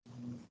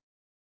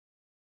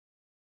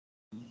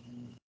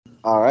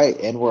All right,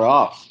 and we're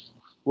off. Yeah.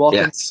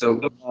 Welcome.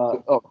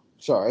 So,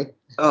 Sorry.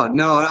 oh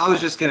no, I was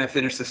just gonna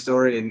finish the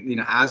story,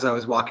 and as I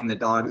was walking the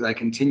dogs, I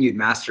continued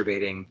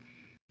masturbating,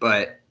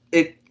 but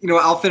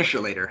I'll finish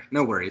it later.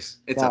 No worries,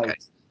 it's okay.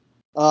 Nice.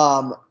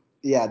 Um,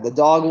 yeah, the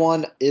dog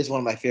one is one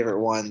of my favorite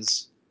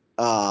ones.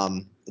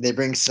 They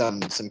bring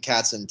some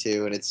cats in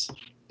too, and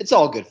it's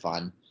all good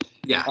fun.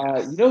 Yeah.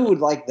 You know who would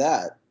like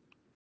that?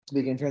 So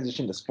we can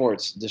transition to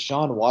sports.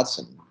 Deshaun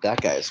Watson.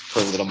 That guy is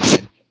pretty little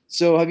mind.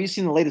 So, have you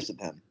seen the latest of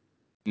him?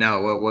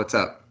 No, what's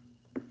up?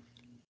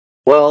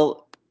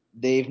 Well,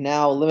 they've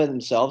now limited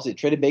themselves. They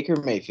traded Baker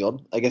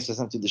Mayfield. I guess that's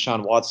not to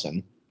Deshaun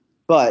Watson.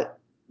 But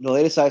the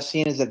latest I've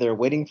seen is that they're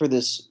waiting for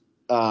this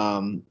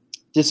um,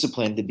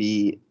 discipline to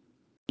be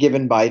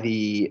given by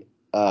the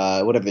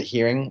whatever the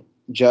hearing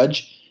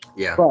judge.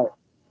 Yeah. But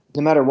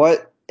no matter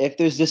what, if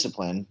there's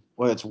discipline,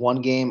 whether it's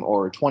one game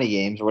or 20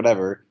 games or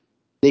whatever,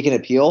 they can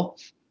appeal.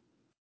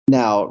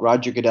 Now,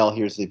 Roger Goodell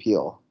hears the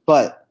appeal.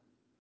 But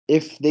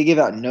if they give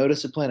out no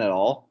discipline at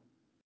all,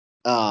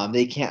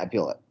 they can't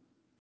appeal it.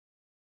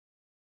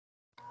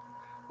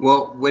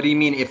 Well, what do you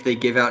mean if they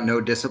give out no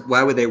discipline?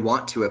 Why would they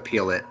want to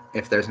appeal it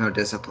if there's no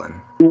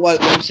discipline?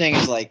 What I'm saying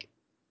is like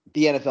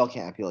the NFL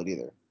can't appeal it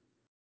either.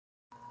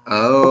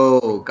 Oh,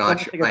 It's almost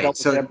gotcha. like a Right. double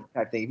So, jeopardy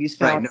type thing. If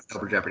he's right, found, no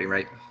double jeopardy,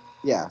 right?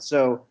 yeah.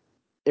 So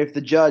if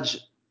the judge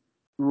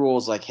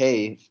rules like,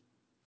 hey,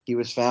 he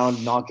was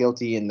found not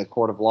guilty in the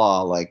court of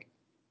law, like,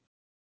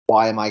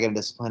 why am I going to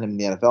discipline him in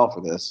the NFL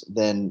for this?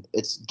 Then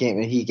it's game,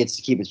 and he gets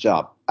to keep his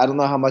job. I don't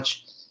know how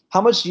much.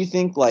 How much do you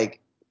think? Like,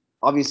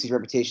 obviously,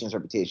 reputation is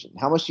reputation.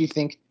 How much do you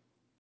think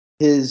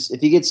his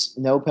if he gets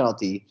no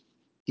penalty?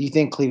 Do you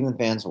think Cleveland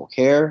fans will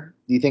care?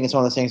 Do you think it's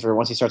one of those things where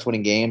once he starts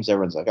winning games,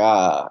 everyone's like,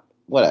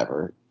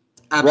 whatever.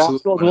 Absolutely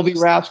Rascals one will of be those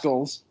things.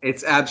 rascals.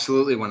 It's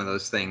absolutely one of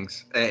those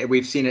things.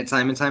 We've seen it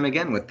time and time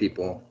again with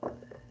people.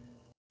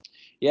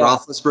 Yeah,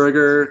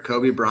 Roethlisberger,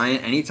 Kobe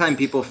Bryant. Anytime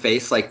people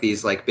face like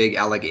these like big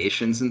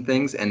allegations and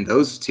things, and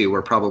those two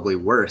were probably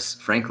worse.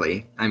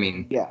 Frankly, I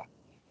mean, yeah.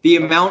 the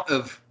amount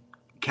of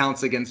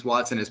counts against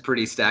Watson is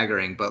pretty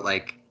staggering, but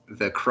like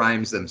the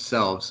crimes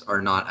themselves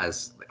are not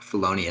as like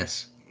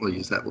felonious. We'll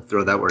use that. We'll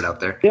throw that word out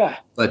there. Yeah.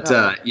 But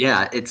No.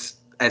 yeah, it's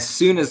as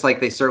soon as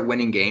like they start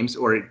winning games,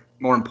 or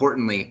more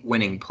importantly,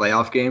 winning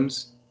playoff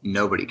games,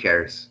 nobody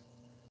cares.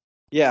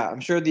 Yeah, I'm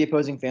sure the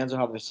opposing fans will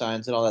have their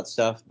signs and all that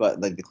stuff, but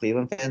like the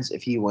Cleveland fans,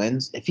 if he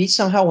wins, if he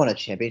somehow won a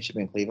championship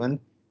in Cleveland,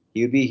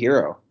 he would be a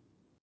hero.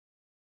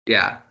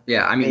 Yeah,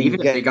 yeah. I mean, And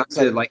even you if they get got it's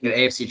to like like an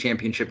AFC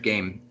Championship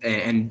game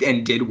and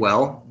did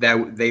well,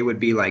 that they would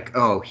be like,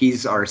 "Oh,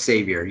 he's our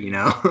savior."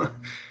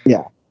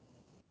 yeah,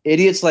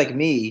 idiots like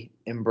me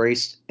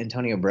embraced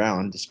Antonio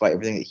Brown despite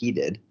everything that he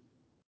did.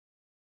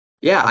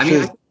 Yeah, I'm I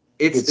mean, sure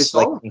it's it's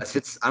like all of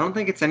us. I don't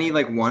think it's any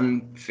like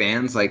one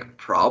fan's like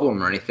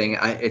problem or anything.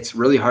 It's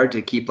really hard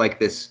to keep like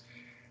this.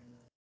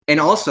 And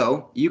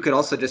also, you could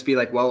also just be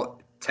like,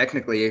 well,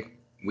 technically,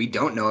 we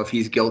don't know if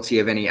he's guilty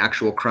of any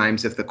actual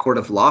crimes if the court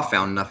of law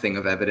found nothing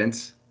of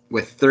evidence.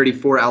 With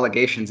 34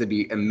 allegations, it'd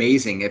be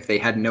amazing if they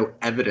had no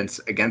evidence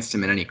against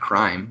him in any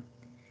crime.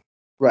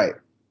 right.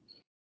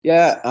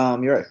 Yeah,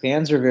 you're right.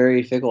 Fans are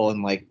very fickle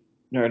and like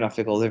no, not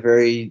fickle. They're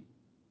very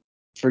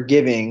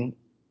forgiving.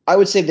 I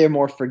would say they're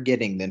more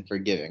forgetting than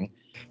forgiving.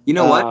 You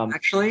know what? Um,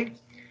 Actually,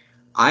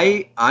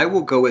 I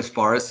will go as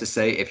far as to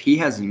say if he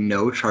has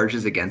no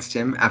charges against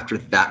him after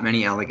that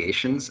many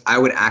allegations, I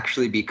would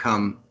actually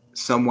become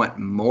somewhat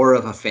more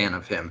of a fan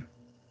of him.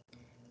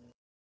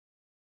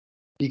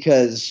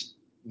 because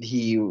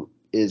he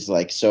is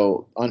like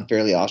so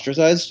unfairly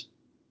ostracized.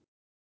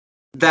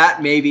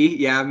 That maybe,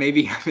 yeah,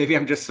 maybe maybe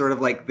I'm just sort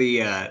of like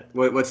the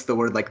what's the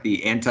word, like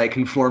the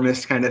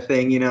anti-conformist kind of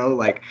thing.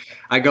 Like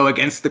I go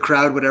against the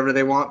crowd, whatever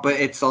they want, but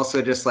it's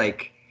also just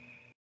like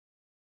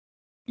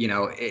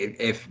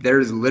if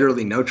there's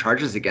literally no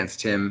charges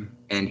against him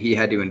and he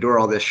had to endure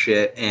all this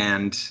shit,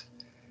 and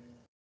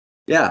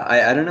yeah,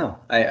 I don't know.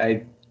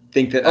 I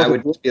think that I Okay.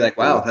 would just be like,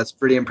 wow, that's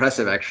pretty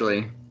impressive,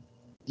 actually.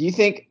 Do you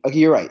think? Okay,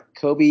 you're right.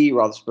 Kobe,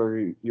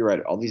 Roethlisberger, you're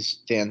right. All these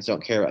fans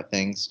don't care about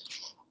things.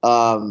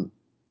 Um,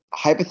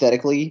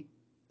 Hypothetically,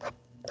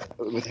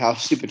 with how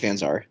stupid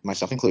fans are,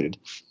 myself included,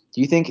 do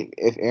you think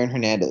if Aaron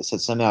Hernandez had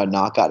somehow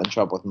not gotten in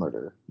trouble with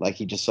murder, like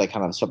he just like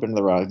kind of swept under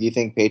the rug, do you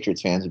think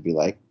Patriots fans would be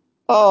like,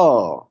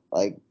 oh,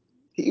 like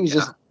he was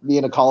Yeah. just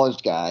being a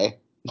college guy,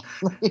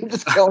 he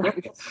just killed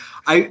people?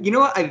 You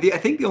know what? I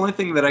think the only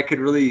thing that I could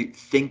really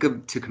think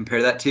of to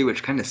compare that to,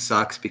 which kind of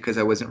sucks because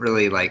I wasn't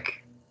really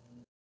like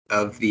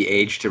of the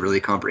age to really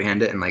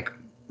comprehend it and like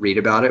read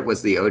about it,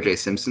 was the OJ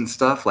Simpson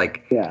stuff.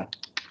 Like, Yeah,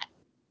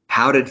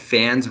 how did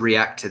fans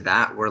react to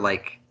that? Were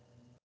like,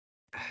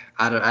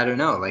 I don't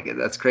know. Like,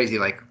 that's crazy.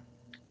 Like,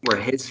 were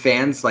his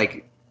fans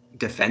like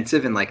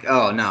defensive and like,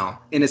 oh no,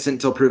 innocent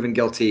until proven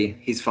guilty,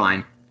 he's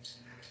fine.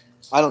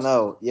 I don't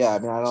know. Yeah, I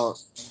mean, I don't.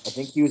 I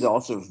think he was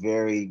also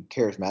very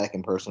charismatic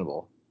and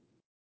personable.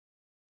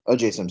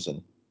 OJ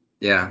Simpson.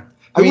 Yeah.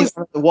 I Who mean, was?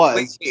 it Wait,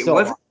 was wait,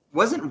 still.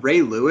 wasn't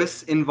Ray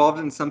Lewis involved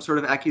in some sort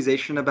of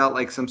accusation about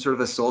like some sort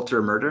of assault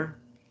or murder?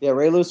 Yeah,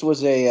 Ray Lewis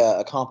was a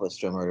accomplice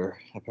to a murder,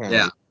 Yeah.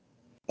 apparently.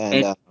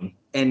 And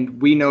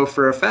And we know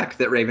for a fact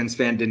that Ravens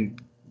fan didn't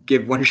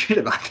give one shit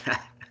about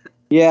that.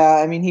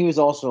 yeah, I mean, he was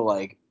also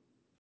like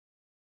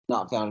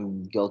not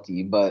found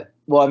guilty, but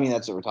well, I mean,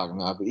 that's what we're talking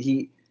about. But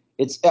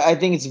I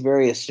think it's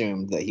very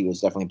assumed that he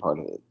was definitely part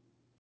of it.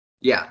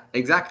 Yeah,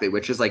 exactly.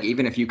 Which is like,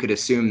 even if you could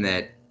assume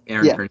that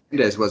Aaron Yeah,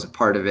 Hernandez was a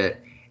part of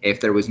it, if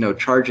there was no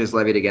charges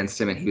levied against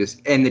him and he was,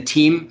 and the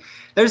team,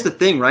 there's the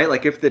thing, right?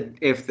 Like if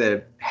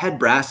the head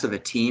brass of a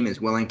team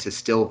is willing to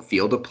still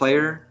field a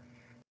player,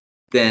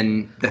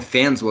 then the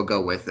fans will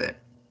go with it.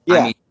 I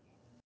yeah. mean,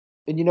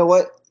 And you know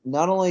what?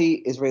 Not only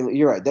is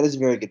you're right. That is a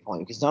very good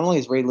point because not only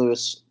is Ray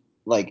Lewis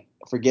like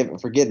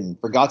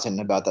forgotten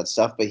about that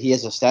stuff, but he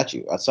has a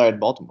statue outside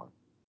Baltimore.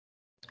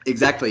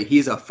 exactly.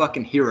 He's a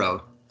fucking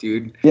hero,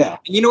 dude. Yeah.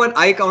 And you know what?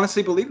 I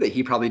honestly believe that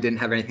he probably didn't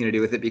have anything to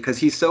do with it because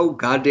he's so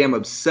goddamn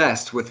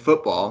obsessed with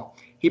football.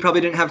 He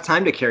probably didn't have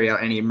time to carry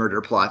out any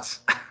murder plots.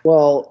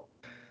 Well,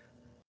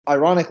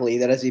 ironically,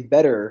 that is a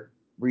better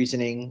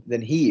reasoning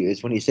than he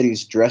used when he said he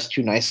was dressed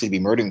too nicely to be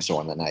murdering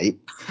someone that night.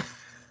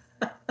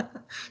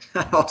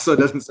 That also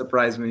doesn't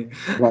surprise me.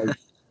 Like,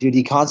 dude,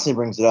 he constantly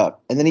brings it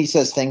up, and then he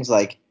says things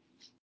like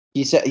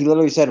he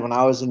literally said when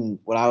I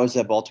was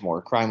at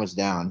Baltimore, crime was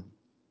down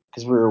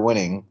because we were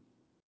winning,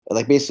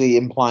 like basically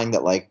implying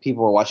that like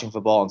people were watching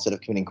football instead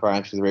of committing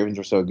crimes because the Ravens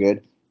were so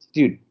good.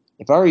 Dude,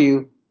 if I were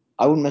you,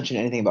 I wouldn't mention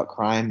anything about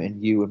crime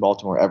and you in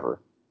Baltimore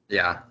ever.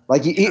 Yeah.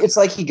 Like it's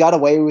like he got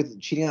away with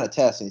cheating on a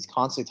test, and he's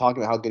constantly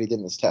talking about how good he did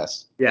in this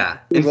test. Yeah.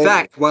 In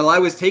fact, while I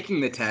was taking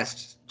the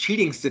test,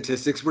 cheating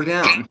statistics were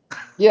down.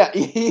 Yeah,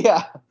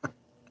 yeah.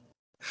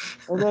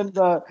 And then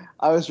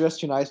I was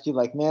dressed too nice. Dude,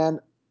 like, man,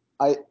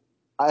 I,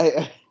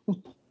 I,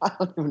 I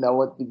don't even know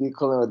what the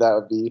equivalent of that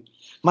would be.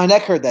 My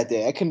neck hurt that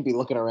day. I couldn't be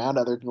looking around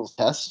at other people's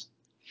tests.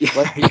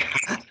 Like,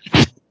 Yeah.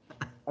 I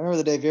remember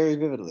the day very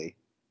vividly.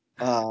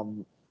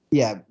 Um,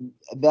 yeah,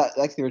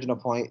 that's the original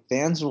point.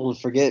 Fans will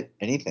forget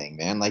anything,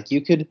 man. Like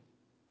you could,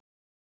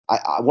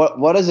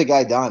 what has a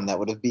guy done that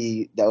would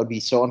be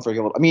so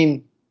unforgivable? I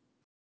mean,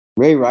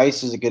 Ray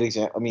Rice is a good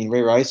example. I mean,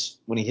 Ray Rice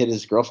when he hit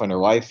his girlfriend or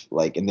wife,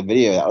 like in the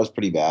video, that was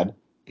pretty bad.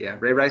 Yeah.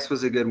 Ray Rice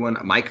was a good one.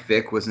 Mike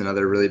Vick was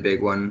another really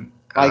big one.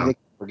 Mike Vick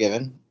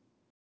forgiven,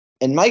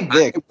 and Mike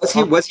Vick.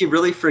 Was he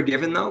really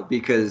forgiven though?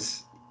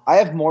 Because I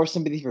have more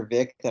sympathy for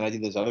Vic than I do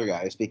those other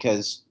guys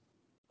because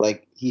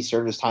like he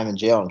served his time in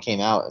jail and came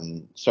out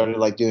and started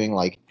like doing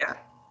like yeah.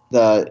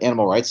 the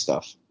animal rights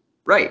stuff.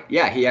 Right.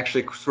 Yeah. He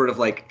actually sort of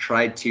like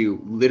tried to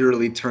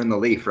literally turn the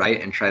leaf,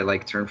 right? And try to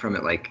like turn from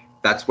it. Like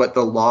that's what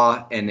the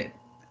law and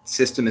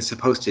system is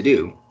supposed to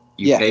do.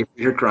 You Yeah, pay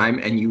for your crime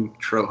and you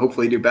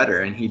hopefully do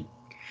better. And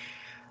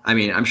I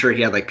mean, I'm sure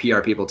he had like PR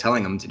people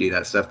telling him to do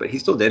that stuff, but he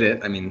still did it.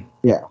 I mean,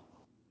 yeah,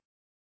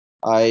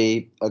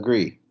 I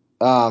agree.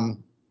 How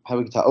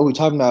we talk? Oh, we're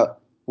talking about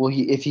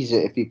he if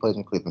he plays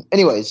in Cleveland.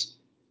 Anyways,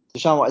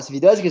 Deshaun Watson,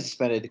 if he does get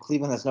suspended,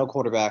 Cleveland has no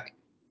quarterback,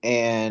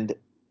 and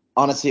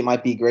honestly, it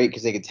might be great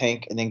because they could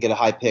tank and then get a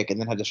high pick and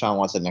then have Deshaun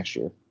Watson next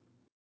year.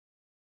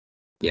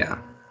 yeah.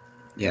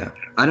 Yeah.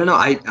 I don't know.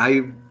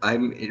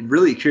 I'm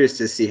really curious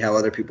to see how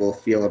other people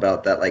feel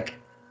about that. Like,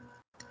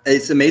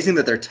 it's amazing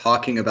that they're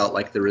talking about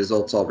like the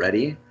results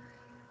already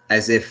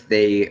as if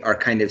they are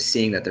kind of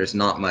seeing that there's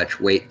not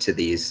much weight to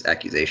these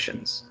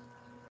accusations.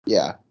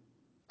 Yeah,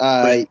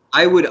 But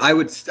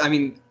I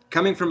mean,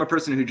 coming from a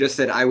person who just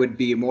said I would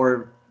be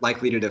more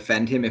likely to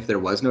defend him if there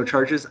was no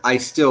charges, I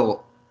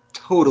still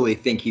totally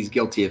think he's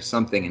guilty of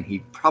something and he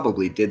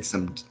probably did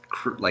some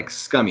like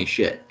scummy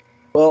shit.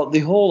 well, the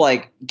whole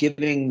like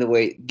giving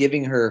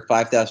her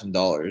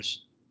 $5,000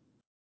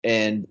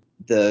 and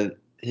the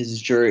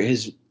his jury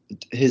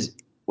his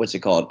what's it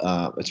called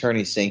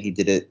attorney saying he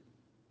did it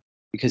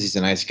because he's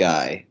a nice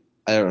guy.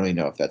 I don't really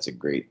know if that's a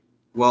great.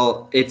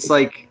 Well, it's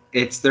like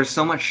there's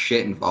so much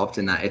shit involved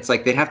in that. It's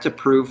like they'd have to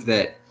prove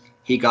that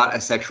he got a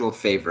sexual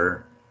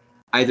favor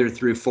either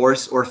through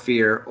force or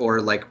fear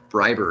or like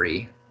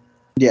bribery,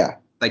 Yeah,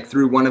 like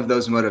through one of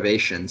those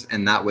motivations,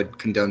 and that would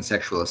condone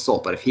sexual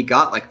assault. But if he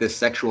got like this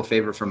sexual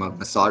favor from a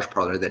massage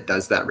parlor that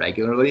does that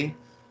regularly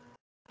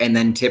and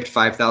then tipped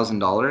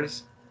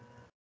 $5,000,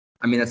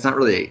 I mean that's not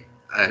really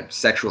a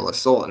sexual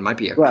assault. It might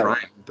be a right.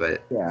 crime,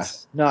 but Yeah,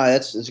 no,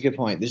 that's a good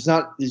point.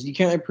 You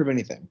can't really prove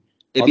anything.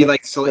 it'd be Although,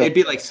 like it'd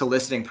be like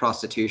soliciting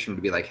prostitution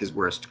would be like his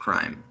worst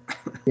crime.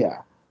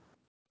 yeah,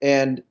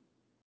 and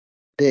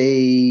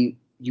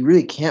you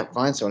really can't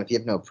find someone if you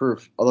have no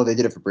proof. Although they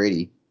did it for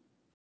Brady,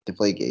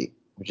 Deflategate,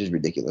 which is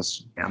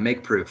ridiculous. Yeah,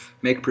 make proof,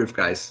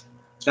 guys.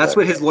 That's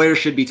But what his lawyer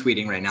should be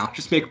tweeting right now.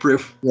 Just make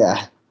proof.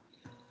 yeah.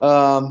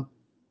 Um.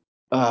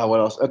 What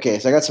else? Okay,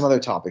 so I got some other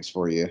topics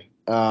for you.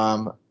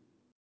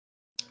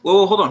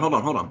 Well, hold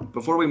on.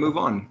 Before we move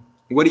on,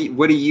 what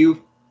do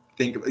you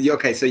think?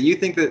 Okay, so you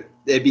think that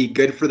it'd be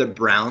good for the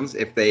Browns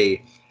if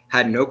they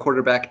had no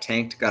quarterback,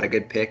 tanked, got a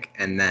good pick,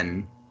 and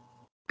then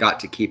got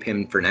to keep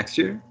him for next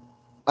year?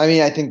 I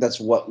mean, I think that's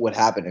what would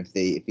happen if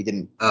he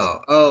didn't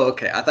like.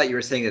 Okay. I thought you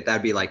were saying that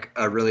that'd be like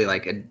a really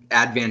like an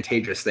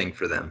advantageous thing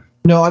for them.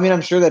 No, I mean,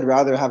 I'm sure they'd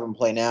rather have him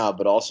play now,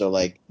 but also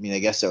like, I mean, I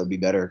guess that would be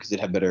better because they'd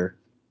have better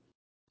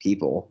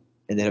people.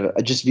 and then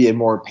it'd just be a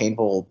more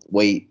painful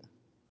wait.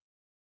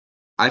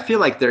 I feel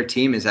like their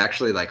team is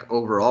actually like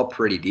overall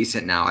pretty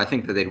decent now. I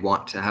think that they'd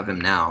want to have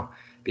him now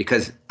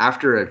because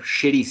after a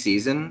shitty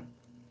season,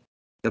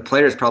 the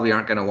players probably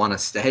aren't going to want to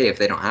stay if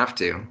they don't have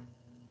to.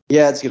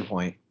 Yeah, that's a good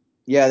point.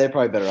 Yeah, they're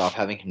probably better off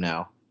having him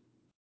now.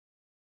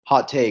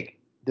 Hot take: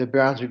 the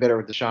Browns would be better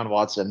with Deshaun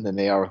Watson than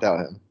they are without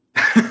him.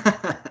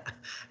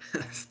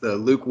 It's the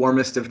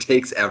lukewarmest of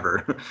takes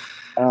ever.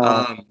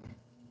 Um,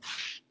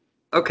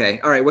 Okay,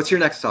 all right. What's your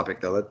next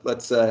topic though?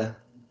 Let's.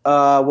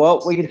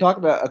 well, we can talk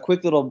about a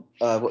quick little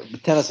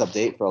tennis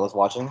update for all those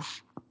watching,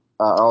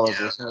 all those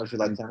Yeah, listeners who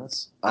like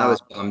tennis. I was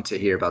bummed to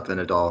hear about the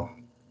Nadal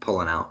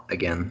pulling out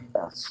again.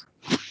 Yes.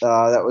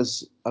 That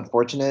was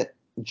unfortunate.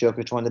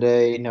 Djokovic won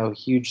today. No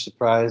huge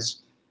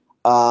surprise.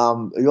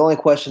 The only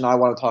question I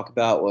want to talk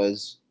about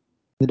was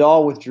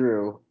Nadal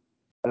withdrew.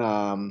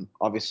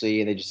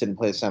 Obviously, they just didn't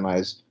play the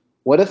semis.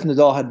 What if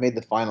Nadal had made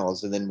the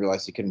finals and then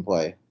realized he couldn't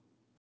play?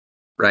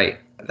 Right.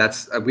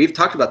 That's we've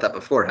talked about that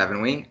before,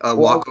 haven't we? A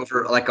Well,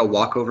 walkover, like a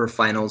walkover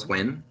finals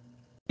win.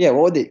 yeah.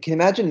 What would they? Can you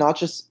imagine not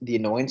just the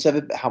annoyance of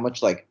it, but how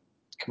much like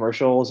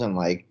commercials and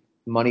like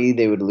money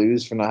they would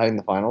lose for not having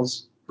the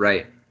finals?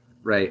 Right.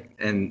 Right.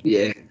 And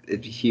yeah,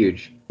 it'd be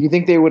huge. You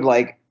think they would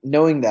like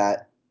knowing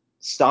that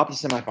stop the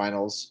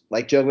semifinals,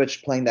 like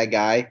Djokovic playing that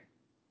guy,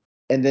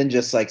 and then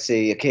just like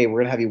say, okay, we're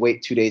gonna have you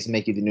wait 2 days and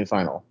make you the new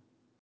final.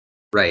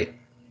 Right.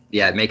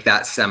 Yeah, make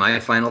that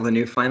semifinal the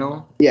new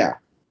final. Yeah.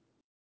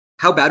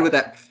 How bad would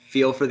that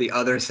feel for the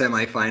other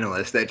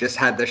semifinalists that just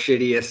had the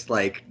shittiest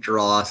like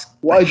draws?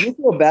 Well, I do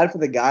feel bad for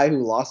the guy who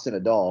lost to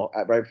Nadal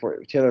right before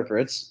Taylor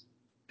Fritz.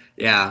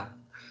 Yeah,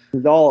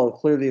 Nadal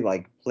clearly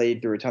like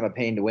played through a ton of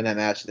pain to win that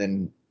match,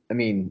 then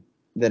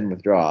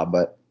withdraw.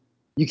 But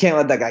you can't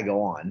let that guy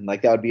go on.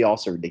 Like that would be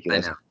also I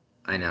ridiculous. know.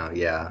 I know.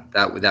 Yeah,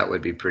 that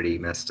would be pretty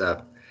messed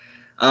up.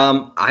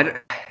 I'm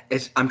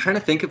trying to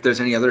think if there's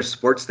any other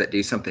sports that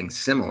do something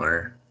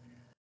similar,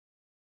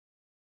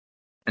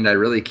 and I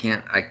really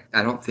can't.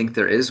 I don't think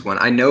there is one.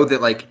 I know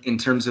that like in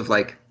terms of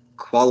like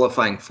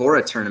qualifying for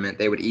a tournament,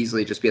 they would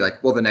easily just be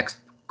like, well, the next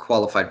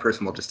qualified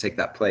person will just take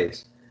that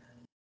place.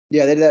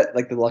 Yeah, they did that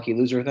like the lucky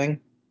loser thing.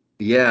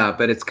 Yeah,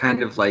 but it's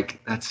kind of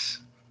like that's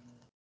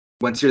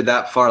once you're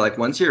that far, like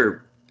once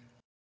you're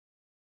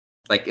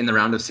like in the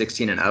round of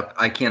 16 and up,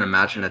 I can't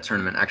imagine a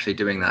tournament actually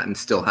doing that and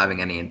still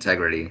having any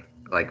integrity.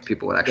 Like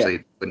people would Yeah.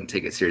 actually wouldn't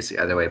take it seriously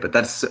either way. But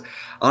that's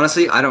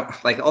honestly, I don't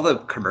like all the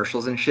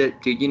commercials and shit,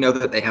 dude. You know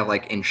that they have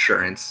like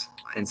insurance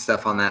and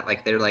stuff on that.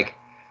 Like they're like,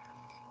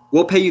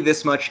 we'll pay you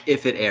this much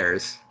if it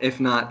airs. If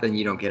not, then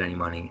you don't get any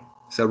money.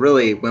 So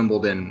really,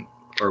 Wimbledon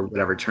or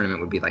whatever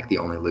tournament would be like the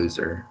only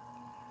loser.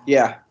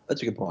 Yeah,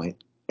 that's a good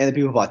point. And the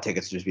people who bought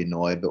tickets would just be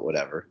annoyed, but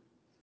whatever.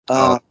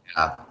 Oh Um,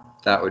 yeah,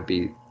 that would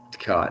be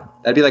God.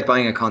 That'd be like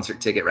buying a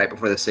concert ticket right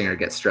before the singer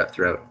gets strep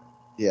throat.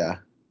 yeah,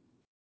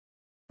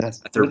 that's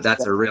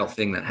That's a real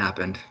thing that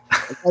happened.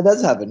 that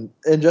does happen.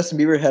 And Justin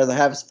Bieber has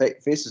his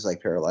face is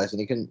like paralyzed, and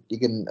he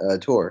can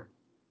tour.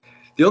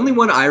 The only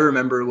one I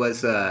remember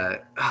was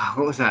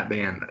what was that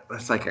band?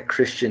 That's like a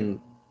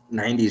Christian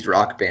 '90s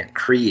rock band,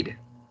 Creed.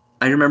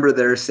 I remember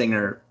their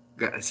singer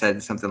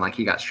said something like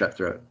he got strep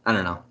throat. I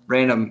don't know,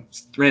 random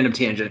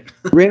tangent.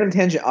 Random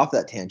tangent off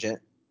that tangent.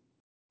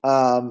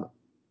 Um,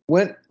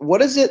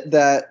 what is it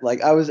that like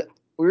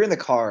we were in the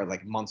car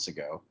like months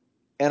ago,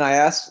 and I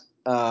asked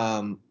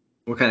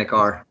What kind of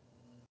car?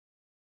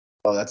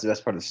 oh, that's the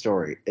best part of the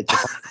story. It's a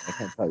I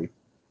can't tell you.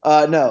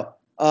 No.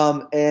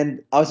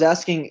 And I was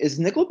asking, is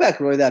Nickelback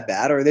really that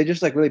bad, or are they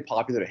just like really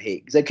popular to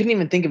hate? Because I couldn't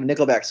even think of a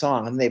Nickelback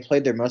song, and they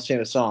played their most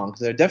famous song.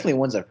 Because they're definitely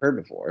ones I've heard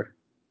before.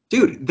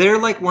 Dude, they're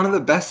like one of the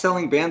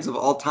best-selling bands of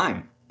all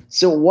time.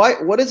 So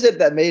what is it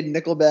that made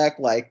Nickelback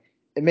like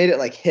it made it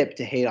like hip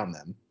to hate on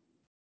them?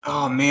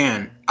 Oh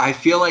man, I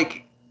feel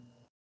like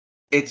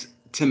it's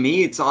to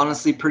me, it's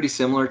honestly pretty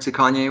similar to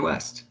Kanye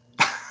West.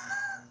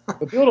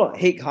 But people don't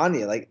hate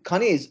Kanye. Like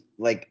Kanye's I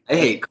like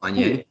hate cool.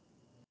 Kanye.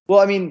 Well,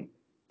 I mean,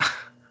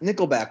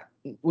 Nickelback.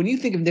 When you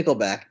think of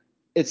Nickelback,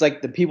 it's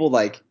like the people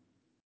like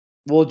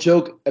will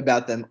joke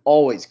about them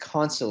always,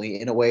 constantly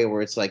in a way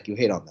where it's like you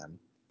hate on them.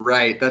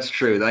 Right, that's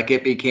true. Like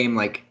it became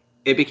like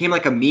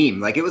a meme.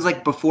 Like it was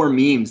like before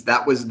memes,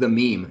 that was the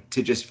meme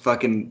to just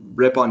fucking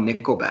rip on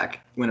Nickelback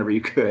whenever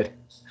you could.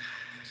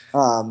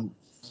 Um,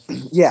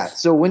 yeah.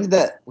 So when did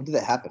that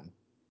happen?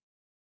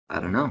 I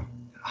don't know.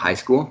 High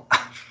school?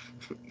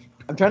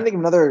 I'm trying to think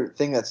of another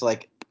thing that's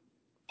like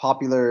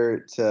popular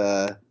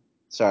to.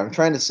 Sorry, I'm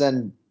trying to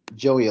send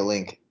Joey a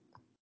link.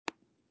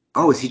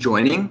 Oh, is he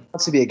joining? He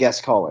wants to be a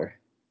guest caller.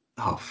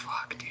 Oh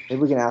fuck, dude.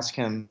 Maybe we can ask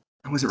him.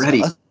 I wasn't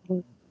ready.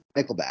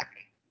 Nickelback.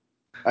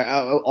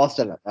 I'll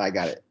set it up. I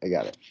got it. I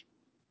got it.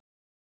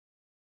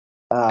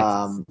 It's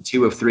Um,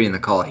 2 of 3 in the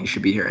call. He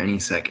should be here any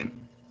second.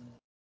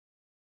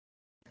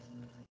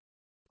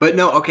 But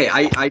no, okay,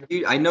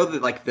 I know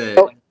that like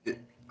oh, the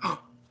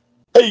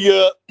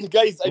Hey,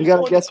 guys, I we just got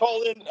a wanted to guest.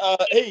 call in.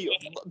 Hey,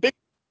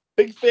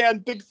 big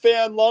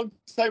fan, long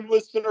time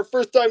listener,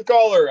 first time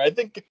caller. I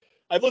think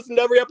I've listened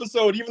to every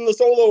episode, even the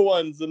solo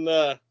ones, and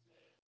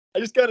I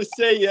just got to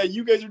say,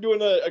 you guys are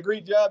doing a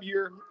great job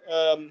here.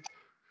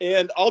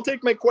 And I'll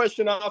take my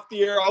question off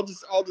the air. I'll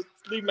just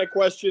leave my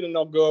question and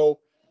I'll go.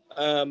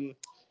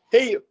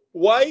 Hey,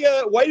 why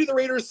do the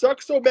Raiders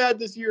suck so bad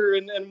this year?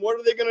 And what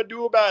are they going to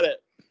do about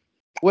it?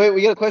 Wait,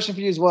 we got a question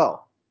for you as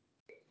well.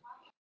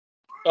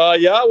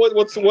 Yeah.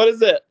 What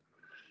is it?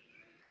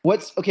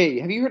 Okay?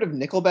 Have you heard of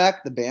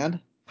Nickelback, the band?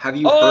 Have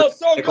you heard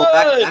so Nickelback?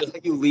 good. That's how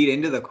you lead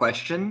into the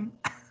question?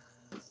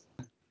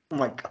 Oh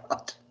my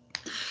god.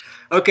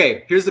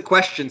 Okay, here's the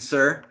question,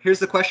 sir. Here's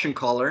the question,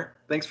 caller.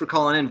 Thanks for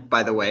calling in,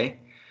 by the way.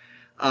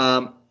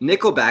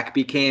 Nickelback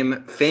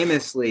became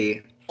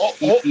famously.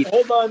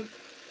 Hold on.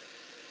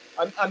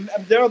 I'm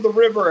down the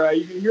river.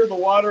 You can hear the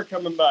water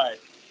coming by.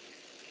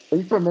 Are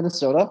you from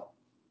Minnesota?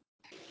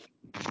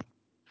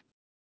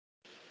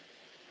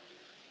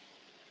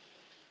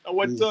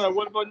 What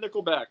about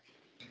Nickelback?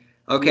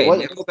 Okay, What?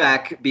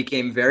 Nickelback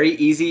became very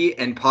easy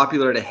and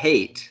popular to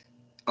hate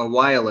a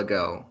while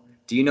ago.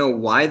 Do you know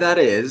why that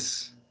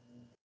is?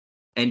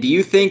 And do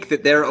you think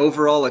that they're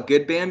overall a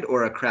good band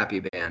or a crappy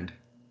band?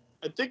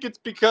 I think it's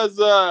because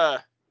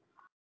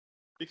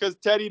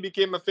Teddy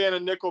became a fan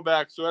of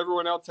Nickelback, so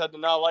everyone else had to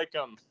not like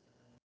him.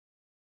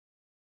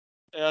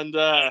 And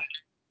I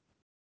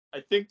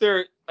think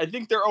they're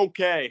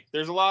okay.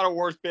 There's a lot of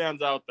worse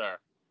bands out there.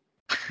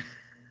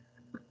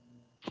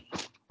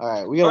 All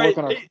right, we gotta work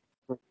on our.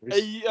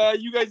 Hey,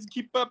 you guys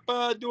keep up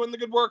doing the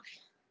good work.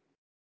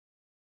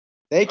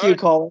 Thank you,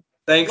 caller.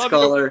 Thanks, Love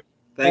caller. you.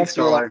 Thanks,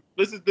 caller.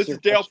 This is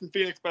Dale from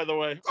Phoenix, by the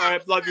way. All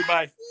right, love you.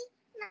 Bye.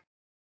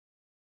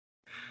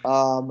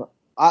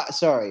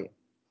 Sorry,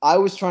 I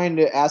was trying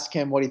to ask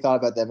him what he thought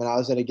about them, and I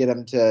was gonna get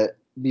him to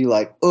be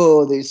like,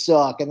 "Oh, they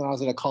suck," and then I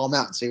was gonna call him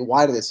out and say,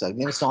 "Why do they suck?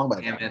 Name a song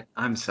by them." Damn it!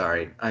 I'm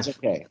sorry. It's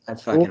okay. I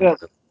fucking.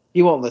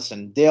 He won't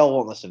listen. Dale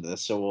won't listen to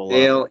this, so we'll.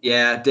 Dale,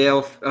 yeah,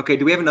 Dale. Okay,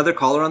 do we have another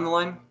caller on the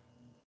line?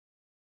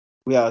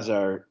 Yeah,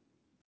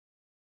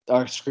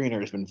 our screener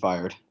has been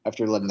fired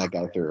after letting that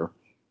guy through.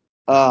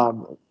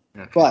 Okay.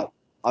 But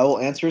I will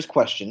answer his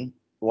question.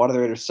 Why do the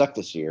Raiders suck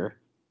this year?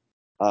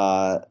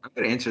 I'm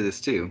going to answer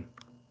this too.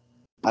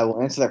 I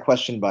will answer that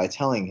question by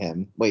telling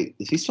him. Wait,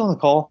 is he still on the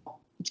call?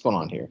 What's going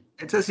on here?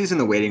 It says he's in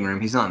the waiting room.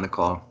 He's not in the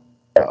call.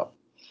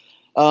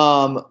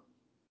 Oh.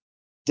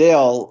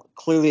 Dale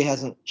clearly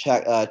hasn't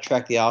tracked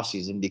the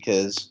offseason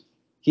because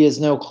he has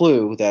no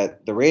clue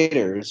that the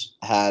Raiders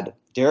had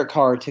Derek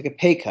Carr take a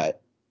pay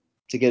cut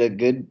to get a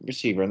good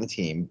receiver on the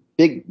team.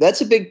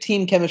 That's a big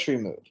team chemistry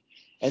move.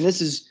 And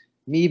this is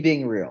me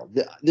being real.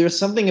 There's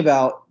something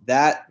about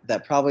that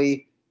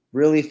probably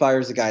really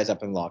fires the guys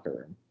up in the locker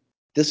room.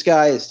 This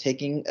guy is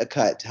taking a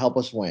cut to help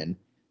us win.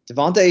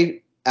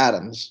 Devontae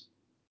Adams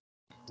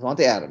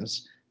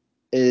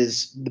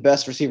is the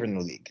best receiver in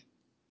the league.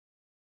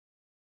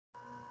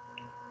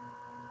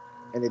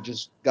 And it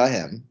just got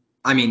him.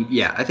 I mean,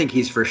 yeah, I think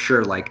he's for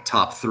sure like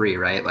top 3,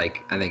 right?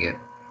 Like, I think it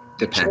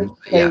depends.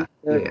 Yeah.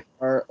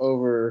 Are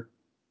over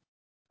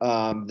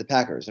the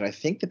Packers, and I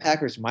think the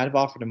Packers might have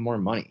offered him more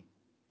money.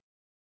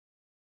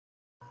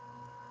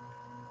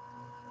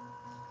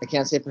 I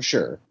can't say for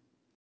sure.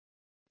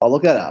 I'll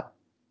look that up.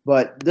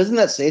 But doesn't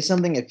that say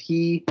something if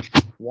he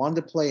wanted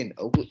to play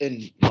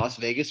in Las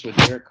Vegas with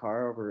Derek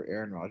Carr over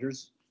Aaron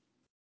Rodgers?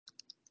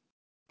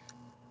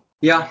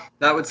 Yeah,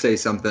 that would say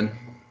something.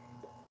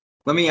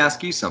 Let me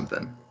ask you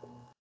something.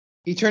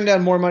 He turned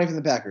down more money from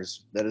the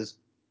Packers. That is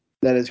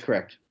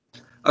correct.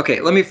 Okay,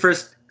 let me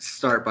first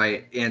start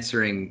by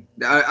answering.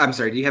 I'm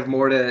sorry. Do you have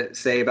more to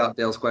say about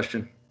Dale's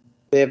question?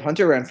 They have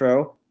Hunter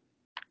Renfrow.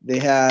 They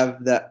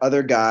have that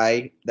other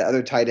guy, that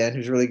other tight end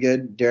who's really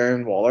good,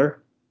 Darren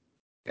Waller.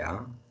 Yeah.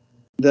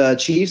 The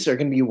Chiefs are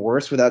going to be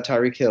worse without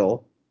Tyreek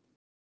Hill.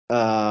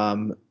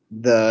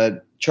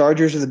 The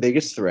Chargers are the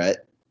biggest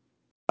threat.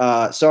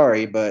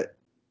 Sorry, but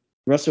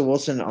Russell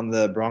Wilson on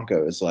the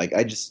Broncos, like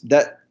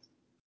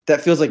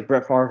that feels like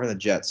Brett Favre and the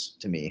Jets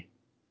to me.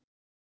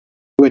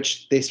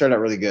 Which they started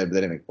out really good, but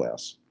they didn't make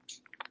playoffs.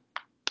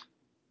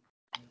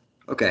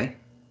 Okay.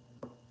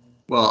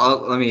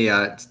 Well, let me,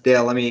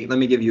 Dale. Let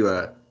me give you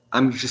a.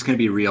 I'm just going to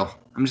be real.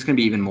 I'm just going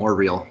to be even more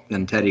real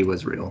than Teddy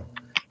was real.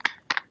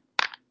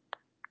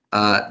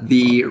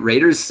 The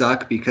Raiders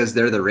suck because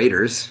they're the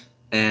Raiders,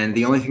 and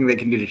the only thing they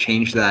can do to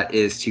change that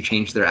is to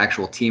change their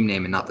actual team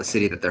name and not the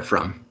city that they're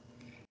from.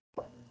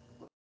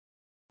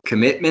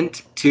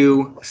 Commitment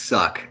to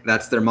suck.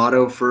 That's their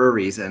motto for a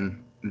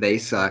reason. They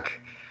suck.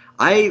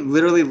 I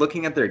literally,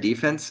 looking at their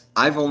defense,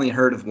 I've only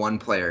heard of one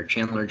player,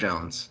 Chandler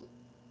Jones.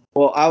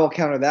 Well, I will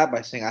counter that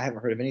by saying I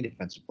haven't heard of any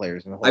defensive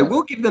players in the whole. I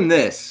will give them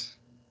this.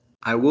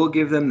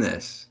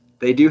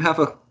 They do have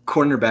a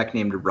cornerback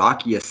named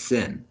Rocky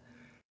Sin.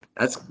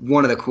 That's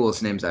one of the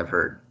coolest names I've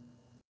heard.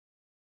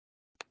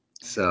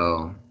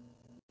 So,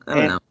 I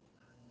don't know.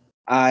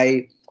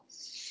 I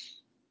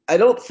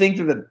don't think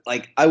that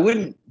I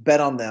wouldn't bet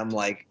on them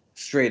like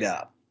straight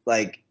up.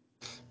 Like,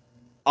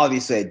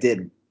 obviously I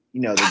did,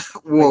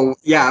 Well,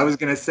 yeah, I was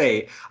gonna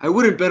say I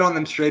wouldn't bet on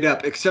them straight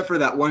up, except for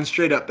that one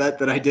straight up bet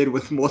that I did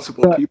with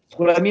multiple people.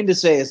 What I mean to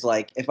say is,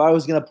 like, if I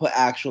was gonna put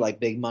actual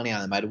big money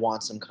on them, I'd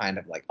want some kind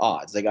of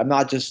odds. Like, I'm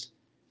not just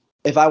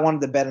if I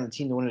wanted to bet on a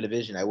team to win a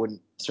division, I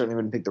certainly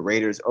wouldn't pick the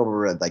Raiders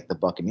over like the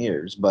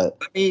Buccaneers.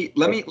 But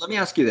Let me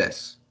ask you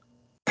this: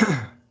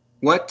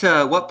 what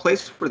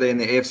place were they in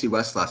the AFC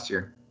West last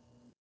year?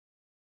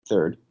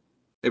 third,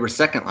 They were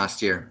second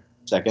last year.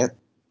 second.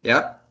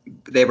 Yep,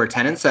 they were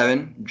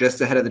 10-7,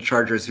 just ahead of the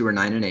Chargers, who were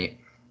 9-8,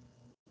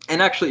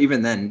 and actually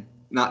even then,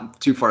 not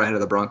too far ahead of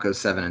the Broncos,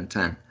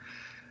 7-10.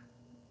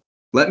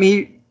 Let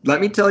me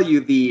tell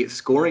you the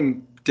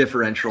scoring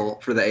differential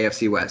for the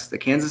AFC West. The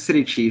Kansas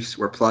City Chiefs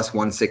were plus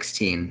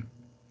 116.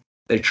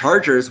 The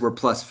Chargers were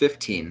plus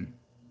 15.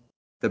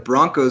 The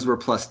Broncos were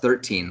plus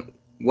 13.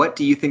 What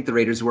do you think the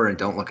Raiders were? And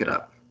don't look it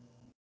up.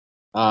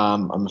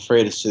 I'm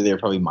afraid to say they're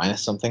probably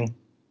minus something.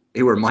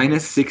 They were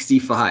minus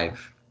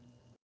 65.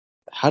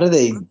 How do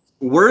they?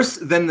 Worse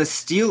than the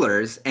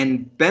Steelers,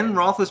 and Ben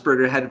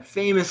Roethlisberger had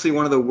famously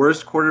one of the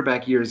worst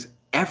quarterback years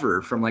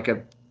ever from like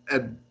a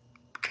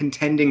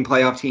contending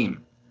playoff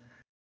team.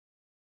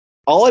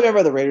 All I remember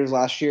of the Raiders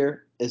last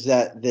year is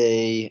that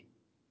they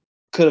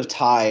could have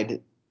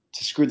tied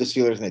to screw the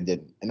Steelers and they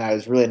didn't, and I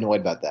was really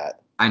annoyed about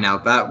that. I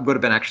know that would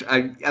have been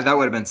that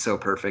would have been so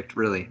perfect.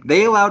 Really,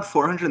 they allowed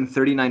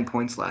 439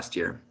 points last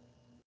year.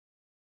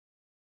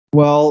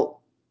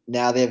 Well,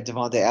 now they have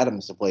Devontae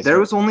Adams to play. There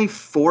was only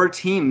 4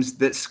 teams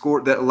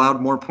that allowed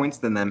more points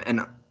than them,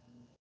 and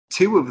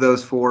 2 of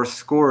those 4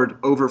 scored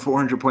over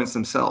 400 points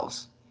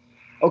themselves.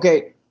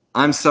 Okay,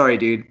 I'm sorry,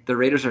 dude. The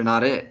Raiders are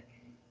not it.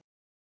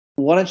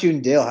 why don't you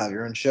and Dale have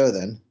your own show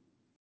then?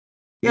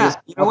 Yeah,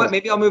 you know what?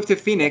 Maybe I'll move to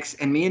Phoenix,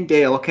 and me and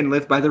Dale can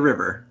live by the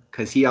river,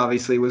 because he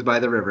obviously was by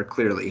the river,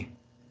 clearly.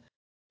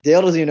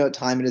 Dale doesn't even know what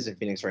time it is in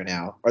Phoenix right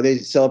now. Are they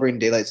celebrating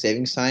daylight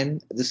savings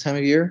time at this time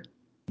of year?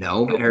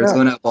 No,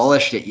 Arizona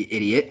abolished it, you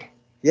idiot.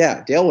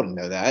 Yeah, Dale wouldn't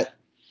know that.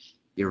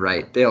 You're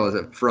right. Dale is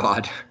a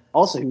fraud.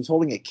 Also, he was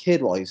holding a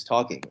kid while he was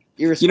talking.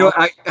 You know,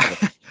 I'm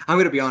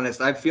going to be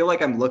honest. I feel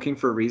like I'm looking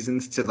for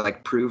reasons to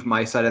like prove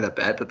my side of the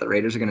bet that the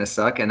Raiders are going to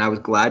suck, and I was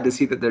glad to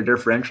see that their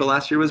differential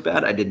last year was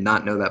bad. I did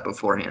not know that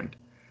beforehand.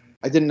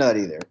 I didn't know that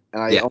either,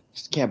 and I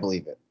almost can't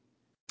believe it.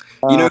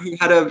 You know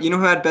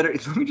who had better?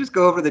 Let me just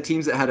go over the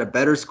teams that had a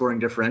better scoring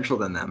differential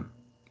than them.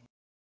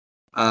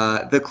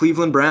 The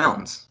Cleveland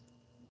Browns,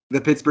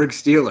 the Pittsburgh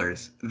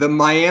Steelers, the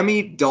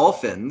Miami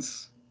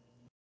Dolphins,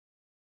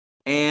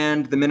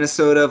 and the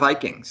Minnesota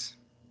Vikings.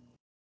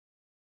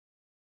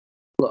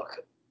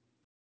 Look,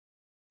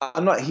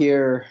 I'm not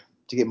here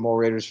to get more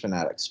Raiders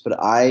fanatics, but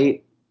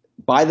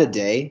by the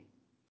day,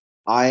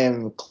 I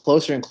am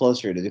closer and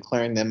closer to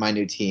declaring them my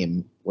new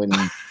team when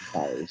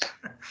retires.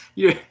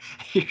 You're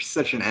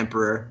such an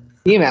emperor.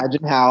 Can you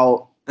imagine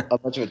how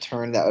much of a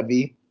turn that would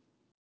be?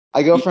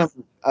 I go from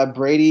a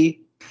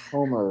Brady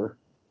homer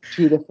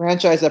to the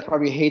franchise that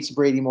probably hates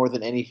Brady more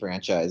than any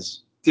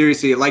franchise.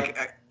 Seriously,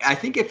 like I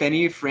think if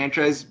any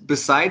franchise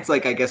besides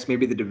like I guess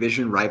maybe the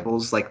division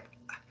rivals, like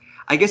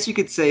I guess you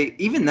could say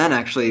even then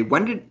actually,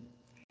 when did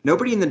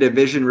nobody in the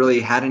division really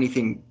had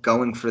anything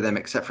going for them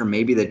except for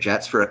maybe the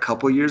Jets for a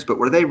couple years, but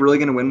were they really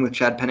going to win with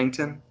Chad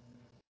Pennington?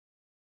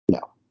 No.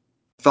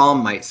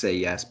 Thom might say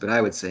yes, but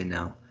I would say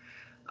no.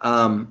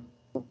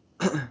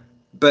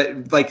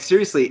 But like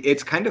seriously,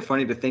 it's kind of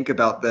funny to think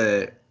about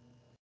the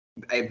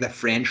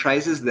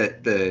franchises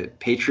that the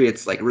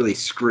Patriots like really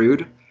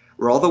screwed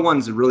were all the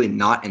ones really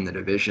not in the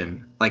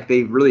division. Like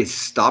they really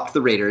stopped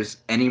the Raiders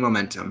any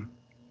momentum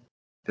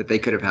that they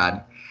could have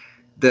had.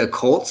 The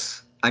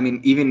Colts, I mean,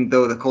 even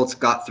though the Colts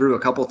got through a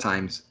couple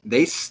times,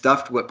 they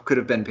stuffed what could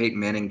have been Peyton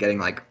Manning getting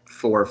like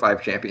 4 or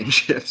 5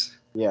 championships.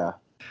 Yeah.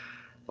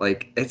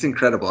 Like it's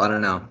incredible. I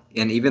don't know.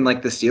 And even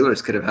like the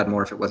Steelers could have had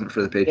more if it wasn't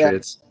for the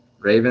Patriots. Yeah.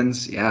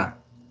 Ravens, yeah.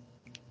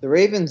 The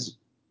Ravens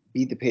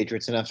beat the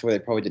Patriots enough to where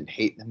they probably didn't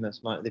hate them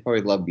this much. They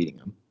probably loved beating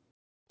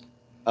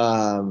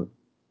them.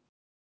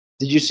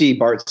 Did you see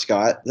Bart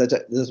Scott? Did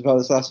this about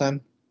this last time?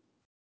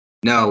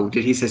 No,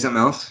 did he say something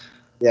else?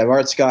 Yeah,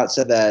 Bart Scott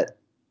said that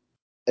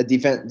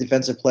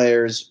defensive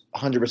players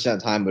 100% of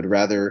the time would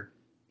rather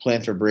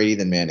plan for Brady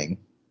than Manning.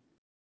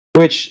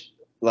 Which,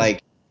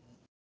 like,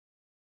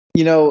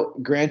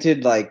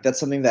 granted, like that's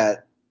something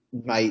that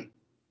might,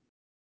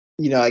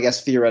 I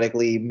guess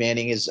theoretically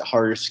Manning is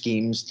harder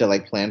schemes to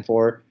like plan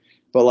for,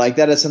 but like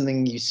that is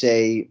something you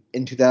say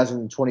in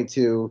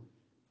 2022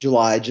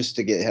 July just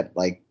to get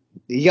like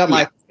he got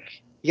my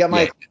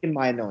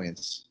my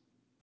annoyance.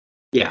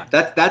 Yeah,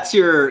 that's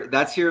your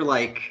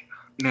like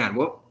man.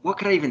 What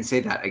could I even say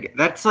that?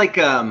 That's like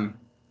God,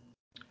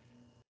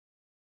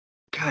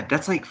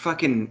 that's like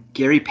fucking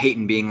Gary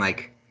Payton being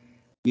like,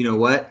 you know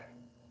what?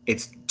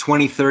 It's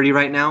 2030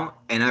 right now,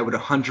 and I would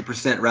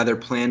 100% rather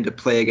plan to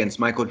play against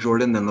Michael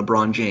Jordan than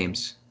LeBron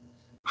James.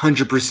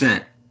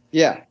 100%.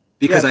 Yeah.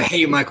 Because I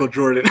hate Michael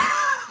Jordan.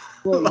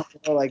 Well,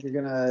 like you're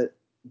gonna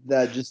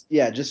just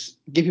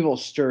get people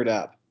stirred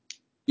up.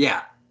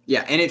 Yeah.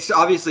 Yeah, and it's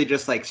obviously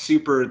just like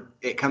super.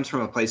 It comes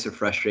from a place of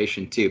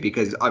frustration too,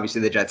 because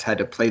obviously the Jets had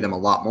to play them a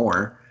lot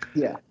more.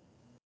 Yeah.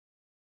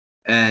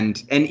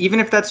 And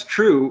even if that's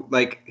true,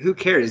 like who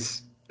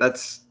cares?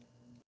 That's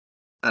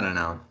I don't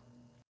know.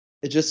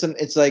 It's just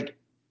it's like,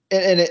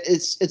 and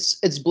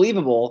it's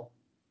believable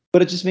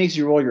but it just makes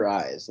you roll your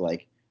eyes.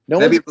 Like no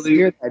That'd one's be gonna really,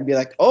 hear that and be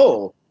like,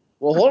 oh,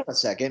 well, hold on a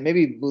second.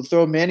 Maybe we'll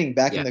throw Manning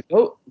back in yeah, the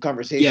GOAT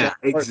conversation. yeah,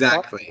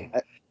 exactly.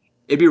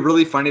 It'd be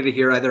really funny to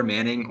hear either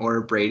Manning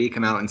or Brady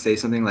come out and say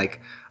something like,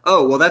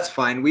 "Oh, well, that's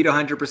fine. We'd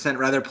 100%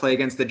 rather play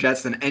against the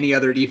Jets than any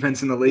other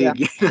defense in the Yeah.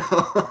 league." You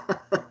know?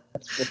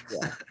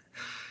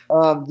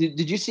 Yeah.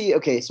 Did you see?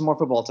 Okay, some more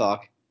football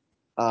talk.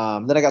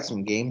 Then I got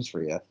some games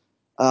for you.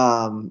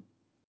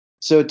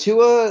 So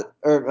Tua,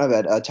 or my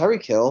bad,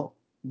 Tyreek Hill.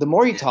 The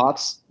more he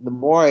talks, the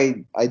more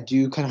I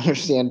do kind of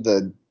understand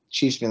the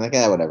Chiefs being like,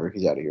 whatever,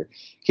 he's out of here.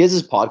 He has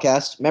his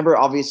podcast. Remember,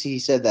 obviously, he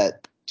said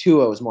that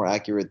Tua was more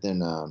accurate than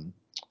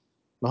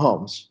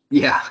Mahomes.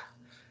 Yeah.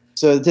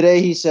 So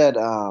today he said,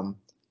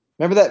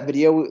 remember that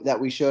video that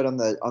we showed on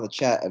the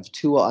chat of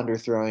Tua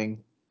underthrowing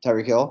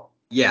Tyreek Hill?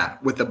 Yeah,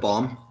 with the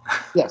bomb.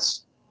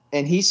 Yes.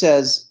 And he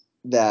says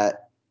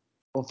that,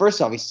 well, first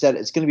off, he said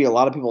it's going to be a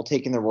lot of people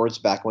taking their words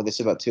back what they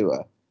said about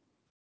Tua.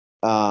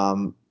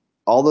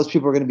 All those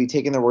people are going to be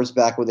taking their words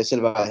back what they said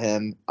about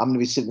him. I'm going to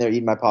be sitting there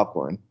eating my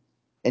popcorn.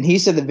 And he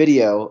said the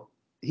video,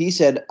 he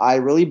said, I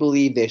really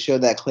believe they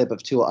showed that clip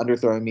of Tua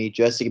underthrowing me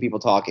just to get people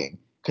talking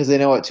because they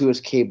know what Tua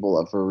is capable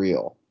of for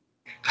real.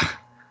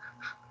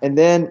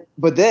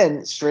 But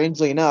then,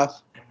 strangely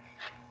enough,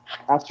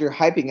 after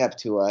hyping up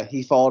Tua,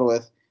 he followed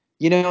with,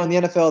 in the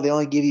NFL, they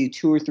only give you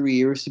 2 or 3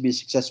 years to be a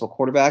successful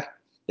quarterback,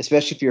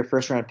 especially if you're a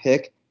first round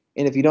pick.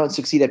 And if you don't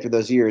succeed after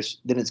those years,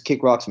 then it's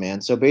kick rocks,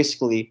 man. So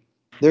basically,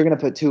 they're going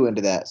to put Tua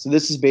into that. So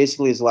this is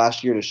basically his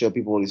last year to show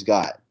people what he's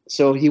got.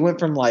 So he went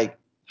from like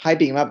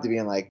hyping him up to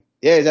being like,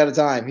 yeah, he's out of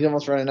time. He's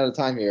almost running out of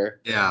time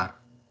here. Yeah.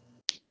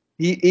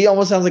 He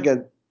almost sounds like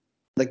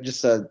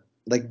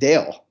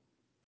Dale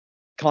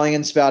calling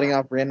and spouting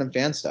off random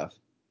fan stuff.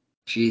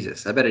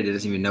 Jesus, I bet he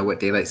doesn't even know what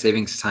daylight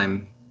savings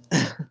time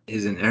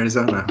is in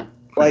Arizona.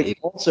 Like,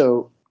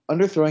 also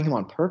underthrowing him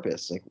on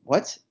purpose. Like,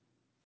 what?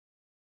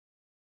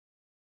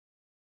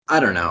 I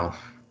don't know.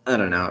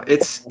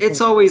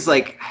 It's always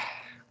like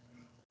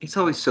it's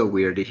always so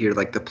weird to hear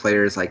like the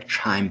players like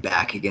chime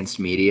back against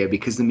media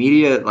because the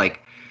media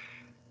like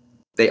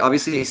they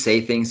obviously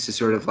say things to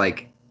sort of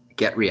like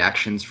get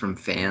reactions from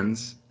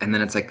fans and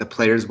then it's like the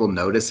players will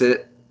notice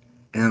it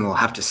and then they'll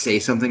have to say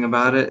something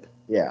about it.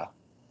 Yeah.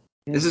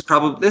 This is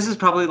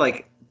probably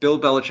like Bill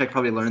Belichick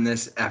probably learned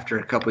this after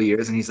a couple of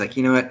years and he's like,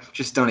 you know what,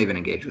 just don't even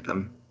engage with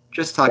them.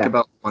 Just talk Yeah.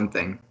 about one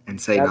thing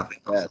and say nothing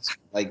else. That's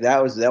like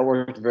that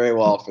worked very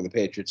well for the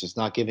Patriots. Just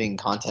not giving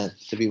content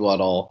to people at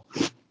all.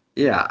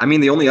 Yeah, I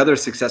mean the only other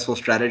successful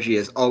strategy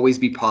is always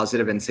be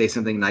positive and say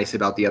something nice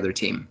about the other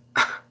team.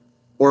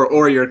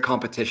 or your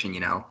competition, you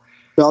know.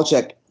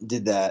 Belichick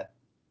did that.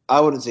 I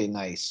wouldn't say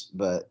nice,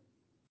 but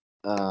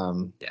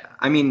Yeah.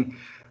 I mean,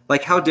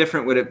 like how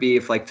different would it be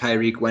if like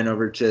Tyreek went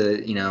over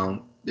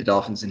to, the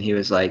Dolphins and he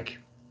was like,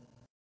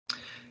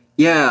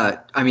 yeah,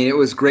 I mean, it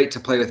was great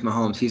to play with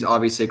Mahomes. He's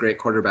obviously a great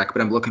quarterback,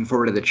 but I'm looking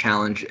forward to the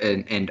challenge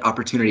and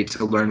opportunity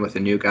to learn with a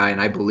new guy, and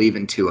I believe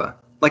in Tua.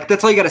 Like,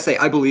 that's all you got to say.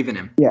 I believe in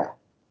him. yeah.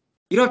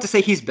 You don't have to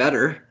say he's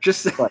better.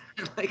 Just But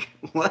like,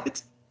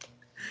 what?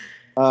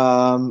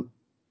 um,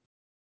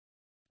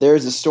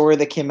 there's a story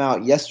that came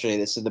out yesterday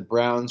that said the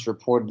Browns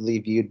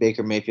reportedly viewed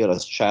Baker Mayfield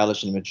as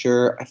childish and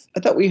immature. I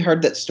thought we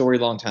heard that story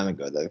a long time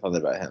ago. That I thought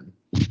that about him.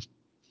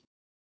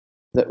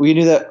 That we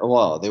knew that.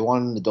 Well, they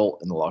wanted an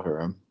adult in the locker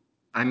room.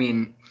 I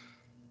mean,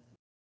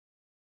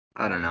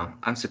 I don't know.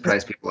 I'm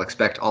surprised people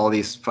expect all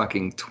these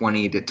fucking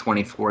 20 to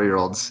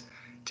 24-year-olds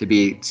to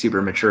be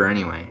super mature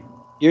anyway.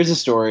 Here's a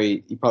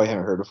story you probably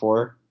haven't heard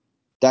before.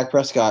 Dak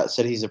Prescott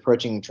said he's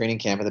approaching training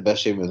camp in the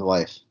best shape of his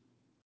life.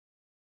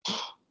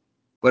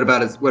 What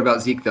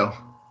about Zeke though?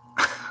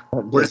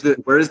 Where's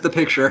the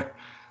picture?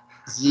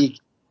 Zeke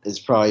has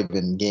probably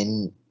been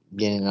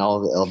gaining all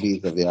the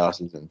lbs of the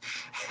offseason.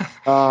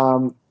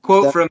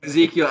 Quote That, from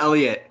Ezekiel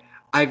Elliott: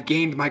 "I've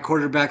gained my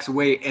quarterback's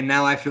weight, and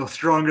now I feel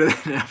stronger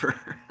than ever."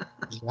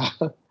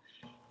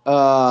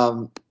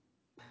 um,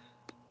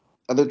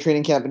 other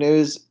training camp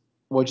news.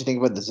 What'd you think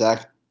about the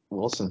Zach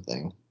Wilson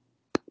thing?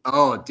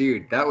 Oh,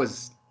 dude, that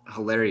was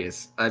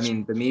hilarious. I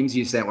mean, the memes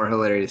you sent were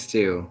hilarious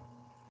too.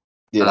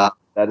 Dude, Uh,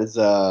 that is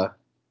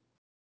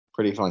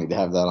pretty funny to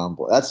have that on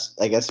board. That's,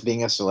 I guess,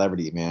 being a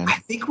celebrity, man. I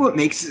think what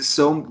makes it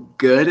so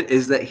good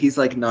is that he's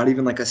like not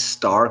even like a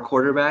star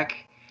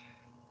quarterback,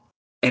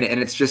 and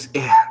it's just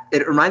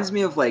it reminds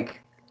me of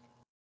like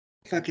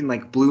fucking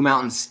like Blue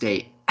Mountain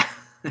State.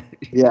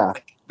 Yeah,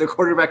 Like, the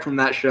quarterback from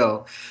that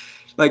show,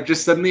 like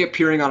just suddenly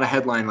appearing on a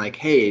headline like,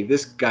 "Hey,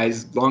 this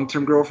guy's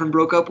long-term girlfriend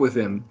broke up with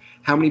him.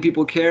 How many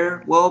people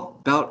care? Well,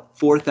 about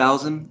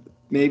 4,000,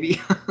 maybe."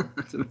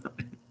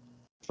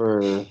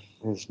 for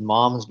his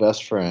mom's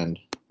best friend.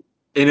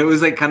 And it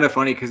was like kind of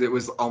funny because it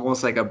was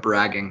almost like a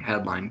bragging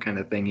headline kind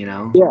of thing, you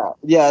know?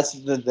 Yeah.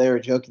 They were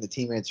joking. The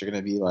teammates are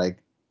gonna be like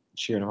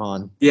cheering him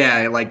on.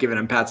 Yeah, like giving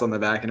him pats on the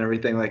back and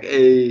everything, like,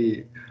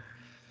 "Hey."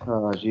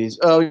 Oh, jeez.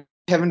 Oh,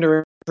 Kevin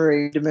Durant for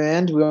a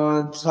demand. We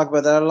want to talk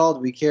about that at all?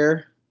 Do we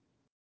care?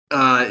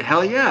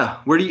 Hell yeah.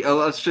 Where do you?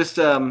 Let's just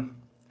how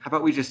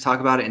about we just talk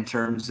about it in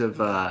terms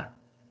of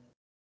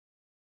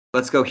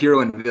Let's go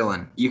hero and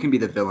villain. You can be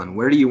the villain.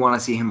 Where do you want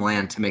to see him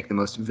land to make the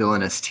most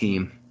villainous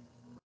team?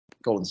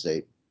 Golden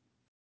State.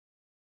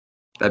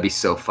 That'd be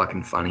so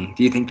fucking funny.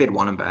 Do you think they'd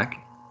want him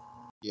back?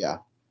 Yeah,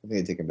 I think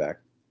they take him back.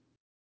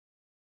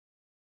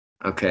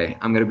 Okay,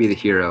 I'm gonna be the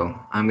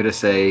hero. I'm gonna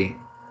say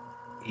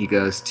he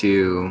goes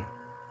to.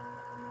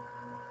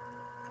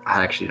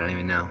 I actually don't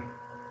even know.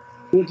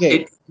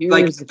 Okay, It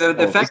like here's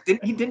the fact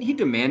didn't he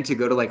demand to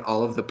go to like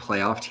all of the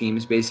playoff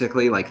teams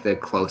basically, like the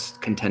close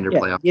contender yeah,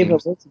 playoff he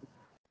teams?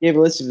 gave a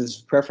list of his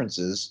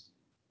preferences,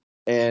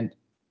 and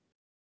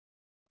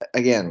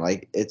again,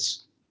 like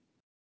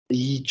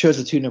he chose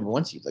the two number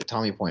one seeds, like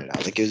Tommy pointed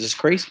out. Like it was just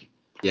crazy.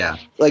 Yeah.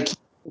 Like,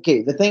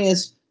 okay, the thing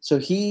is, so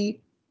he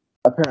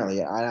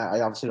apparently,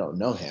 I obviously don't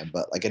know him,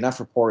 but like enough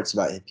reports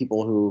about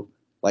people who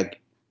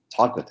like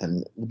talk with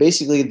him.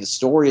 Basically, the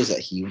story is that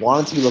he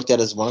wanted to be looked at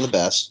as one of the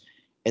best,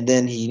 and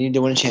then he needed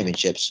to win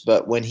championships.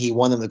 But when he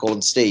won them the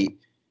Golden State,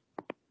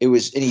 it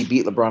was and he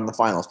beat LeBron in the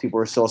finals. People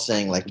were still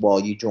saying like, "Well,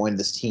 you joined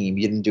this team.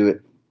 You didn't do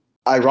it."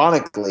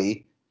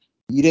 Ironically,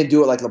 you didn't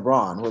do it like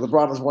LeBron, where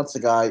LeBron was once the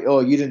guy. Oh,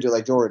 you didn't do it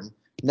like Jordan.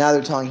 Now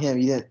they're telling him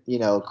you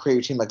didn't, create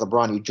your team like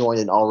LeBron. You joined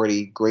an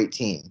already great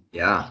team.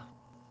 Yeah.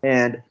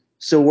 And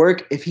so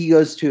work if he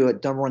goes to a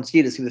number one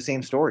seed, it's gonna be the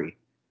same story.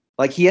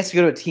 Like he has to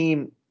go to a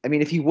team. I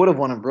mean, if he would have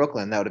won in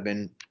Brooklyn, that would have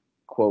been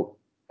quote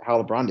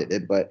how LeBron did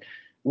it. But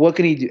what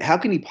can he do? How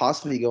can he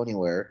possibly go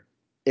anywhere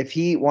if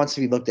he wants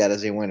to be looked at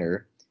as a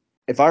winner?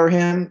 If I were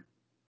him,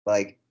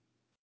 like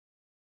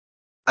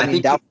I mean,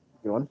 think Dallas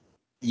is doing.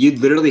 you'd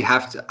literally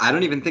have to. I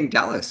don't even think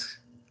Dallas.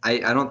 I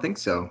don't think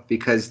so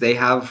because they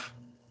have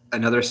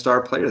another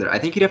star player there. I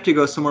think you'd have to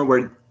go somewhere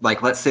where,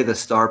 like, let's say the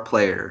star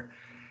player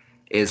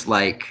is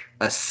like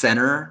a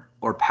center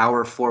or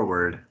power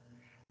forward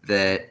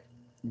that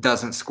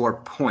doesn't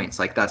score points.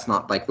 Like that's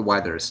not like the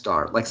why they're a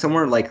star. Like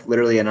somewhere like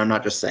literally, and I'm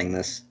not just saying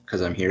this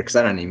because I'm here because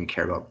I don't even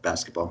care about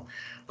basketball.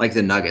 Like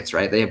the Nuggets,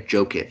 right? They have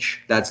Jokic.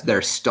 That's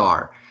their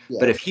star. Yeah,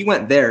 But if he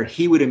went there,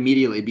 he would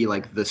immediately be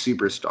like the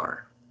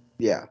superstar.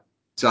 yeah.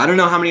 So I don't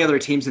know how many other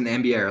teams in the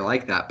NBA are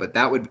like that, but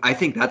I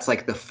think that's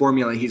like the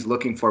formula he's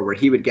looking for where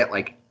he would get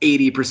like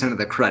 80% of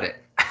the credit,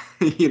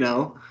 you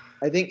know?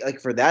 I think like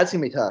for that it's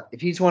gonna be tough.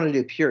 If he just wanted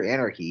to do pure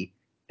anarchy,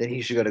 then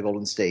he should go to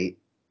Golden State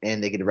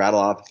and they could rattle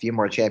off a few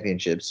more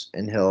championships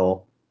and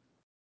he'll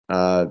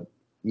uh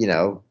you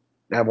know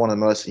have one of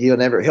the most he'll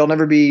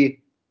never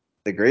be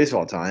the greatest of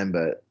all time,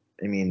 but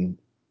I mean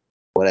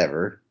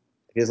whatever.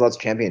 He has lots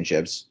of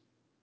championships.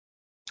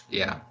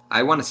 Yeah.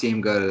 I want to see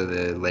him go to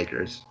the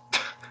Lakers.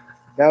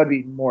 That would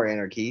be more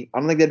anarchy. I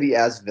don't think that'd be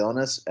as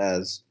villainous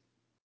as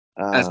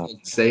As uh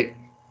Golden State.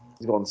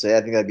 Golden State.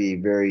 I think that'd be a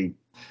very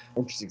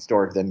interesting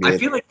story for the I NBA.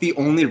 feel like the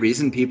only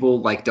reason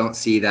people like don't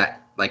see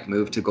that like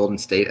move to Golden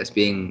State as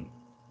being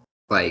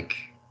like,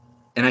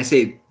 and I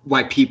say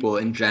why people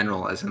in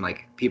general, as in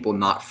like people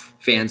not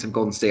fans of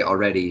Golden State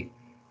already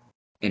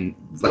and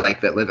like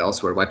that live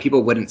elsewhere, why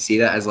people wouldn't see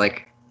that as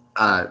like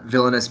a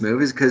villainous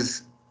move is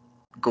because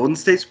Golden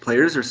State's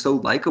players are so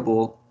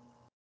likable,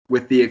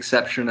 with the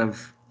exception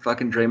of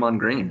fucking Draymond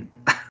Green.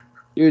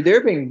 Dude,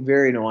 they're being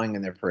very annoying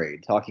in their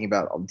parade, talking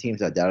about all the teams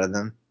that doubted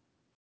them.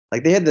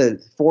 Like they had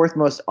the fourth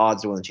most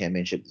odds to win the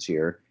championship this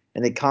year,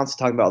 and they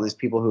constantly talk about all these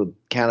people who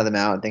counted them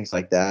out and things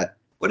like that.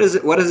 What is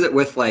it? What is it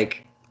with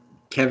like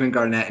Kevin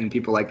Garnett and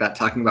people like that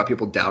talking about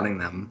people doubting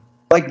them?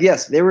 Like,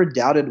 yes, they were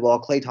doubted while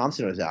Clay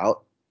Thompson was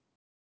out.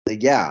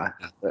 Like, yeah,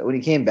 but when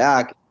he came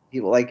back,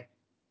 people like,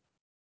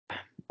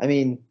 I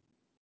mean,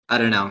 I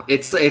don't know.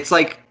 It's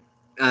like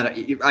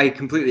I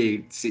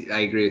completely see. I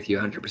agree with you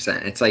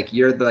 100%. It's like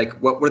you're the, like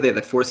what were they,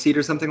 the fourth seed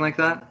or something like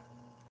that?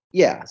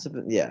 yeah,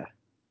 something, yeah,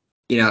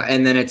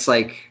 And then it's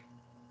like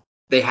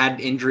they had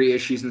injury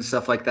issues and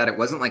stuff like that. It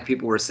wasn't like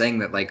people were saying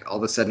that like all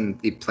of a sudden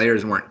the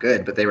players weren't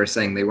good, but they were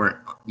saying they weren't,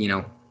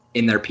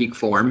 in their peak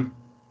form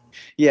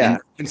yeah. and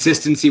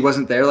consistency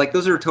wasn't there. Like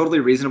those are totally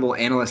reasonable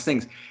analyst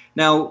things.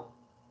 Now,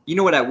 you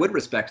know what I would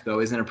respect though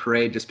is in a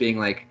parade just being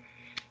like,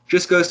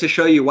 just goes to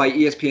show you why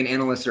ESPN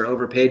analysts are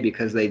overpaid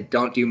because they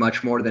don't do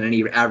much more than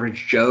any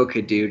average Joe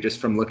could do just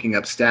from looking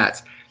up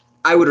stats.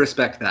 I would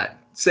respect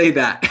that. Say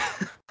that.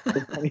 On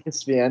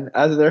ESPN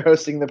as they're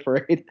hosting the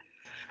parade.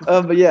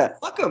 But yeah,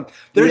 Fuck them. but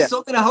They're yeah,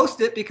 still going to host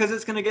it because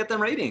it's going to get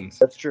them ratings.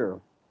 that's true.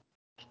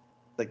 It's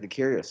like the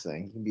curious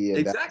thing. He can be a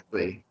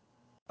Exactly.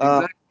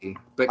 um, Exactly.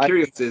 But I,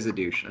 Kyrgios is a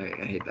douche. I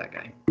hate that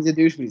guy. he's a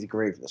douche, but he's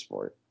great for the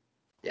sport.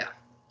 Yeah.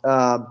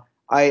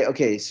 I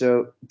okay,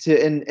 so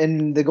to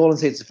in the Golden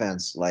State's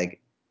defense, like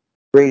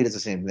Brady does the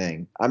same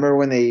thing. I remember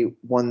when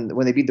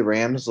they beat the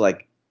Rams,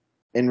 like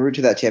en route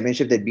to that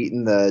championship, they'd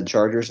beaten the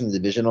Chargers in the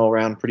divisional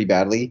round pretty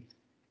badly.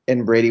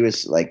 And Brady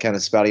was like kind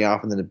of spouting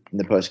off in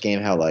the post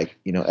game how like,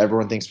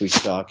 everyone thinks we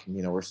suck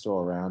and we're still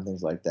around,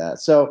 things like that.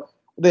 So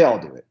they all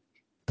do it.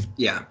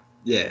 Yeah.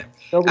 Yeah.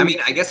 I Nobody mean,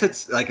 I guess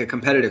it's like a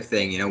competitive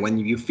thing, when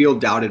you feel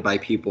doubted by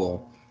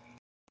people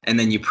and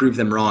then you prove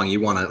them wrong,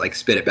 you want to like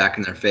spit it back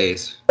in their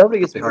face. nobody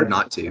gets It's hard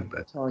motivated not to,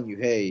 but telling you,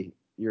 hey,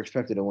 you're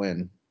expected to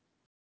win.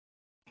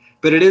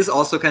 it is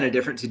also kind of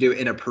different to do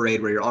in a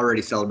parade where you're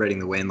already celebrating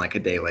the win like a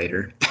day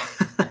later.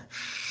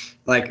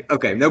 Like,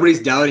 okay, nobody's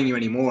doubting you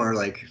anymore.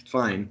 Like,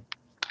 fine,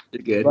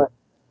 you're good. But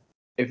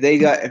if they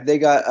got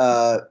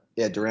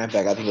Durant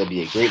back, I think it would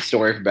be a great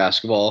story for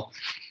basketball,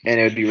 and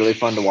it would be really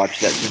fun to watch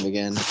that team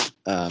again.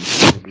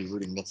 We'd be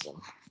rooting against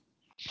them.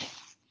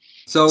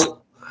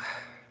 So,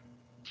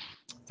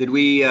 did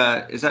we?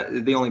 Is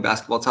that the only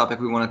basketball topic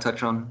we want to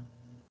touch on?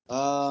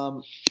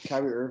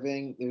 Kyrie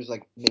Irving, there's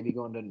like maybe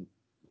going to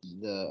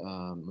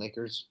the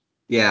Lakers.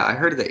 Yeah, I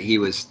heard that he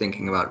was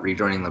thinking about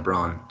rejoining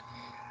LeBron.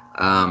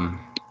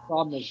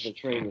 Problem is the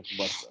trade with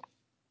Westbrook.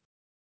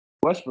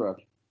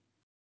 Westbrook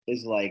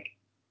is like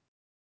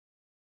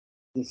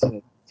this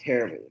is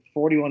terrible.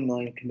 41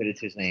 million committed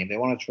to his name. They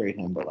want to trade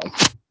him, but like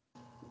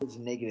it's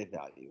negative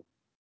value.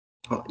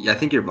 Well, yeah, I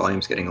think your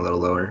volume's getting a little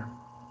lower.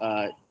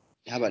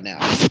 How about now?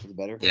 Is it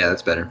better? Yeah,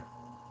 that's better.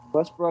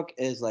 Westbrook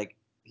is like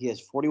he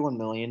has 41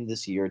 million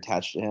this year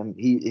attached to him.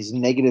 He is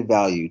negative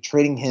value.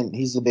 Trading him,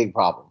 he's the big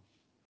problem.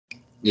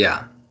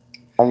 Yeah.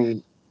 I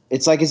mean,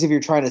 it's like as if you're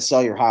trying to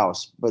sell your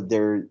house, but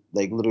they're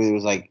like literally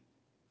was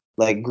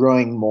like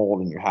growing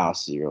mold in your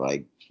house. So you're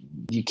like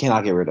you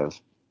cannot get rid of.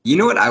 You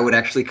know what I would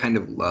actually kind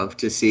of love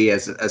to see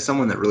as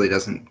someone that really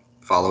doesn't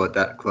follow it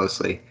that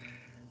closely?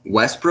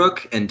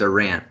 Westbrook and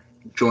Durant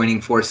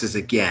joining forces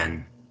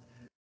again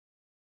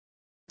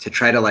to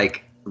try to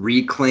like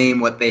reclaim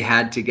what they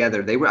had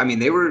together. They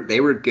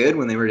were good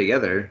when they were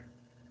together.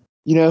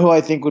 You know who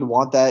I think would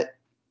want that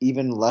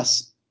even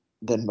less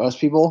than most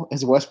people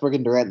is Westbrook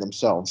and Durant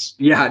themselves.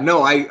 Yeah,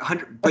 no,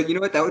 but you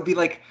know what? That would be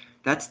like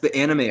that's the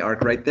anime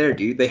arc right there,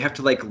 dude. They have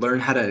to like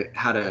learn how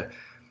to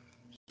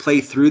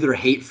play through their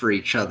hate for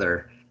each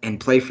other and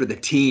play for the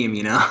team,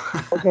 you know?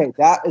 Okay,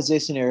 that is a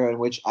scenario in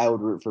which I would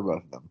root for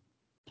both of them.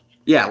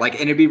 Yeah, like,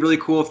 and it'd be really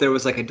cool if there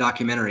was like a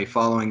documentary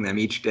following them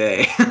each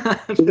day.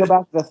 We go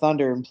back to the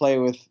Thunder and play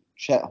with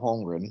Chet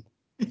Holmgren.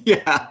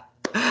 Yeah.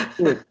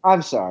 Dude,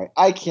 I'm sorry.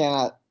 I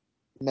cannot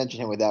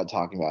mention him without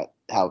talking about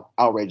how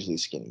outrageously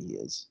skinny he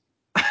is.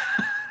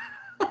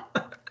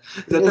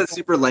 Is that that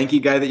super lanky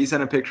guy that you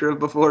sent a picture of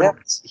before?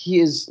 Yes, he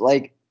is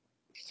like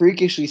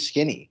freakishly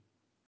skinny.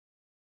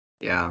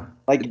 Yeah.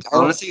 Like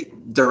Honestly,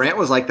 Durant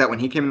was like that when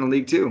he came in the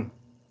league too.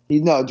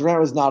 no, Durant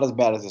was not as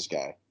bad as this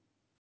guy.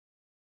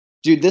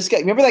 Dude, this guy,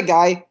 remember that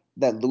guy,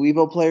 that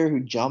Louisville player who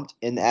jumped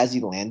and as he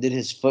landed,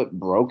 his foot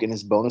broke and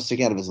his bone was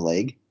sticking out of his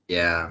leg?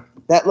 Yeah.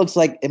 That looks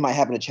like it might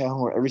happen to Chet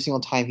Holmgren every single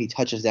time he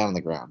touches down on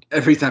the ground.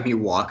 Every time he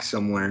walks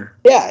somewhere.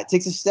 Yeah, it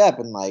takes a step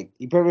and like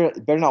he better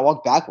not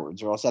walk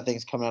backwards or else that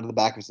thing's coming out of the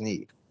back of his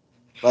knee.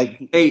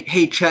 Like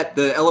Hey, Chet,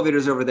 the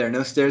elevator's over there.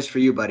 No stairs for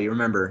you, buddy.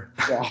 Remember.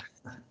 yeah.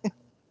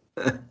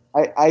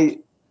 I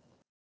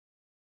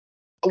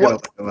Gotta what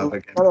look him up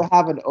again. rather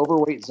have an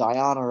overweight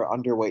Zion or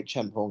underweight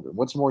Chet Holmgren?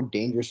 What's more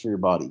dangerous for your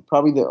body?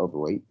 Probably the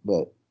overweight,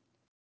 but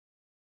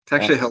It's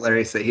actually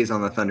hilarious that he's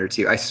on the Thunder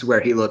too. I swear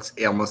he looks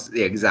almost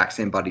the exact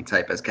same body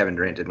type as Kevin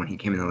Durant did when he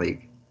came in the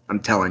league. I'm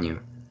telling you.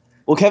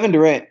 well, Kevin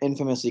Durant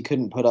infamously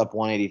couldn't put up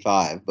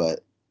 185, but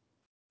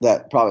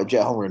that probably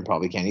Chet Holmgren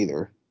probably can't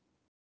either.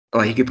 Oh,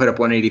 he could put up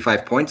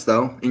 185 points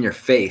though in your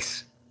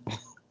face.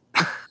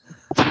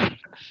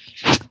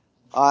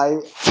 I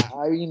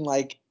mean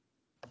like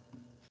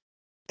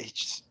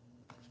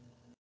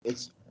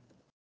it's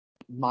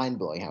mind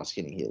blowing how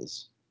skinny he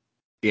is.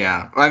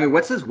 Yeah. I mean,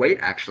 what's his weight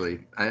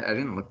actually? I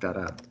didn't look that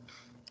up.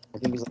 I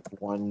think he's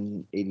like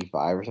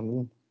 185 or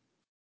something.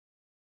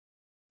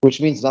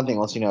 Which means nothing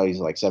unless you know he's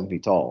like 7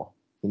 feet tall.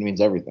 It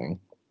means everything.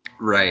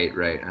 Right.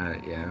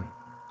 Yeah.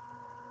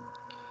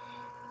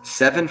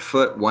 7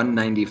 foot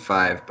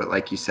 195, but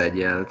like you said,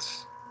 yeah,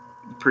 that's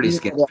pretty You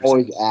skinny. know, they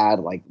always add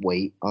like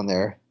weight on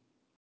there.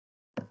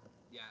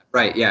 Yeah.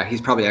 Right. Yeah.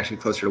 He's probably actually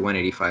closer to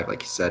 185,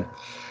 like you said.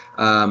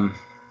 Um,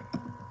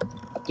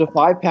 So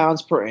 5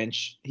 pounds per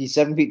inch. He's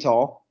 7 feet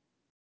tall.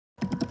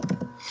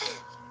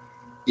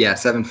 yeah,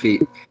 7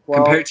 feet.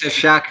 Well, Compared to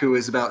Shaq, who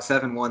is about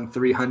 7'1",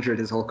 300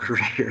 his whole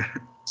career.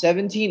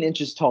 17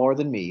 inches taller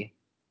than me.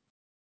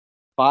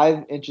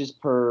 5 inches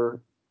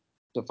per,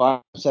 so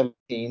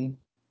 5'17".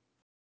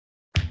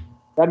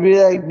 That'd be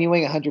like me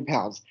weighing 100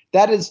 pounds.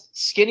 That is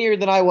skinnier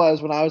than I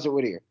was when I was at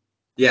Whittier.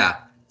 Yeah.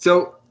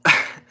 So,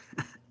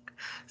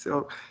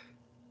 so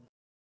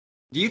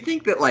do you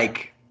think that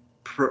like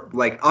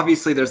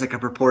obviously there's like a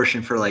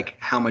proportion for like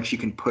how much you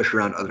can push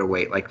around other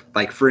weight,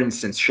 like for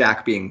instance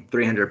Shaq being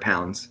 300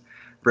 pounds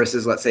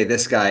versus let's say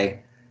this guy,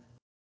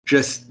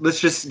 let's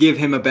just give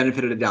him a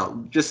benefit of the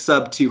doubt, just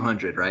sub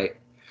 200, right?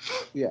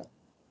 Yeah.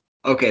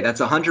 Okay, that's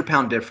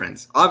 100-pound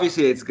difference.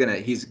 Obviously Shaq's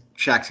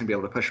gonna be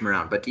able to push him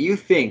around, but do you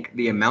think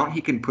the amount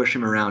he can push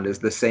him around is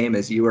the same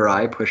as you or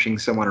I pushing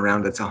someone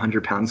around that's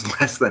 100 pounds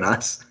less than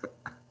us?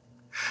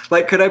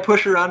 Like, could I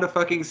push around a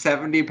fucking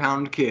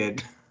 70-pound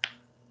kid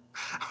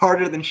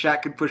harder than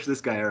Shaq could push this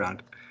guy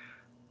around?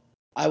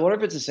 I wonder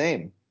if it's the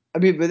same. I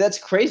mean, but that's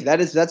crazy.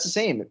 That's the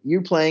same.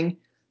 You're playing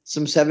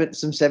some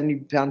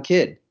 70-pound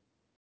kid.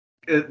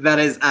 That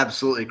is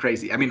absolutely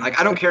crazy. I mean, like,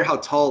 I don't care how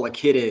tall a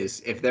kid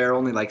is if they're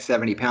only like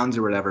 70 pounds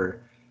or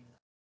whatever,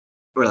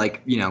 or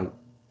like, you know,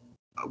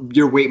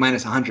 your weight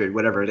minus 100,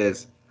 whatever it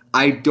is.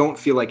 I don't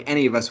feel like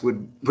any of us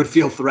would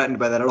feel threatened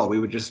by that at all. We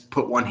would just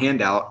put one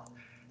hand out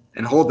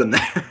and hold them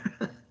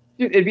there.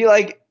 Dude, it'd be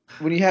like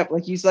when you have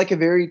like he's like a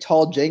very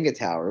tall Jenga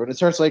tower. When it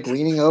starts like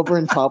leaning over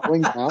and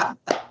toppling down,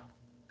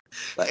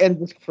 and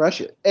just crush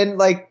it. And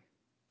like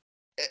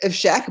if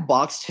Shaq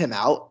boxed him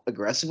out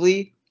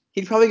aggressively,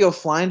 he'd probably go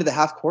flying to the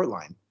half court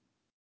line.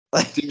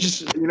 Like,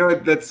 Dude, you know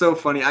what? That's so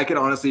funny. I could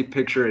honestly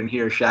picture and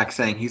hear Shaq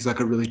saying, "He's like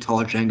a really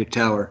tall Jenga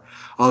tower.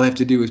 All I have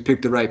to do is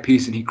pick the right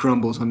piece, and he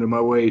crumbles under my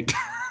weight."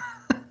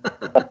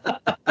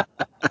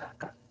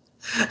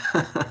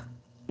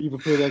 you ever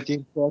play that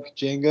game, Chuck?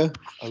 Jenga?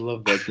 I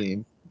love that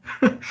game.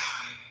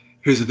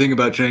 Here's the thing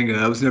about Jenga.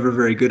 I was never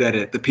very good at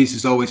it. The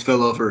pieces always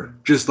fell over,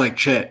 just like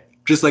Chet,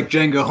 just like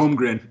Jenga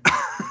Holmgren.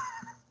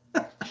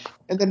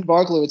 And then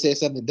Barkley would say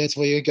something. That's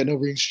why you ain't got no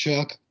rings,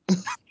 Chuck.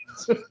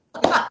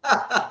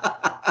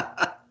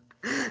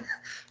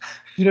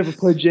 You never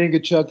played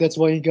Jenga, Chuck. That's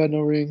why you ain't got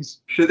no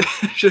rings.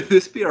 Should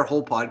this be our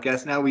whole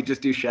podcast now? We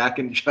just do Shaq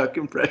and Chuck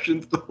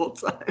impressions the whole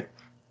time.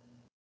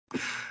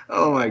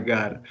 Oh my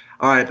god!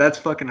 All right, that's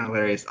fucking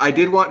hilarious. I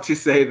did want to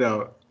say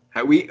though,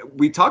 we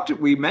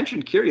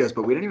mentioned Kyrgios,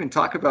 but we didn't even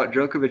talk about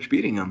Djokovic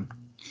beating him.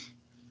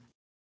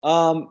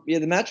 Yeah,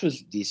 the match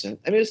was decent.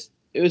 I mean,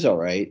 it was all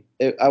right.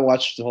 I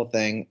watched the whole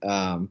thing.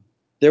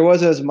 There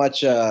wasn't as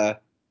much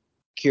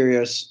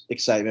Kyrgios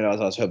excitement as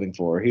I was hoping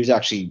for. He was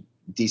actually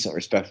decent,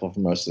 respectful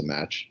for most of the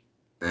match.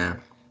 Yeah.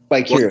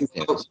 By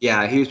Kyrgios.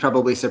 Yeah, he was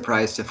probably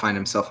surprised to find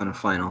himself in a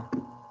final.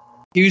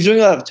 He was doing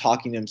a lot of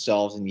talking to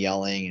himself and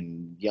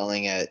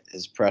yelling at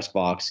his press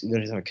box.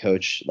 Even as a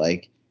coach,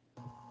 like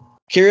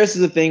Kyrgios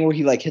is a thing where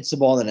he like hits the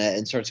ball in the net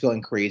and starts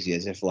going crazy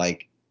as if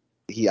like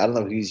I don't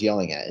know who he's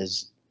yelling at.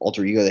 His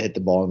alter ego that hit the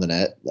ball in the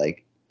net.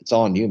 Like it's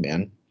all on you,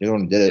 man. You're the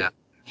one who did it. Yeah.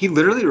 He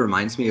literally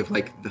reminds me of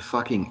like the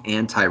fucking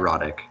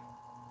anti-Roddick.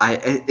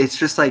 It's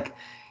just like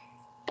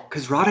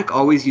because Roddick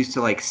always used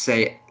to like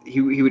say he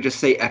would just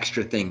say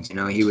extra things, you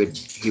know. He would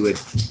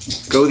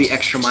go the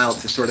extra mile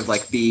to sort of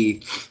like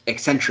be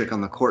eccentric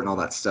on the court and all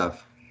that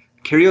stuff.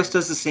 Kyrgios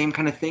does the same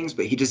kind of things,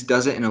 but he just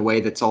does it in a way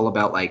that's all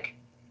about like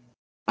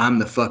I'm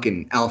the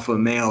fucking alpha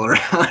male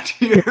around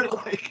here.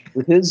 Like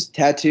with his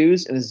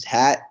tattoos and his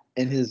hat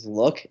and his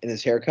look and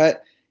his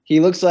haircut, he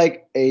looks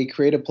like a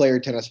creative player,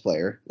 tennis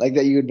player, like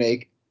that you would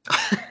make.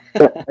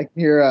 Like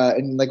here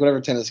in like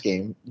whatever tennis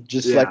game,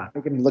 just like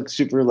make him look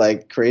super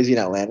like crazy and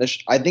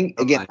outlandish. I think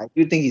again, I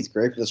do think he's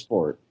great for the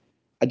sport.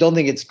 I don't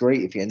think it's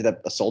great if he ended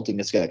up assaulting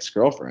his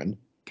ex-girlfriend.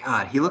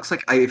 God, he looks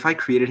like if I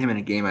created him in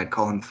a game, I'd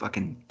call him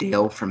fucking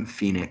Dale from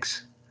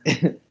Phoenix.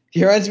 He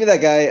reminds me of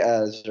that guy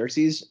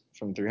Xerxes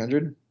from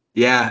 300.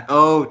 Yeah.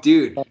 Oh,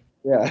 dude.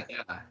 Yeah.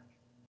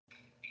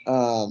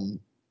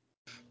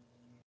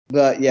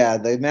 But yeah,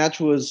 the match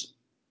was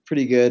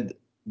pretty good,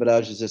 but I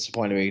was just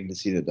disappointed to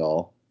see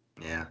Nadal.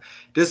 Yeah.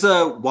 Does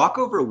a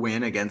walkover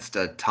win against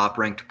a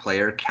top-ranked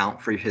player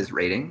count for his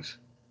ratings?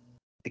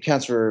 It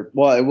counts for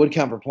it would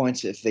count for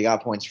points if they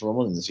got points for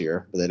Wimbledon this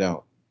year, but they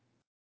don't.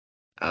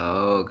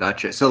 Oh,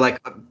 gotcha. So like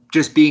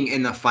just being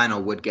in the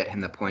final would get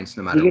him the points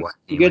no matter what.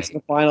 He gets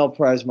the final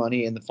prize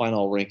money and the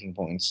final ranking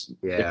points.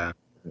 Yeah.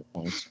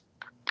 Points.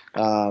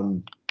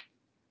 But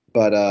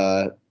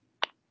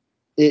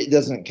it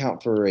doesn't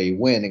count for a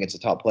win against a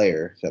top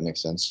player, if that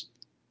makes sense.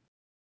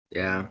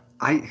 Yeah.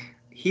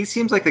 He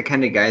seems like the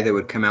kind of guy that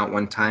would come out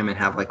one time and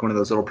have like one of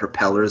those little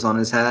propellers on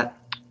his hat.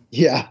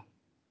 Yeah.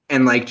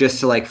 And like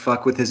just to like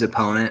fuck with his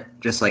opponent,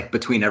 just like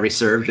between every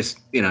serve, just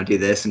do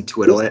this and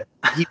twiddle it.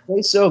 He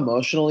plays so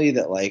emotionally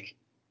that like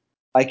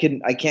I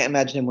can't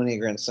imagine him winning a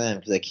Grand Slam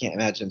because I can't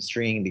imagine him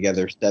stringing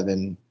together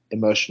 7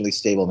 emotionally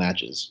stable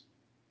matches.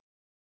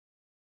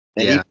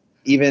 And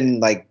even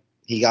like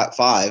he got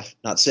 5,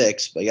 not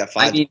 6, but he got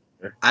 5.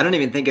 I don't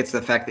even think it's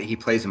the fact that he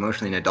plays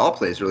emotionally. Nadal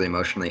plays really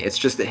emotionally. It's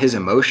just that his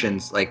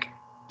emotions, like,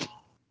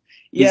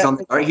 he's on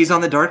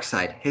the dark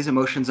side. His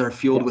emotions are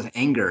fueled with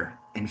anger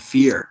and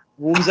fear.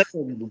 Well, he's like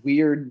a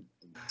weird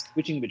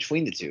switching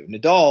between the two.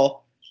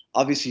 Nadal,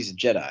 obviously, he's a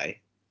Jedi.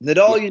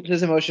 Nadal uses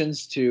his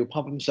emotions to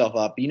pump himself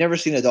up. You never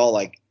see Nadal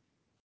like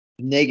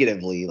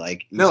negatively,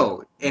 like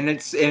no, and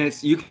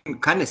it's you can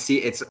kind of see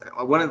it's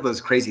one of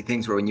those crazy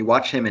things where when you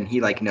watch him and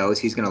he like knows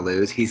he's gonna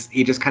lose,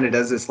 he just kind of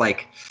does this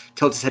like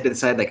tilts his head to the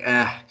side like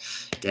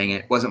dang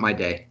it, wasn't my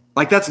day.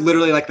 Like that's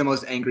literally like the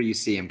most angry you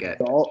see him get.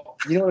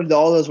 You know what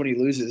Nadal does when he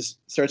loses?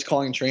 Starts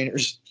calling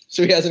trainers,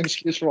 so he has an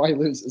excuse for why he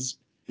loses.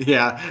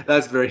 Yeah,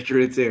 that's very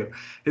true too.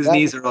 His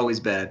knees are always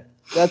bad.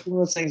 That's one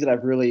of those things that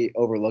I've really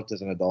overlooked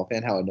as an Nadal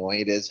fan. How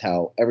annoying it is!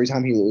 How every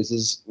time he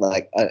loses,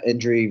 like an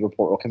injury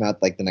report will come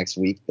out like the next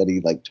week that he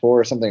like tore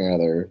or something or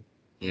other.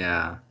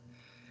 Yeah,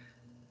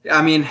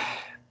 I mean,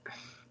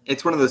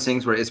 it's one of those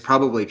things where it's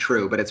probably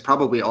true, but it's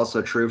probably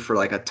also true for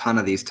like a ton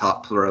of these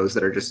top pros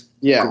that are just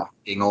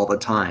grinding all the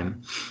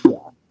time.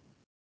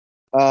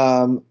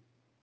 Yeah.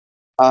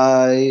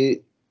 I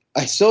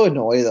so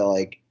annoy that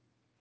like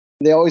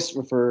they always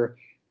refer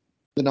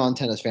the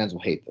non-tennis fans will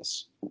hate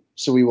this,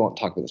 so we won't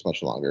talk about this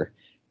much longer.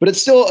 But it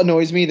still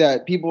annoys me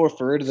that people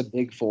refer to the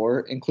big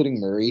 4, including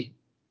Murray.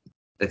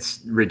 It's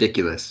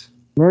ridiculous.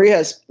 Murray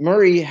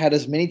had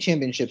as many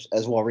championships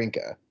as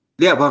Wawrinka.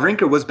 Yeah,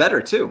 Wawrinka was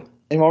better too.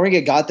 And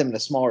Wawrinka got them in a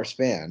smaller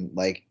span.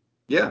 Like,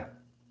 yeah.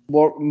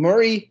 Well,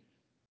 Murray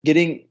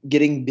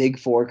getting Big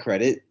Four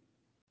credit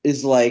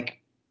is like,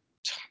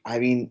 I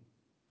mean,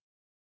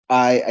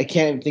 I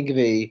can't even think of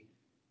a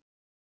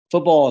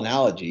football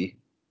analogy.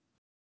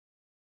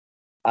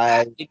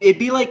 It'd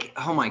be like,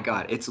 oh my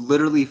god, it's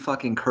literally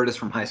fucking Curtis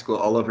from high school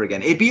all over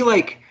again. It'd be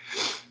like,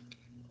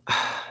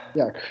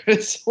 yeah,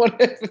 Chris. What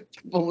if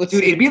people listen?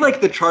 Dude, it'd be like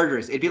the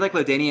Chargers. It'd be like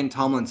LaDainian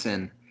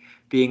Tomlinson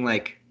being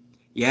like,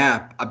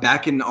 yeah,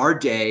 back in our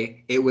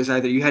day, it was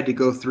either you had to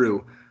go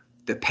through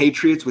the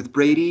Patriots with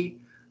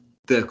Brady,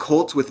 the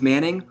Colts with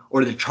Manning,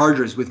 or the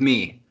Chargers with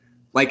me.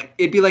 Like,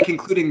 it'd be like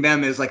including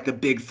them as like the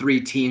big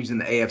three teams in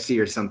the AFC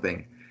or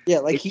something. Yeah,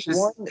 like he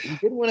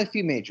did win a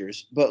few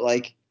majors, but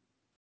like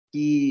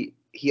he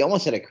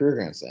almost had a career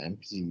Grand Slam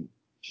because he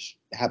just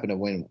happened to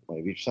win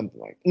maybe something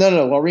like. No,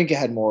 Wawrinka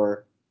had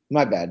more.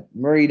 My bad.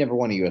 Murray never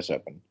won a U.S.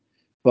 Open,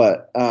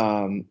 but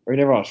or he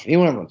never won. He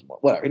never won more.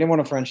 Whatever. He never won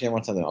a French. He never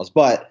won something else.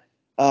 But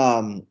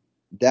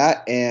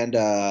that and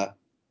I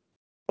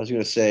was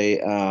gonna say,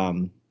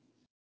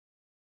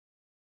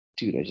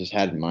 dude, I just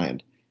had in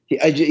mind.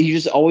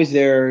 He's just always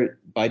there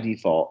by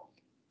default.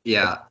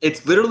 Yeah,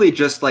 it's literally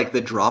just like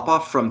the drop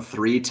off from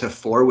 3 to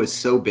 4 was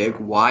so big.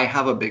 Why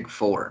have a big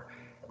 4?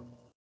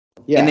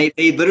 Yeah. And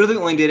they literally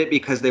only did it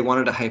because they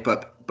wanted to hype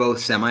up both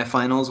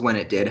semifinals when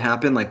it did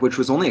happen, like which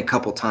was only a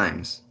couple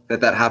times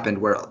that happened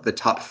where the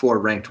top 4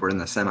 ranked were in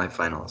the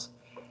semifinals.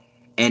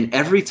 And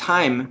every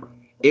time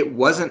it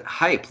wasn't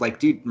hype. Like,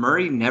 dude,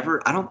 Murray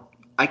never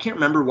I can't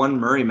remember one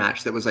Murray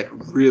match that was like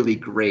really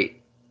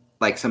great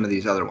like some of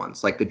these other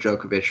ones, like the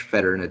Djokovic,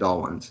 Federer, Nadal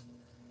ones.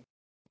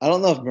 I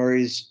don't know if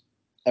Murray's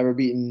ever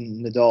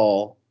beaten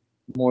Nadal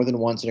more than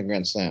once in a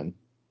Grand Slam.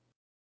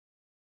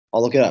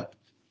 I'll look it up.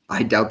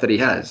 I doubt that he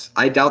has.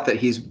 I doubt that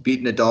he's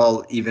beaten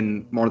Nadal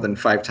even more than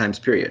 5 times,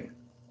 period,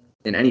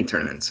 in any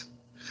tournaments.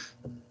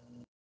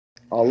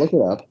 I'll look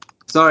it up.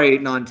 Sorry,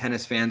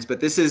 non-tennis fans, but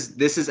this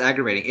is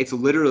aggravating. It's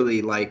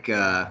literally like,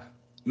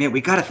 man, we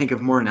got to think of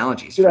more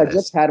analogies Dude, for I this.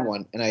 just had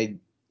one and I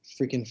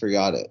freaking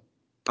forgot it.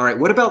 All right,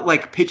 what about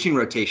like pitching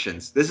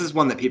rotations? This is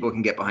one that people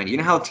can get behind. You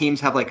know how teams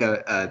have like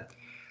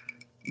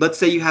let's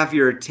say you have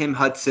your Tim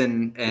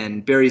Hudson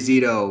and Barry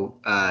Zito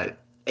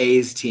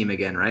A's team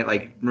again, right?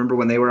 Like, remember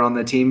when they were on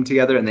the team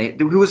together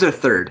and who was their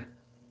third?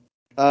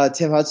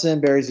 Tim Hudson,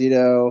 Barry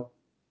Zito,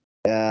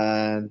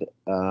 and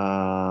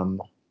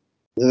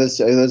those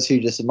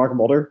two just Mark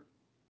Mulder.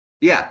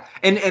 Yeah,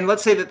 and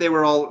let's say that they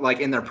were all like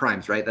in their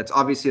primes, right? That's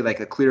obviously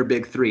like a clear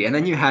big 3. And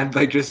then you had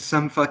like just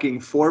some fucking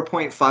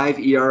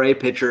 4.5 ERA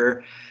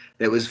pitcher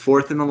that was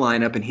 4th in the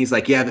lineup, and he's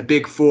like, "Yeah, the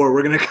big 4,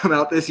 we're gonna come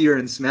out this year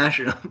and smash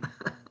them."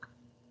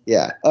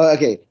 Yeah.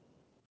 Okay.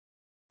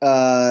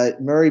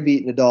 Murray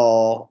beat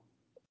Nadal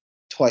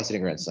twice in a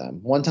Grand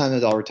Slam. One time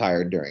Nadal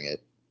retired during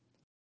it.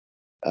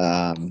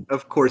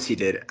 Of course he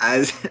did,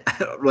 as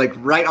like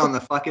right on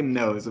the fucking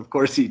nose. Of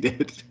course he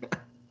did.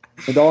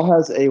 Nadal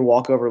has a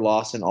walkover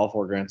loss in all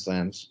 4 Grand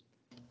Slams,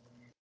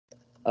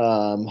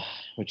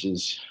 which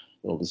is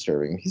a little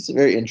disturbing. He's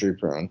very injury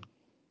prone.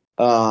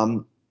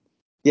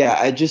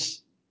 Yeah,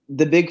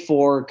 the Big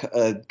Four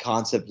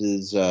concept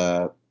is.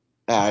 I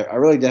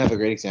really did have a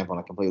great example,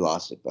 and I completely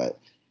lost it. But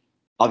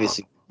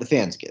obviously, the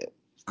fans get it.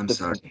 I'm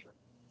sorry.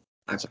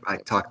 I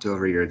talked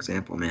over your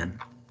example, man.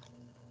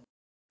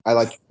 I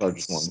like the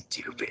Chargers one.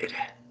 Stupid.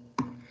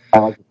 I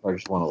like the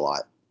Chargers one a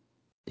lot.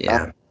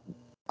 Yeah.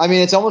 I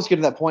mean, it's almost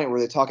getting to that point where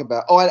they talk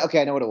about.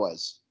 I know what it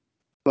was,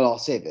 but I'll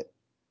save it.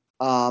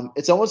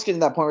 It's almost getting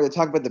to that point where they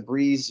talk about the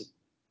Breeze,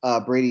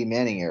 Brady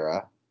Manning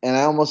era, and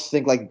I almost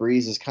think like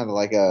Breeze is kind of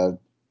like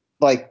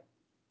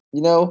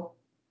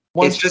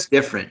it's just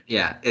different.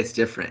 Yeah, it's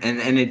different,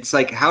 and it's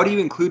like, how do you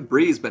include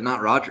Breeze but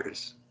not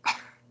Rodgers?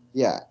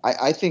 Yeah,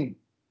 I think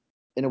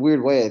in a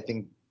weird way, I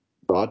think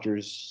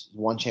Rodgers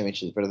won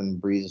championships better than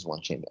Breeze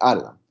won championships. I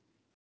don't know.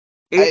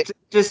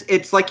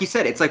 It's like you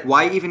said. It's like,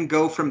 why even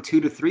go from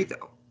 2 to 3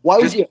 though? Why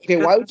would you? Okay,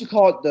 why would you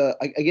call it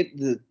I get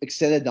the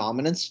extended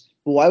dominance,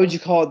 but why would you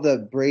call it the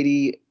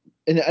Brady?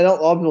 And a lot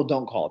of people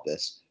don't call it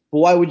this, but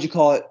why would you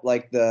call it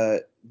like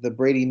the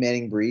Brady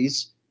Manning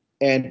Breeze?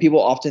 And people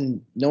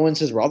often, no one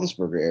says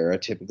Roethlisberger era.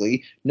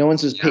 Typically, no one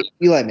says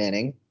Eli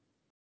Manning.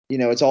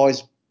 It's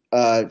always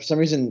for some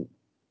reason.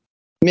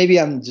 Maybe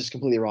I'm just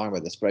completely wrong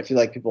about this, but I feel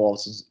like people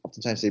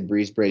oftentimes say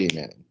Breeze, Brady, and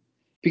Manning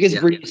because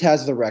Breeze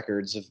has the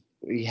records of.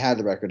 He had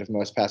the record of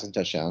most passing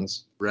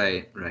touchdowns.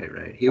 Right.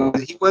 He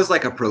was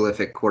like a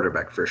prolific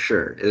quarterback for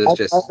sure. It was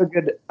just.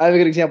 I have a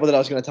good example that I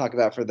was going to talk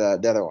about for the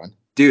other one.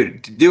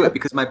 Dude, do it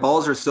because my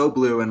balls are so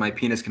blue and my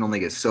penis can only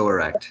get so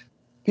erect.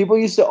 People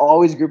used to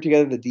always group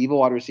together the diva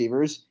wide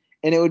receivers,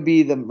 and it would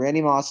be the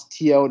Randy Moss,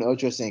 T.O., and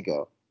Ocho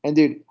Cinco. And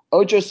dude,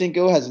 Ocho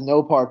Cinco has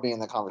no part being in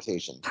the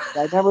conversation.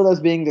 I remember those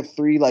being the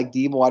 3 like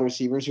diva wide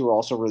receivers who were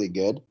also really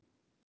good.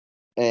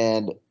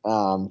 And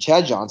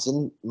Chad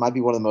Johnson might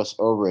be one of the most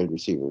overrated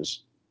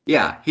receivers.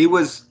 Yeah, he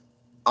was.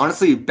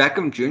 Honestly,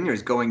 Beckham Jr.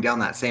 is going down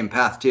that same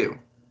path too.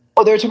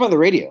 Oh, they were talking about the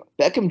radio.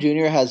 Beckham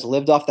Jr. has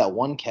lived off that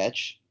one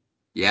catch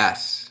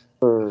Yes,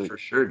 for for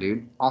sure,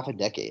 dude. half a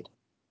decade.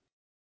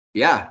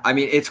 Yeah, I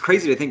mean, it's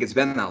crazy to think it's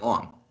been that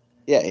long.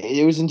 Yeah,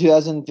 it was in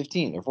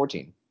 2015 or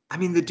 14. I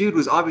mean, the dude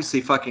was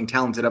obviously fucking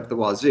talented up the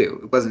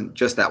wazoo. It wasn't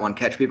just that one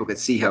catch. People could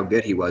see how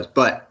good he was.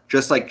 But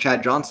just like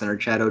Chad Johnson or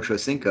Chad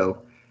Ochocinco,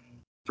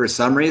 for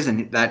some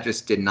reason, that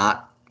just did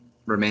not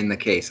remain the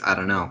case. I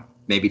don't know.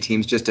 Maybe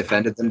teams just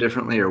defended them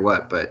differently or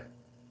what, but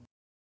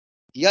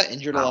He got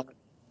injured a wow.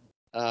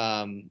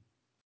 lot.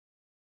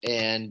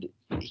 And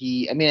I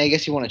mean, I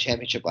guess he won a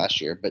championship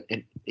last year, but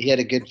he had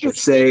a good Let's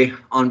first. say,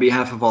 on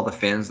behalf of all the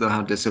fans, though,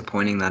 how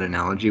disappointing that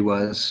analogy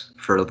was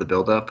for the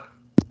build-up.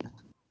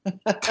 I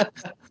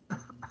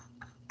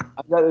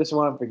thought this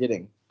one I'm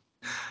forgetting.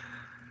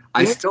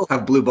 I still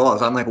have blue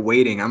balls. I'm like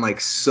waiting. I'm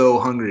like so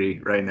hungry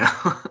right now.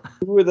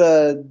 Who are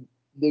the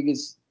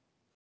biggest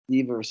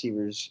diva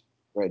receivers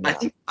right now?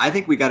 I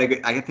think we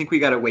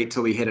gotta wait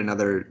till we hit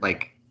another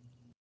like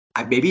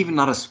maybe even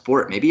not a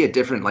sport, maybe a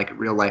different like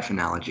real life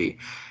analogy.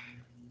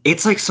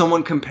 It's like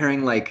someone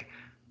comparing like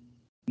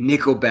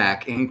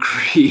Nickelback and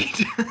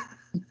Creed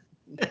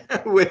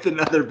with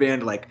another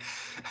band like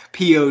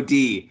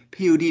POD.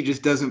 POD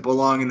just doesn't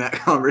belong in that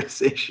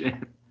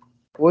conversation.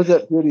 What does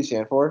that POD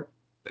stand for?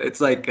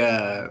 It's like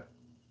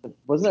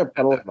Wasn't there a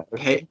pedal of or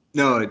something?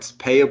 no, it's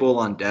payable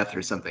on death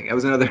or something. It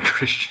was another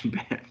Christian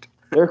band.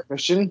 They're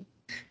Christian.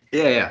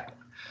 Yeah, yeah.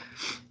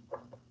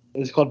 It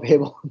was called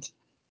Babel.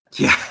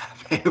 Yeah,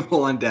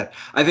 payable on death.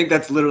 I think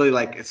that's literally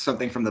like it's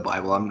something from the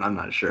Bible. I'm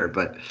not sure,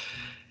 but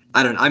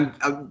I don't.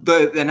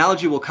 The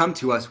analogy will come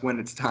to us when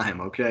it's time.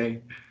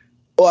 Okay.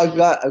 Oh, I've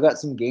got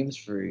some games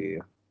for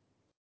you.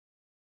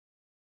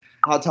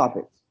 Hot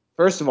topics.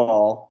 First of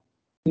all,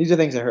 these are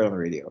things I heard on the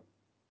radio.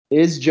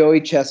 Is Joey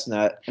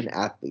Chestnut an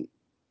athlete?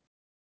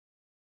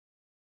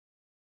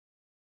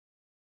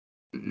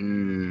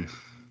 Mm,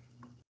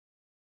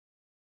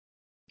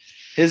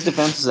 His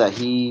defense is that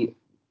he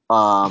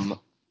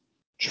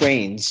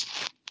trains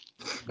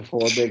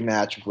before a big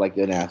match with like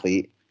an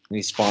athlete, and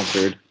he's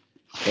sponsored.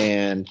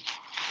 And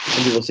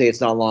some people say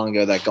it's not long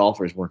ago that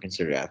golfers weren't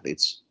considered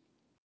athletes.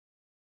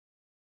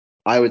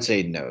 I would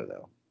say no,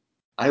 though.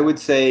 I would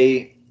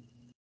say,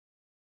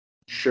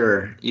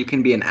 sure, you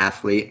can be an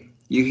athlete.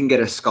 You can get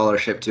a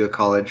scholarship to a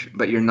college,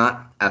 but you're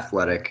not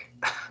athletic.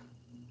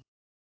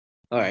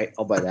 All right,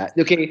 I'll buy that.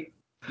 Okay,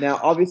 now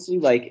obviously,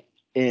 like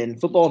in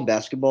football and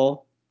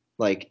basketball,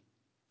 like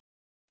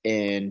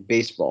in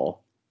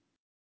baseball,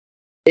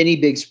 any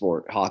big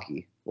sport,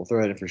 hockey, we'll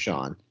throw it in for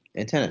Sean,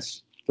 and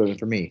tennis, throw it in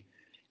for me.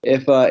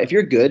 If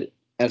you're good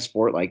at a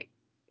sport, like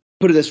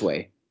put it this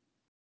way,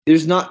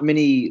 there's not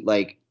many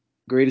like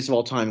greatest of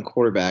all time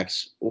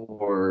quarterbacks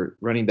or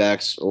running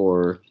backs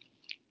or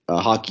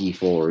hockey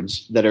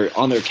forwards that are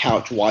on their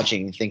couch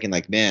watching, thinking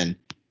like, man,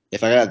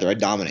 if I got out there, I'd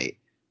dominate.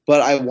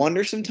 But I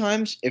wonder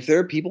sometimes if there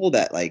are people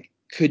that like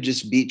could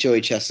just beat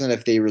Joey Chestnut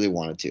if they really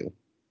wanted to.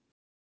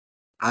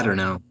 I don't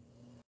know.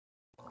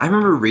 I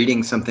remember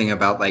reading something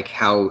about like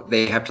how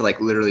they have to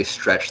like literally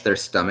stretch their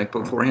stomach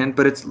beforehand,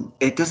 but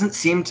it doesn't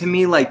seem to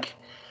me like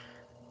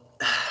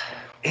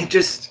it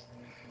just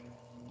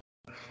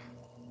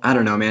I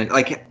don't know, man.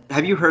 Like,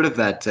 have you heard of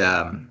that?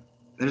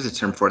 There's a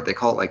term for it. They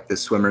call it like the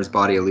swimmer's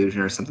body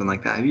illusion or something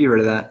like that. Have you heard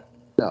of that?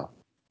 No.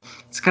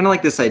 It's kind of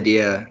like this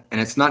idea,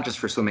 and it's not just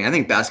for swimming. I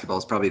think basketball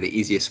is probably the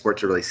easiest sport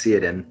to really see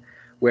it in,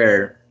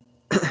 where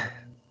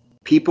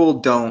people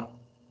don't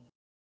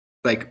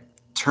like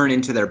turn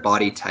into their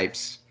body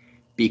types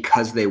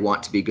because they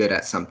want to be good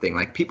at something.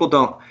 Like, people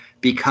don't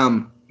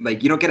become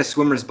like you don't get a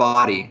swimmer's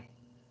body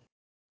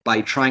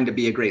by trying to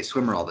be a great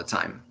swimmer all the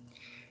time.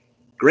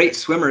 Great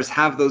swimmers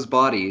have those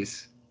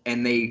bodies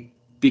and they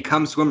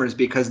become swimmers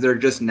because they're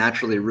just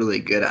naturally really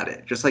good at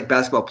it. Just like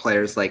basketball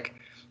players, like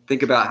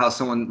think about how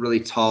someone really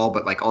tall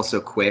but like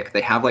also quick,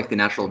 they have like the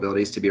natural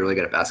abilities to be really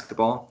good at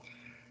basketball.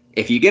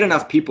 If you get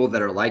enough people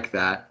that are like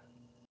that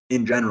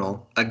in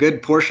general, a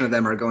good portion of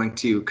them are going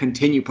to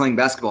continue playing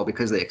basketball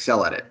because they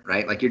excel at it,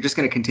 right? Like you're just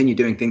going to continue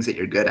doing things that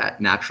you're good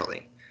at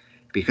naturally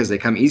because they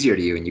come easier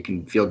to you and you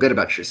can feel good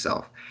about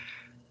yourself.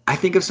 I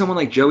think of someone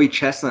like Joey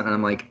Chestnut, and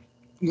I'm like,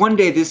 one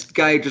day this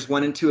guy just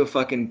went into a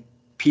fucking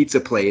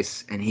pizza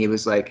place, and he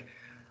was like,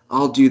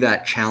 "I'll do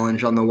that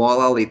challenge on the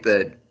wall. I'll eat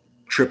the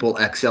triple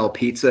XL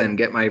pizza and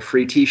get my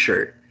free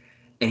T-shirt."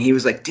 And he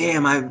was like,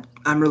 "Damn,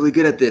 I'm really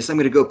good at this. I'm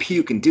gonna go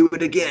puke and do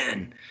it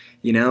again,"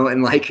 you know.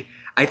 And like,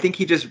 I think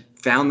he just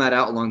found that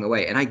out along the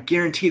way, and I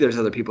guarantee there's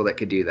other people that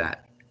could do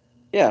that.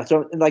 Yeah.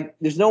 So like,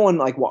 there's no one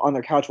like on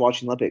their couch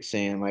watching Olympics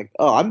saying like,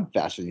 "Oh, I'm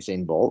faster than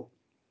Usain Bolt."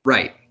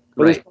 Right,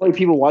 But there's right. probably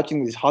people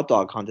watching these hot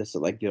dog contests that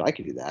like, dude, I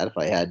could do that if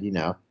I had,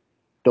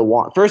 the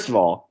want. First of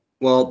all,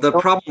 Well, the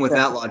problem with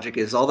that logic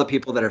is all the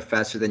people that are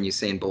faster than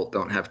Usain Bolt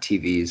don't have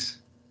TVs.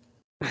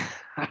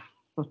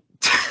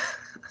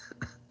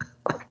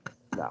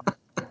 no.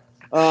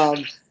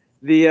 Um,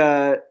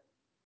 the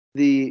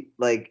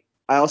like,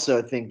 I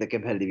also think that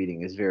competitive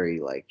eating is very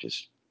like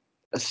just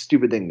a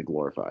stupid thing to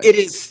glorify. It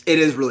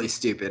is really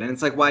stupid, and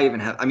it's like why even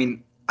have I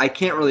mean I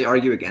can't really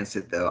argue against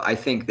it though. I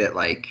think that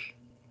like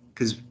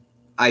because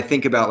I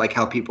think about like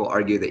how people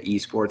argue that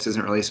esports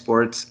isn't really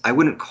sports. I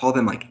wouldn't call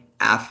them like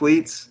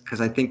athletes because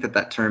I think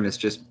that term is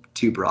just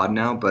too broad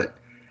now. But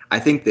I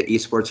think that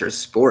esports are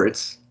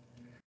sports.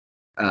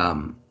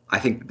 I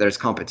think there's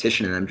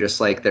competition in them,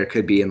 just like there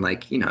could be in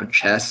like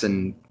chess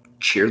and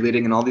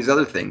cheerleading and all these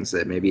other things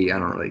that maybe I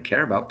don't really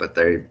care about, but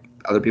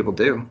other people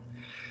do.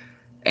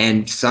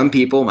 And some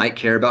people might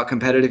care about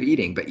competitive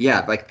eating, but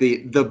yeah, like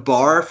the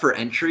bar for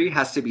entry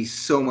has to be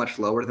so much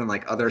lower than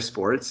like other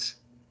sports.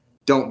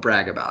 Don't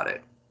brag about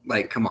it.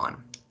 Like, come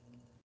on.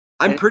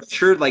 I'm pretty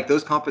sure like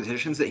those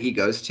competitions that he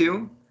goes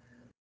to,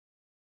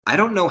 I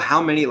don't know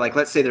how many, like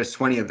let's say there's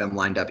 20 of them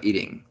lined up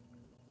eating.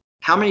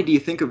 How many do you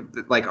think of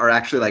like are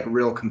actually like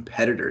real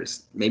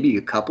competitors? Maybe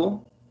a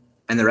couple?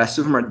 And the rest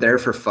of them are there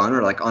for fun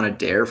or like on a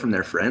dare from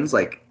their friends?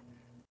 Like,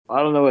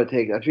 I don't know what it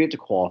takes. I forget to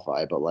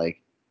qualify, but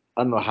like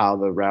I don't know how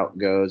the route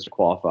goes to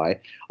qualify.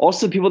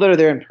 Also, people that are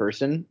there in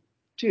person,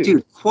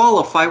 dude,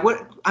 qualify.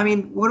 What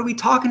are we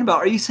talking about?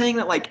 Are you saying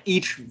that like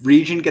each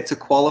region gets a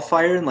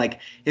qualifier and like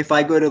if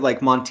I go to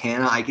like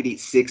Montana, I could eat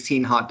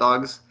 16 hot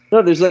dogs?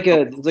 No, there's like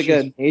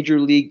a major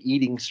league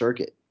eating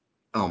circuit.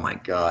 Oh my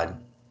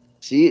God.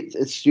 See,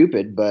 it's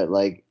stupid, but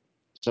like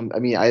I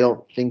mean, I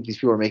don't think these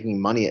people are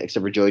making money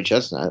except for Joey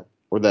Chestnut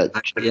or that.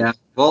 Yeah.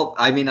 Well,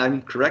 I mean,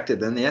 I'm corrected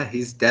then. Yeah,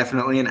 he's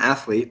definitely an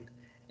athlete.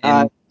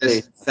 And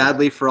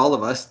sadly for all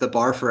of us, the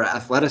bar for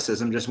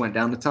athleticism just went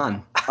down a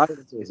ton. I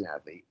wouldn't say he's an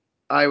athlete.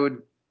 I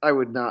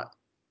would not.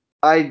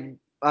 I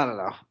don't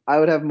know. I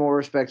would have more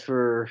respect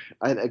for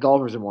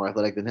golfers are more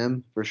athletic than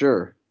him for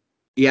sure.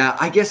 Yeah,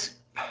 I guess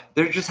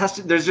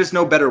there's just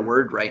no better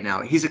word right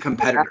now. He's a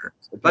competitor.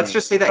 Let's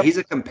just say that he's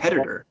a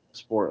competitor.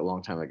 Sport a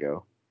long time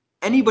ago.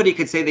 Anybody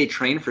could say they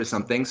train for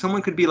something.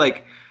 Someone could be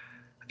like,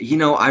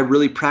 I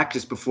really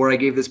practiced before I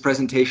gave this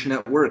presentation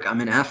at work. I'm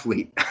an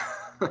athlete.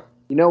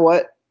 You know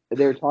what?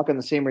 They were talking on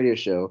the same radio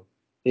show.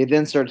 They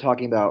then started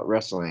talking about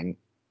wrestling,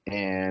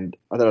 and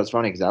I thought it was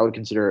funny because I would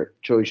consider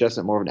Joey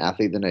Chestnut more of an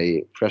athlete than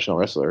a professional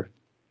wrestler.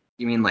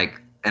 You mean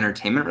like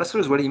entertainment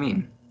wrestlers? What do you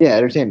mean? Yeah,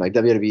 entertainment,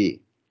 like WWE.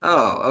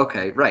 Oh,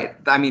 okay, right.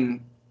 I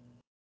mean,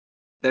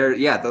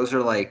 those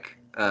are like.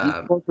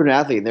 He's closer to an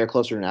athlete, and they're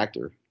closer to an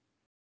actor.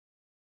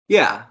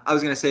 Yeah, I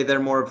was gonna say they're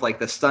more of like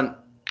the stunt,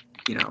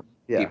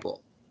 Yeah.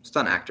 people,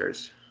 stunt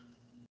actors.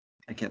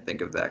 I can't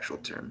think of the actual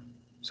term.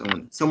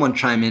 Someone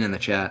chime in the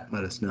chat.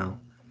 Let us know.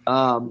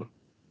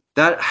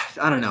 That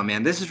I don't know,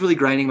 man. This is really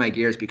grinding my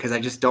gears because I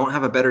just don't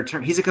have a better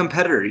term. He's a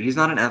competitor. He's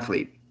not an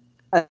athlete.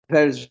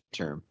 Competitor's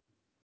term.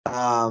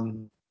 I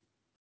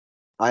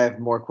have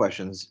more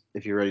questions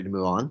if you're ready to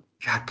move on.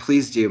 God,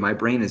 please do. My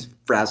brain is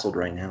frazzled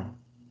right now.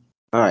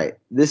 All right.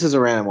 This is a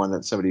random one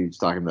that somebody was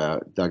talking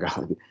about. Doug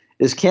Holliday.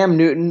 Is Cam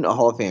Newton a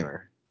Hall of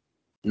Famer?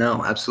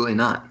 No, absolutely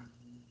not.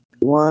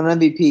 He won an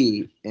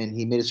MVP and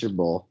he made a Super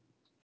Bowl.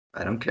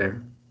 I don't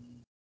care.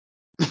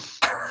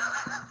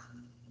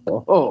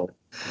 Oh,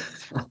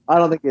 I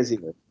don't think it's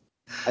either.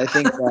 I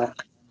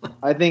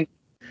think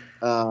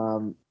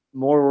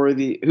more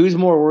worthy. Who's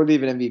more worthy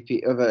of an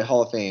MVP of a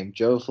Hall of Fame,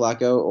 Joe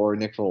Flacco or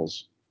Nick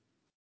Foles?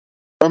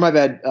 Or my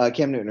bad,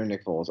 Cam Newton or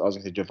Nick Foles. I was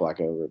gonna say Joe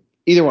Flacco.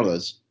 Either one of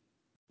those.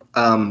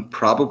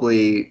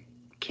 Probably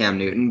Cam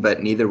Newton,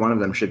 but neither one of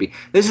them should be.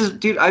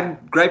 Dude,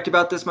 I've griped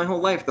about this my whole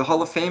life. The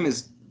Hall of Fame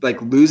is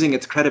like losing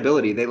its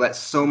credibility. They let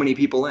so many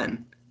people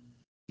in.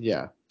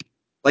 Yeah.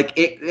 Like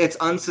it's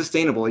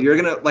unsustainable. You're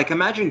gonna like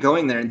imagine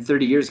going there in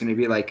 30 years, gonna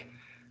be like,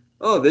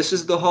 oh, this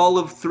is the Hall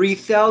of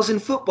 3,000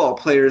 football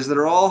players that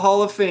are all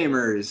Hall of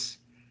Famers.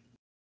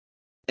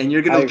 And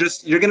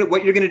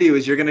what you're gonna do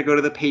is you're gonna go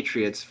to the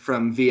Patriots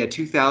from via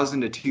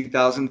 2000 to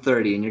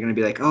 2030, and you're gonna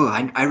be like, oh,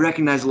 I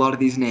recognize a lot of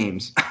these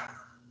names.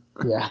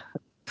 Yeah.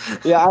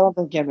 Yeah, I don't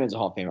think Cam Newton's a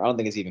Hall of Famer. I don't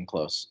think it's even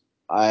close.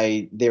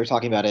 They were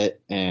talking about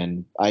it,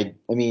 and I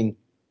mean,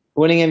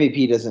 winning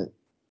MVP doesn't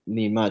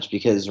mean much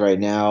because right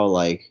now,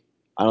 like,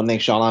 I don't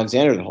think Sean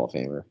Alexander is a Hall of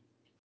Famer.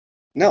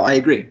 No, I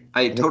agree.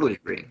 I totally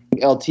agree.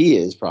 LT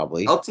is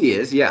probably. LT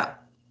is, yeah.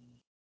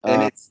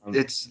 And Um,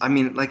 it's I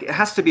mean, like it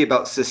has to be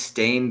about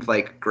sustained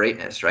like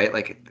greatness, right?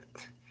 Like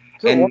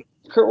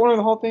Kurt Warner in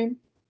the Hall of Fame?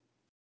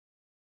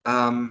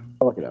 I'll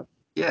look it up.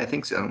 Yeah, I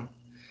think so.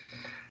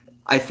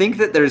 I think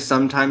that there's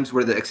some times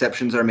where the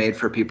exceptions are made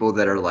for people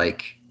that are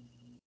like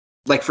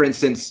for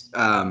instance,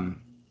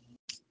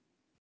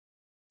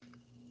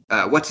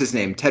 what's his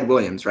name? Ted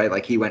Williams, right?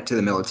 Like he went to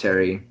the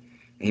military,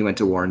 he went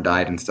to war and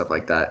died and stuff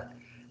like that.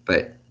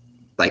 But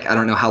like I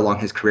don't know how long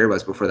his career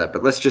was before that,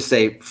 but let's just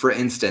say, for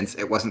instance,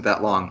 it wasn't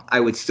that long. I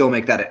would still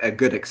make that a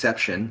good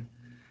exception,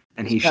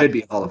 and he should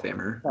be a Hall of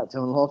Famer. Pat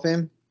Tillman Hall of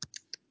Fame?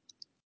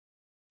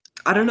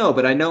 I don't know,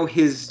 but I know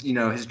his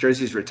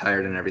jersey's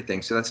retired and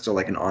everything, so that's still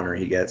like an honor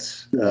he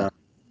gets. Yeah.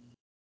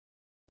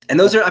 And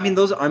those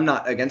I'm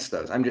not against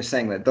those. I'm just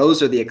saying that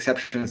those are the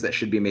exceptions that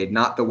should be made,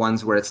 not the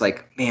ones where it's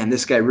like, man,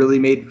 this guy really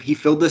he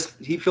filled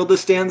the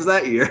stands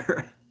that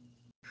year.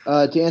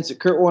 To answer,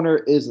 Kurt Warner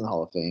is in the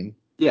Hall of Fame.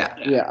 Yeah.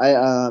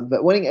 Yeah.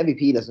 But winning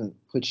MVP doesn't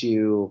put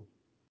you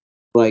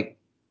like.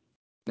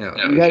 No.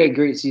 You had a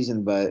great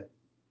season, but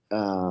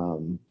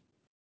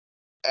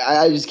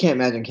I just can't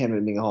imagine Cam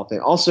Newton being a Hall of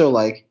Fame. Also,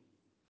 like,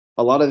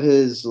 a lot of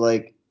his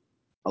like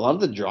a lot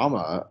of the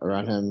drama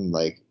around him,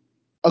 like,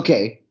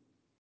 okay,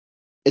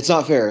 it's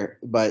not fair,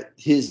 but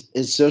his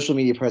social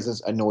media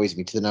presence annoys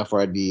me to enough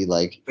where I'd be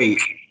like, Wait,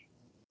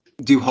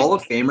 do Hall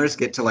of Famers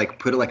get to like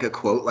put like a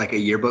quote, like a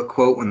yearbook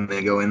quote when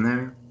they go in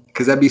there?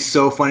 Because that'd be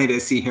so funny to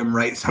see him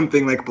write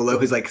something like below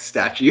his like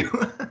statue.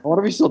 I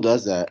wonder if he still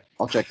does that.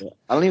 I'll check it.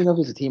 I don't even know if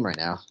he's a team right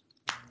now.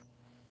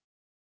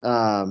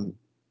 Um,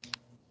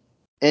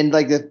 and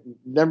like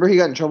remember he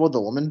got in trouble with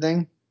the woman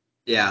thing.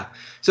 Yeah.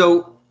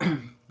 So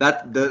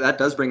that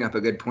does bring up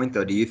a good point,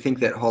 though. Do you think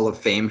that Hall of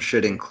Fame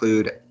should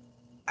include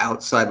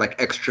outside like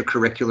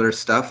extracurricular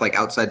stuff, like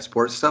outside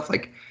sports stuff?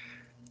 Like,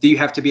 do you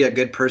have to be a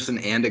good person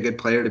and a good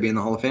player to be in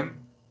the Hall of Fame?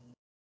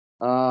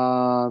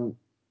 Um,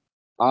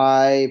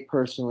 I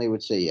personally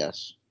would say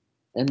yes,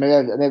 and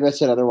maybe I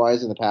said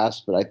otherwise in the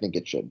past, but I think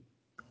it should.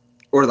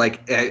 Or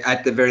like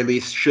at the very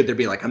least, should there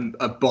be like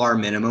a bar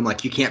minimum?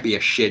 Like you can't be a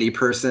shitty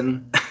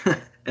person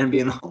and be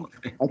in the Hall of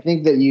Fame. I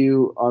think that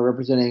you are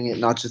representing it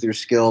not just your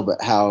skill,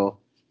 but how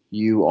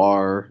you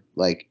are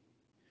like.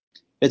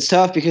 It's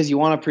tough because you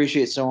want to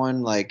appreciate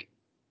someone like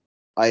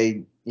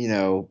you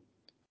know,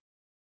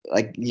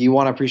 like you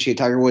want to appreciate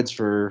Tiger Woods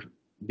for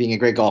being a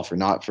great golfer,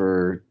 not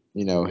for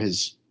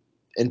his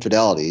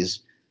infidelities.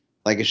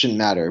 Like it shouldn't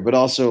matter, but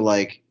also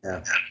like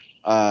Yeah.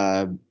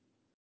 uh,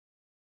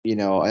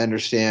 I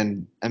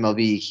understand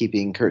MLB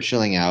keeping Kurt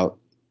Schilling out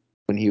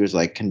when he was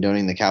like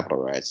condoning the Capitol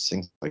riots,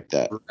 things like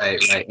that.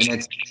 Right, right.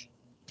 And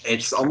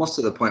it's almost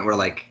to the point where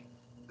like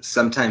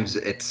sometimes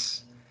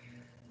it's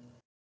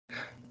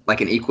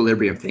like an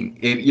equilibrium thing.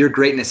 Your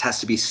greatness has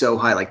to be so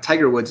high. Like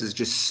Tiger Woods is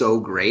just so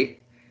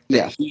great that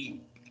Yeah.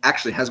 he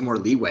actually has more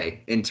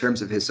leeway in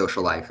terms of his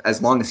social life,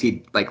 as long as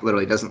he like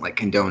literally doesn't like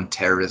condone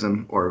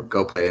terrorism or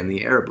go play in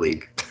the Arab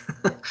League.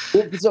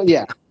 Well, so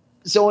yeah.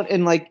 So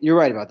and like you're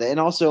right about that. And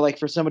also like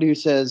for somebody who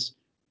says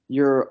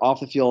your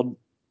off the field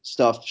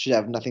stuff should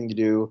have nothing to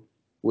do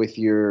with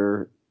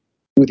your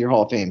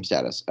Hall of Fame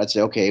status. I'd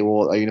say, okay,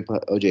 well, are you gonna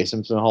put OJ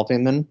Simpson in the Hall of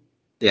Fame then?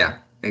 Yeah,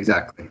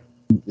 exactly.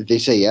 If they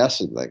say yes,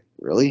 like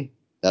really,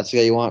 that's the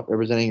guy you want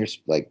representing your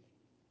like.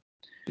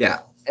 Yeah.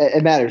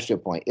 It matters to a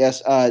point.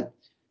 Yes.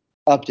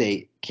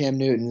 Update: Cam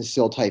Newton is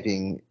still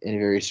typing in a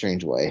very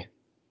strange way.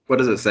 What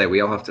does it say?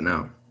 We all have to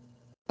know.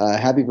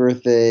 Happy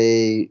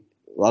birthday! A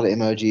lot of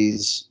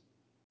emojis.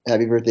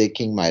 Happy birthday,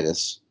 King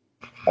Midas.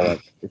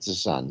 It's a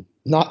son,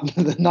 not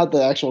not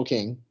the actual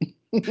king.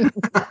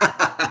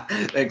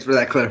 Thanks for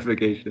that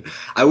clarification.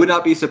 I would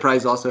not be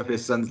surprised also if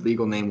his son's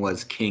legal name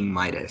was King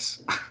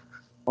Midas. I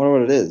wonder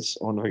what it is.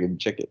 I wonder if I can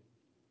check it.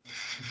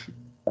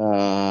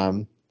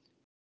 Um,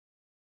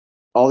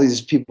 all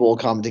these people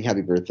commenting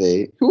happy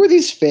birthday. Who are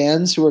these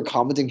fans who are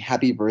commenting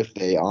happy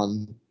birthday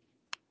on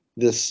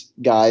this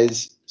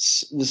guy's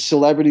the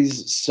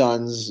celebrity's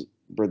son's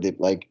birthday?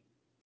 Like,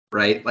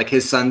 Right? Like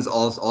his son's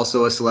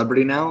also a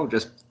celebrity now.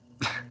 Just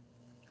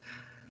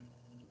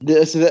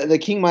the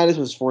King Midas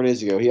was 4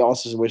 days ago. He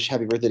also wished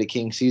happy birthday to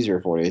King Caesar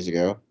 4 days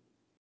ago,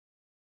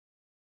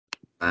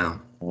 wow.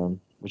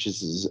 which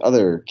is his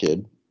other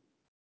kid.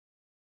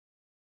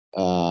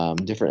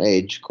 Different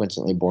age,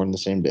 coincidentally born the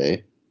same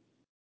day.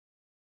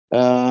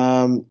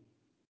 Um,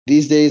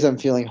 these days I'm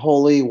feeling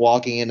holy,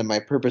 walking into my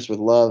purpose with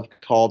love.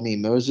 Called me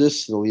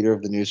Moses, the leader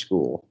of the new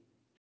school.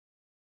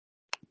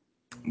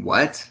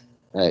 What?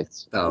 Right.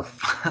 The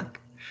fuck?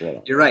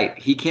 What? You're right.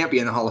 He can't be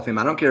in the Hall of Fame.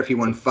 I don't care if he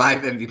won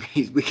 5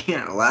 MVPs. We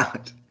can't allow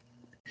it.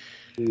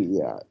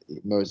 Yeah,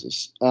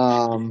 Moses.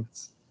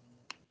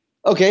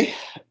 Okay.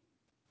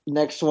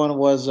 Next one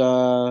was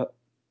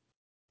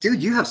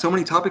Dude, you have so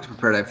many topics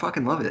prepared. I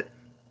fucking love it.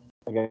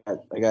 I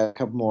got a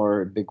couple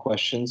more big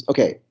questions.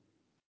 Okay.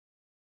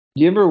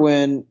 Do you remember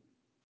when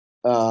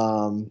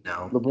No.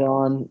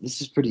 LeBron?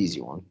 This is a pretty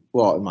easy one.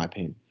 Well, in my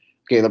opinion.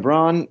 Okay,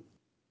 LeBron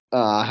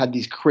had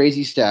these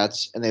crazy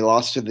stats, and they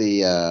lost to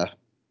the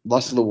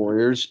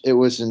Warriors. It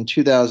was in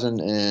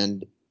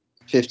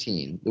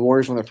 2015. The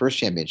Warriors won their first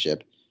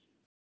championship.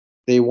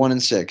 They won in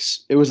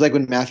six. It was like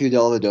when Matthew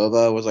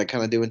Dellavedova was like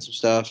kind of doing some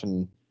stuff,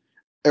 and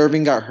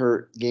Irving got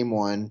hurt game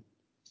one.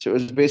 So it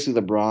was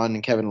basically LeBron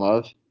and Kevin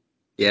Love.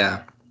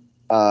 Yeah.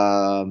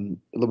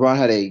 LeBron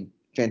had a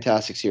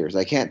fantastic series.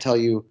 I can't tell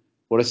you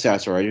what his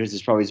stats are. It's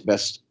probably his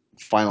best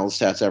final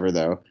stats ever,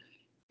 though.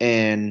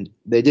 And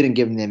they didn't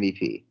give him the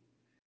MVP.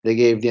 They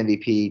gave the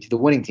MVP to the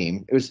winning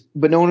team. It was,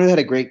 but no one really had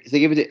a great. They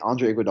gave it to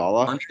Andre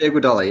Iguodala. Andre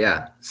Iguodala,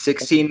 yeah.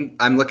 16,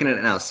 I'm looking at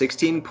it now.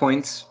 16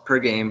 points per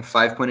game,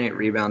 5.8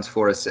 rebounds,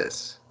 4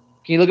 assists.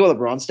 Can you look at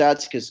LeBron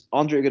stats? Because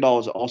Andre Iguodala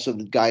was also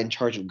the guy in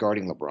charge of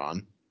guarding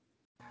LeBron.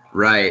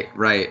 Right,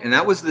 right. And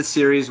that was the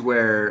series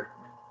where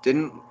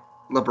didn't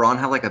LeBron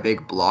have like a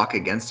big block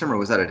against him, or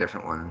was that a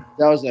different one?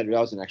 That was the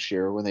next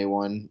year when they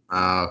won.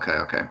 Okay,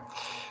 okay.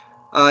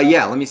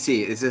 Yeah, let me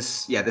see. Is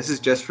this, yeah, this is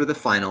just for the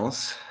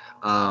finals.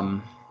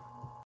 Um,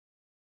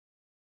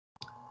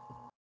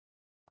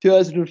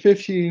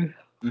 2015.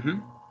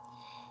 mhm.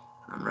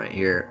 I'm right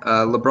here.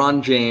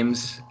 LeBron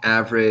James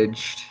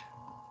averaged,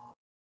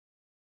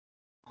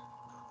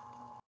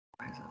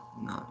 why is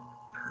that not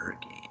per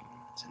game?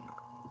 It's in,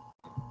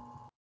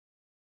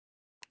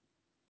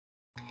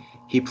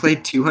 He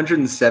played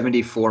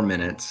 274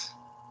 minutes.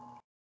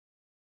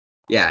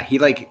 Yeah, he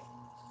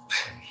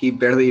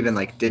barely even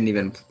didn't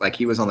even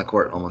he was on the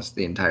court almost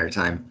the entire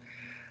time.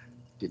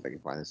 See if I can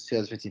find this.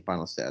 2015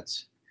 final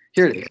stats.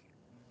 Here it is.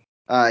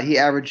 He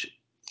averaged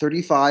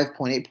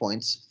 35.8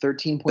 points,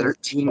 13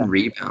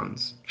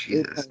 rebounds.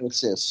 Jesus.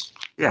 assists.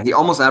 Yeah, he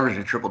almost averaged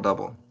a triple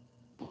double.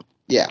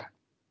 Yeah,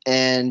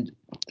 and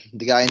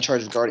the guy in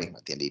charge of guarding him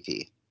at the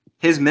MVP.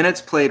 His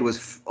minutes played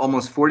was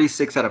almost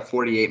 46 out of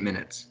 48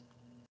 minutes.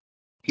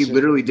 He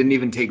literally didn't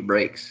even take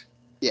breaks.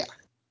 Yeah.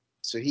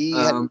 So he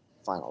had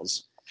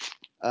finals.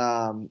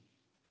 How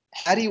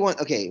do you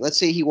want? Okay, let's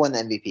say he won the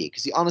MVP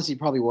because he honestly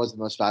probably was the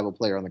most valuable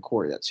player on the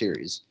court of that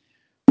series.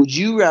 Would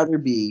you rather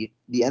be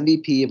the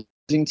MVP of the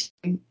losing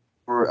team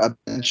or a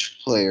bench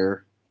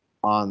player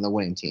on the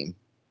winning team?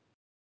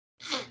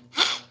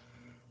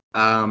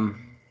 I'd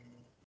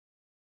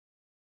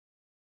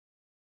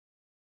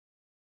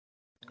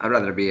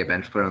rather be a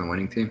bench player on the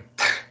winning team.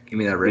 Give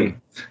me that ring.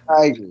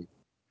 I agree.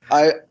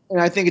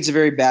 I think it's a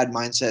very bad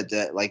mindset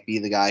to be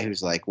the guy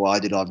who's like, well, I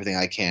did everything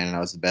I can and I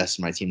was the best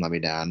and my team let me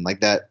down. Like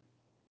that.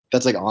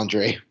 That's like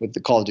Andre with the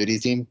Call of Duty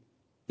team.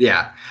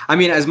 Yeah. I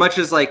mean, as much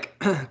as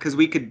because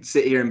we could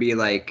sit here and be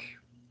like,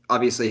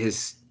 obviously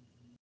his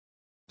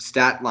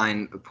stat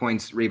line,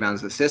 points,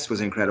 rebounds, assists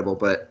was incredible,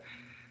 but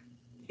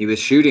he was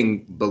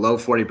shooting below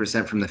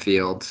 40% from the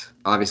field.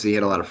 Obviously, he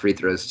had a lot of free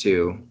throws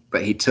too,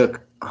 but he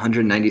took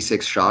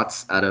 196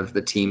 shots out of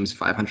the team's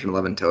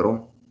 511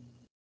 total.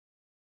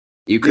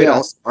 You could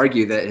also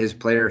argue that his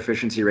player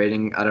efficiency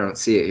rating, I don't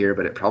see it here,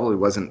 but it probably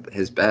wasn't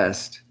his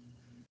best.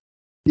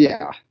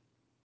 Yeah.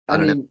 I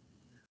mean,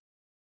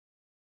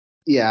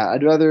 yeah,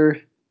 I'd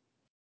rather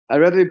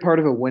be part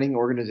of a winning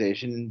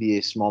organization and be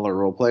a smaller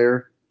role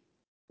player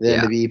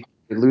than to be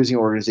a losing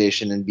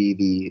organization and be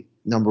the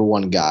number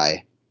one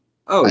guy.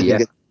 Oh, I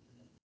think it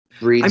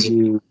breeds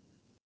you.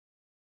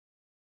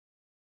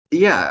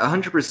 Yeah,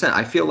 100%.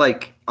 I feel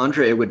like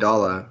Andre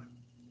Iguodala,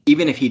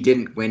 even if he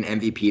didn't win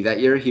MVP that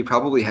year, he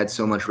probably had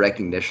so much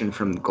recognition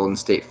from Golden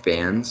State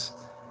fans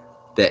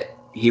that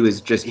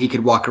he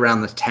could walk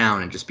around the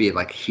town and just be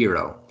like a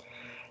hero.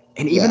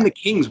 And even the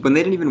Kings, when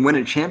they didn't even win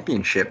a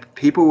championship,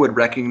 people would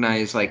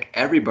recognize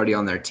everybody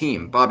on their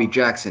team. Bobby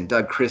Jackson,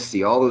 Doug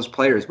Christie, all those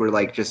players were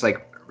just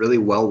really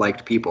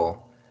well-liked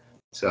people.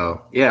 So,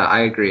 yeah,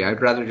 I agree.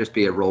 I'd rather just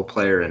be a role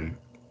player and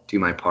do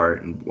my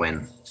part and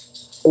win.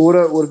 What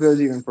if it goes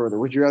even further?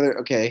 Would you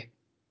rather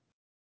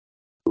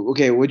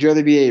would you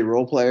rather be a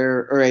role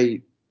player or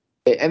a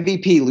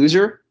MVP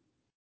loser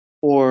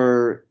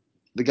or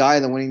the guy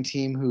on the winning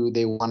team who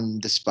they won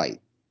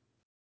despite?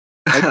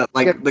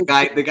 The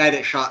guy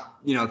that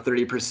shot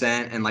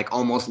 30% and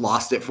almost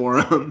lost it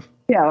for him.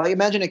 Yeah,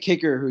 imagine a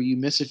kicker who you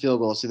miss a field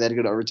goal, so they had to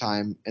go to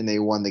overtime and they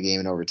won the game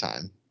in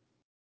overtime.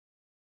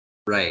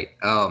 Right.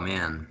 Oh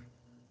man.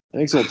 I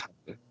think so.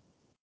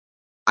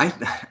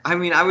 I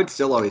mean, I would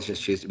still always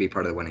just choose to be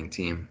part of the winning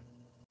team.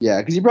 Yeah,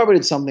 because you probably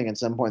did something at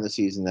some point in the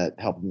season that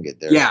helped them get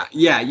there.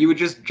 Yeah. You would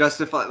just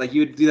justify,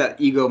 you would do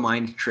that ego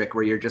mind trick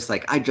where you're just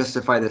like, I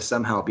justify this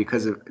somehow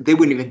because they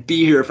wouldn't even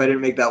be here if I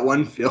didn't make that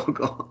one field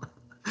goal.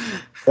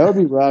 That would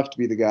be rough to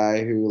be the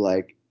guy who,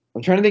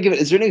 I'm trying to think of it.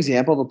 Is there an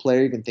example of a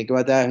player you can think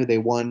about that who they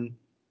won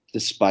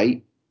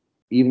despite,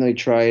 even though he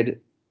tried?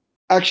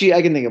 Actually,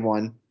 I can think of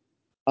one.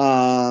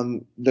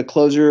 The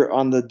closer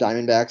on the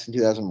Diamondbacks in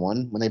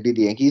 2001 when they beat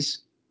the Yankees.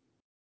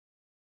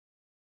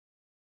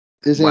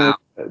 His name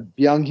was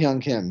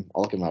Byung-Hyun Kim.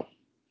 I'll look him up.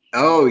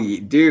 Oh,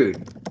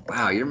 dude.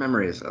 Wow, your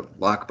memory is a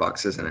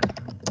lockbox, isn't it?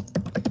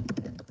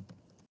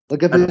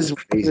 Look up his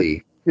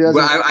crazy.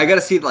 Well, I got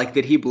to see,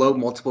 did he blow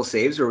multiple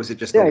saves or was it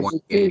just the one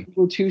game? He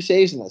blew 2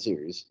 saves in that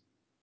series.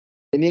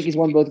 The Yankees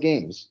won both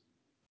games.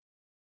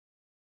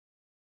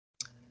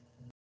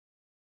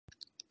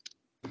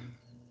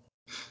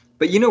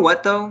 But you know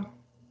what, though?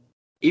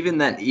 Even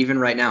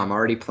right now, I'm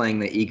already playing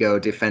the ego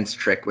defense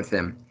trick with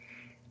him.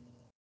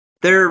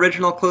 Their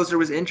original closer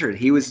was injured.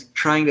 He was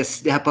trying to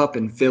step up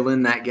and fill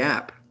in that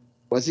gap.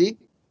 Was he?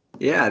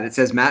 Yeah, it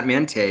says Matt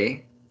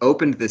Mante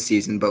opened this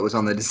season but was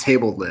on the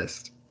disabled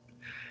list.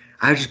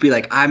 I would just be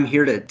like, I'm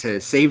here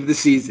to save the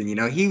season.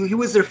 He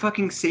was their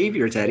fucking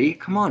savior, Teddy.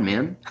 Come on,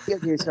 man.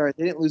 Okay, sorry.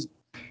 They didn't lose.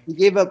 He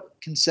gave up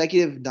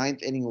consecutive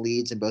ninth inning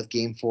leads in both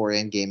Game 4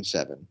 and Game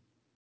 7.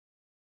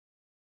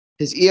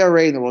 His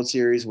ERA in the World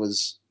Series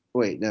was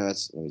let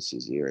me see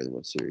his ERA in the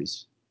World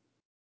Series.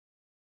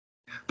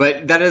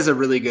 But that is a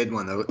really good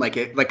one though.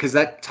 Because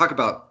that talk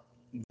about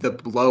the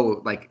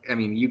blow. I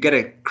mean, you get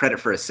a credit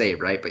for a save,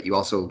 right? But you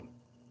also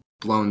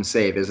blown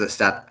save is a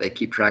stat that they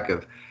keep track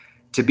of.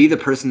 To be the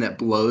person that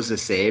blows a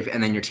save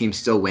and then your team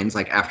still wins,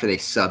 after they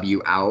sub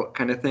you out,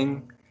 kind of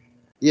thing.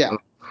 Yeah,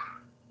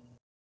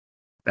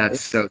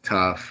 that's so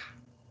tough.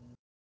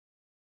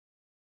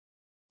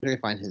 I'm trying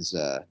to find his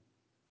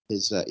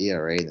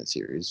ERA in that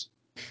series.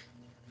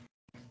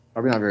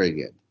 Probably not very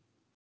good.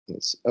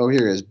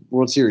 Here it is.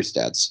 World Series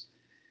stats.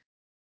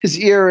 His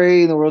ERA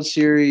in the World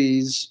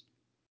Series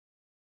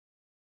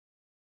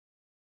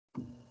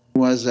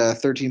was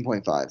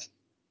 13.5.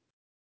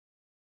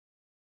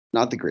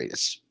 Not the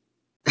greatest.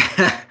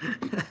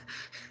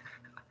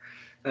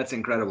 That's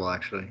incredible,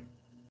 actually.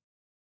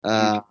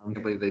 I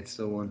can't believe they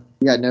still won.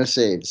 Yeah, no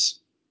saves.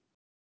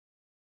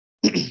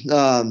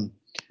 I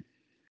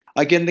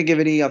can't think of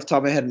any off the top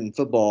of my head in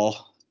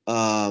football.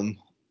 I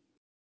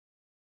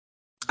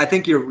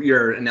think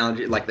your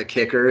analogy, like the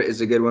kicker,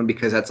 is a good one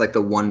because that's like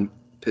the one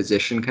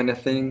position kind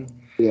of thing.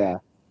 Yeah.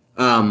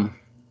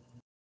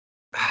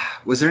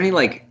 Was there any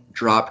like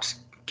dropped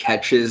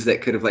catches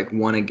that could have like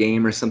won a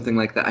game or something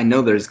like that? I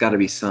know there's got to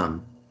be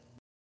some.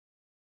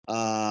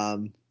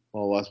 Well,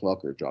 Wes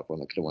Welker dropped one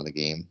that could have won the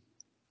game,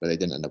 but they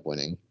didn't end up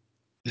winning.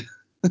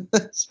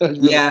 So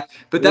really, yeah,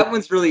 but that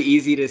one's really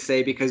easy to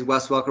say because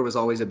Wes Welker was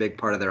always a big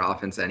part of their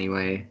offense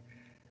anyway.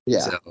 Yeah.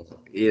 So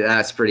yeah,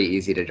 that's pretty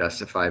easy to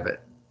justify.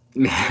 But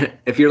man,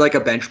 if you're like a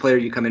bench player,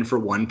 you come in for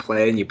one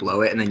play and you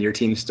blow it, and then your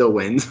team still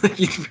wins,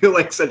 you feel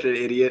like such an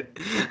idiot.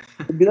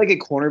 It'd be like a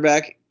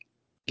cornerback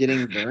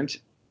getting burnt,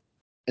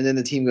 and then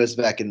the team goes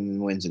back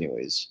and wins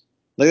anyways.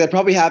 Like that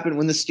probably happened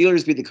when the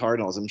Steelers beat the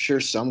Cardinals. I'm sure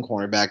some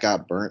cornerback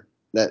got burnt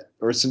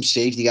or some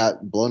safety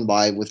got blown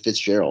by with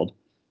Fitzgerald,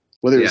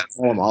 whether it was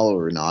Polamalu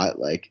or not.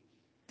 Like,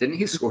 didn't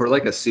he score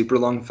like a super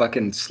long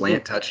fucking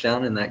slant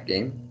touchdown in that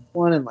game?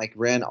 One and like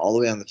ran all the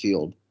way on the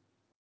field.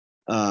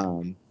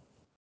 I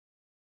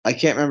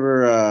can't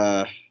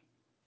remember.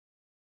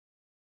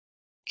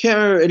 Can't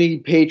remember any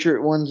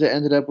Patriot ones that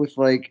ended up with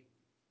like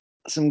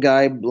some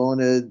guy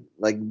blowing a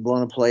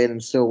play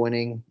and still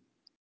winning.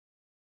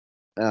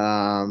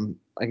 I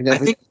can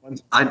definitely.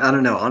 I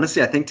don't know.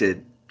 Honestly, I think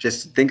to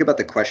just think about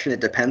the question,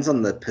 it depends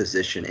on the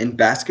position. In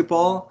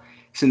basketball,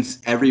 since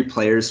every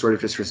player is sort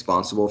of just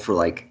responsible for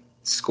like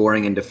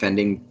scoring and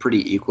defending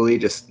pretty equally,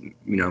 just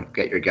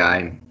get your guy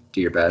and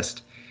do your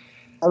best.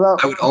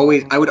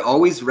 I would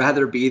always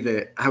rather be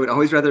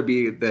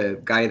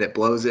the guy that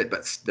blows it,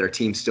 but their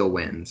team still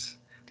wins.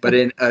 But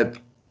in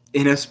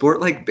a sport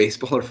like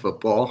baseball or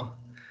football,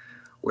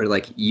 where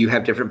like you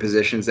have different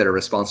positions that are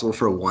responsible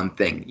for one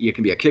thing. You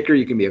can be a kicker,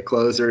 you can be a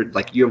closer,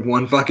 like you have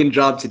one fucking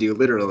job to do,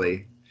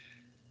 literally.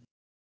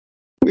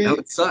 That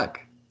would suck.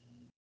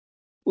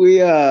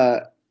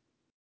 I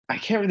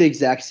can't remember the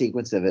exact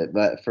sequence of it,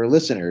 but for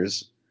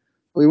listeners,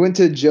 we went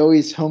to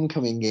Joey's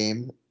homecoming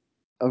game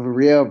of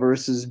Rio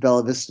versus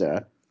Bella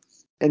Vista.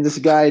 And this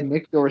guy,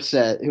 Nick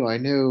Dorsett, who I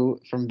knew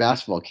from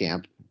basketball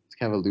camp, is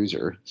kind of a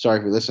loser.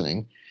 Sorry for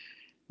listening.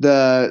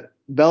 The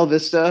Bella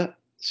Vista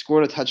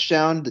scored a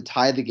touchdown to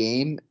tie the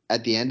game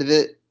at the end of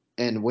it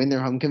and win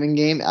their homecoming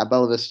game at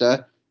Bella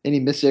Vista. And he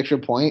missed the extra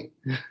point.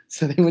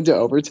 So they went to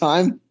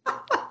overtime.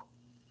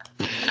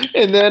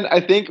 And then I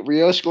think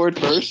Rio scored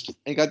first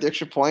and got the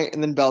extra point,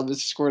 and then Bella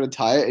Vista scored to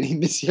tie it, and he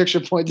missed the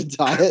extra point to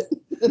tie it,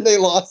 and they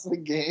lost the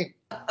game.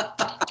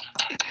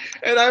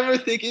 And I remember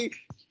thinking,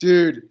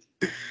 dude,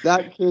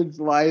 that kid's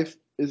life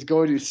is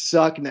going to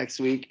suck next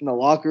week in the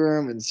locker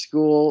room, in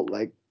school.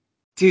 Like,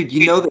 dude,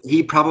 you know that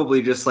he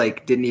probably just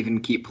like didn't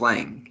even keep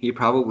playing. He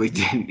probably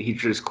didn't. He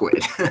just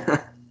quit.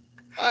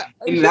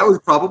 And that was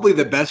probably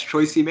the best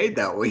choice he made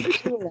that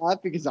week. I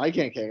laugh because I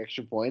can't kick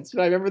extra points,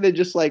 but I remember they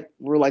just like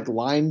were like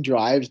line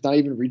drives, not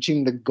even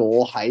reaching the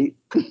goal height.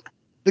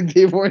 Like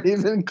they weren't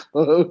even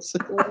close.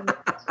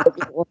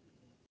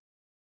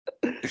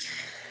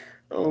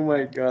 Oh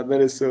my god,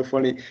 that is so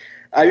funny.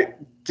 I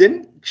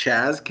didn't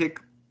Chaz kick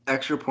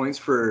extra points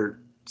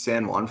for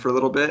San Juan for a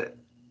little bit.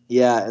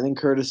 Yeah, and then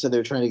Curtis said they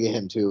were trying to get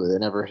him too. It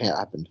never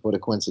happened. What a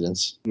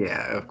coincidence.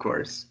 Yeah, of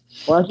course.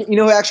 Well, actually,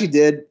 who actually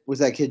did was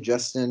that kid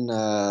Justin,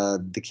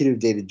 the kid who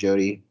dated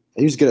Jody.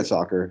 He was good at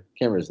soccer.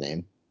 Can't remember his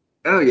name.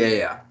 Oh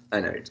yeah.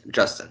 I know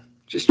Justin.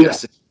 Just Yeah.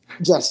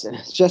 Justin.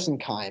 Justin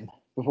Kime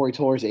before he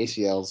tore his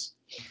ACLs.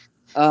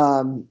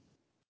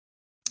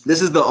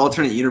 This is the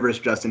alternate universe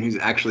Justin who's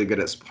actually good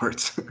at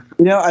sports.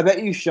 I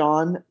bet you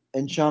Sean,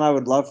 I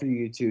would love for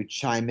you to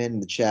chime in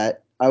the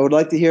chat. I would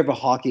like to hear of a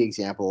hockey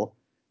example.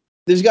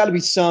 There's got to be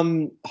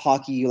some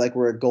hockey like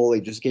where a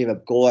goalie just gave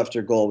up goal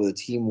after goal where the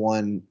team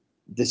won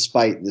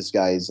despite this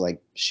guy's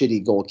like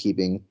shitty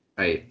goalkeeping.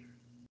 Right.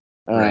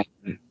 Right.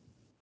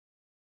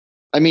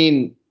 I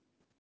mean,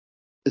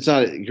 it's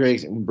not a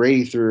great.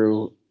 Brady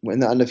threw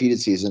in the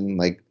undefeated season,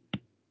 like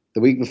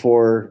the week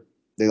before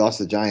they lost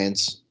to the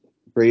Giants.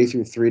 Brady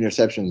threw 3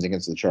 interceptions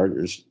against the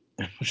Chargers,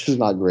 which is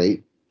not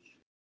great.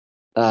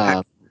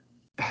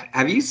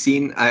 Have you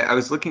seen? I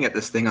was looking at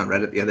this thing on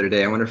Reddit the other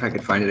day. I wonder if I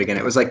could find it again.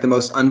 It was like the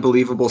most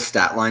unbelievable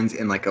stat lines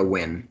in like a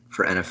win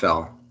for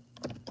NFL.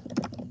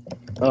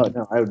 Oh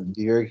no, I would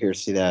be very curious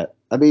to see that.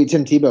 I bet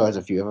Tim Tebow has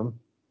a few of them.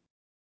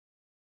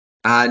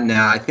 No,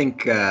 I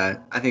think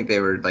they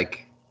were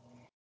like.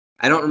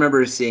 I don't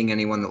remember seeing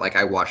anyone that like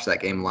I watched that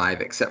game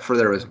live, except for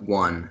there was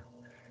one,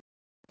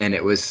 and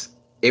it was.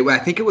 I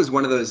think it was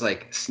one of those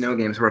like snow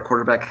games where a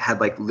quarterback had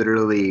like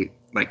literally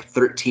like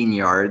 13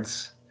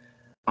 yards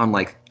on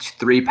like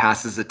 3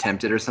 passes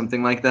attempted or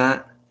something like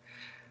that.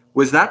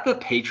 Was that the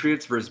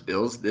Patriots versus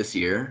Bills this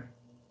year?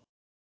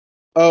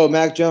 Oh,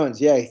 Mac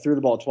Jones. Yeah, he threw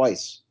the ball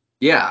twice.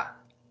 Yeah.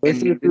 They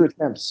threw 3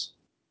 attempts.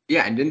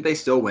 Yeah, and didn't they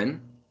still win?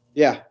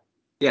 Yeah.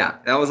 Yeah,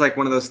 that was like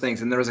one of those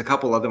things, and there was a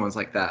couple other ones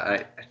like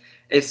that.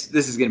 This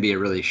is going to be a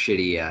really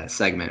shitty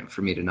segment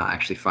for me to not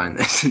actually find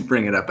this and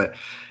bring it up, but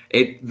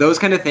those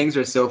kind of things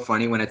are so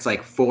funny when it's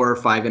like 4 or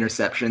 5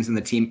 interceptions in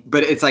the team,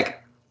 but it's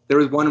like there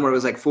was one where it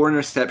was like 4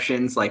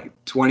 interceptions, like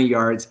 20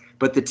 yards,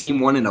 but the team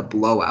won in a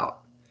blowout.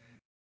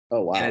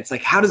 Oh wow! And it's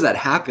like, how does that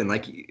happen?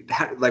 Like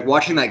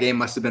watching that game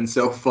must have been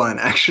so fun,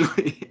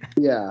 actually.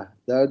 Yeah,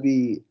 that would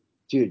be,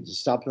 dude.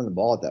 Just stop throwing the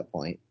ball at that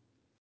point.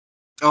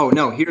 Oh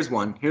no, here's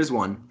one.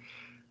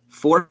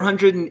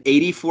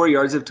 484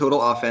 yards of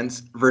total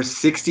offense versus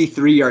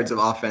 63 yards of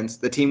offense.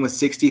 The team was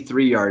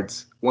 63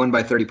 yards, won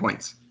by 30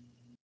 points.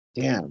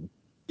 Damn.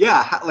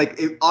 Yeah,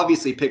 like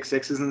obviously pick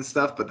sixes and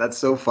stuff, but that's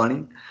so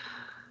funny.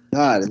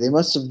 God, they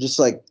must have just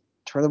like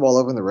turned the ball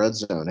over in the red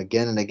zone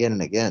again and again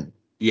and again.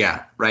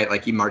 Yeah, right.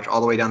 Like you march all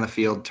the way down the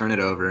field, turn it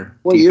over.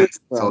 What year? Defense,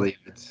 all the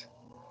units.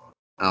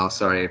 Oh,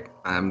 sorry.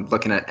 I'm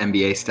looking at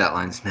NBA stat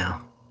lines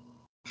now.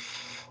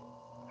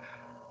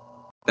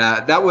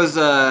 That was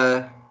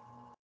like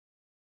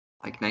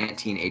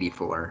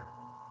 1984.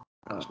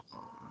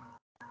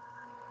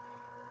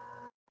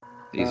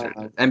 These are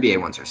NBA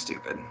ones are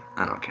stupid.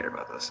 I don't care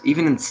about those.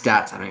 Even in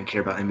stats, I don't even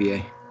care about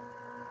NBA.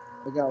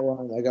 I got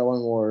one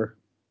more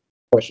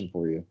question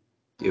for you.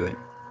 Do it.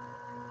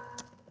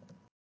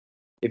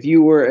 If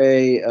you were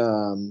a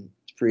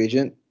free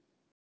agent,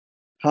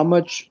 how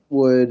much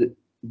would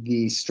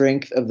the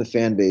strength of the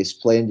fan base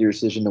play into your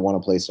decision to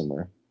want to play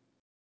somewhere?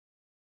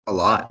 A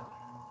lot.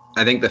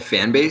 I think the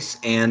fan base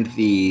and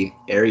the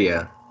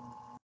area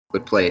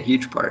would play a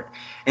huge part.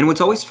 And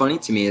what's always funny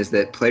to me is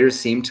that players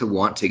seem to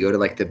want to go to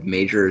like the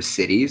major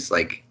cities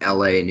like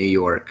LA, New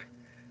York.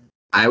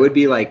 I would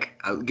be like,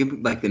 I would give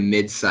me like the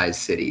mid-sized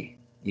city,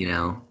 you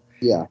know?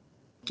 Yeah,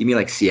 Give me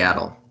like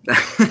Seattle.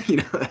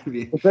 That'd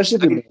be, especially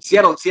if I mean,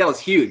 you're Seattle's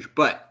huge,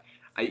 but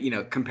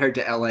compared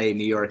to LA,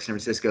 New York, San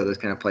Francisco, those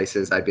kind of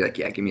places, I'd be like,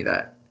 yeah, give me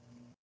that.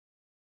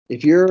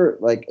 if you're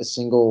like a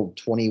single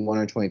 21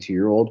 or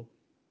 22-year-old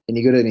and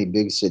you go to any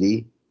big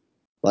city,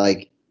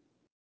 like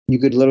you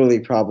could literally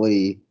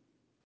probably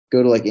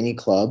go to like any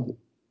club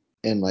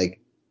and like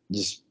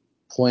just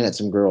point at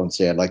some girl and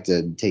say, "I'd like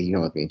to take you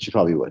home with me," and she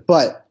probably would.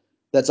 But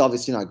that's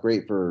obviously not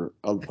great for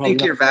I probably think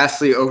not. you're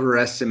vastly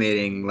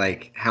overestimating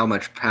like how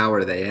much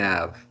power they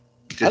have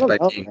I just don't by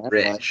know, being man. Like,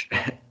 rich.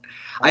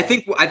 I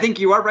think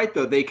you are right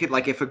though. They could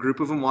like if a group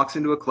of them walks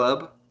into a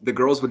club, the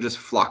girls would just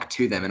flock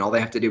to them, and all they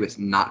have to do is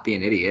not be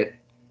an idiot.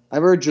 I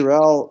remember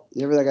Jarrell.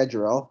 You remember that guy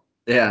Jarrell?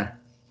 Yeah,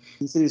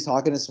 He said he was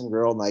talking to some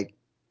girl and like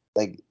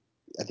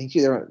I think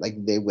they were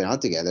like they went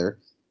out together,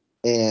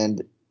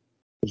 and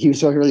he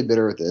was talking really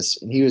bitter with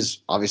this, and he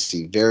was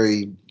obviously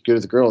very good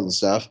with the girls and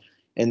stuff.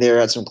 And they were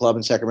at some club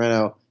in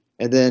Sacramento,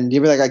 and then do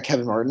you remember that guy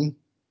Kevin Martin?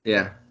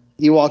 yeah.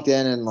 He walked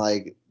in and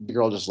like the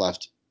girl just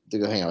left to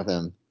go hang out with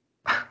him.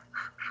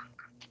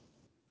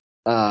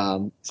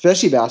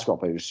 Especially basketball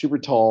players, super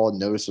tall and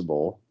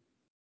noticeable.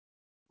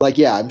 Like,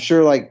 yeah, I'm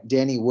sure like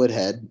Danny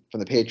Woodhead from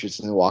the Patriots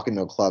and walk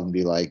into a club and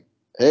be like,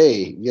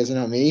 "Hey, you guys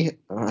know me?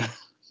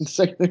 It's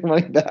like their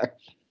money back."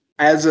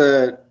 As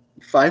a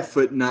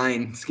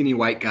 5'9" skinny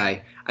white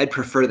guy, I'd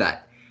prefer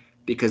that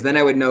because then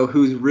I would know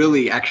who's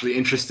really actually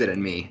interested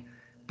in me.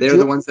 They're the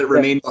Julian, ones that yeah,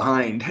 remain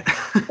behind.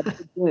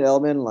 Julian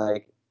Edelman,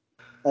 like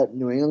at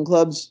New England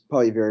clubs,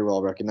 probably very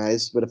well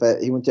recognized. But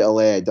if he went to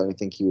LA, I don't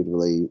think he would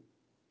really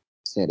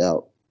stand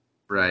out.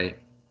 Right.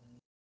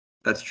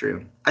 That's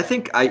true. I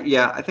think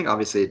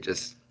obviously it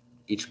just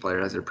each player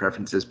has their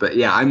preferences, but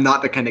yeah, I'm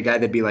not the kind of guy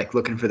that'd be like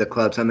looking for the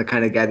clubs. I'm the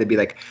kind of guy that'd be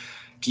like,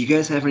 do you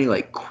guys have any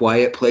like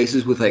quiet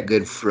places with like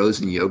good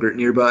frozen yogurt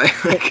nearby?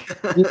 Like,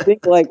 Do you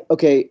think like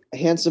okay, a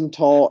handsome,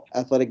 tall,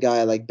 athletic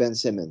guy like Ben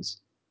Simmons?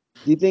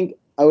 Do you think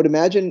I would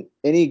imagine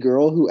any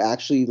girl who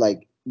actually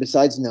like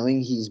besides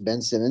knowing he's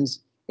Ben Simmons,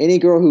 any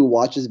girl who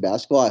watches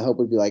basketball, I hope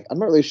would be like, I'm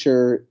not really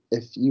sure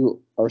if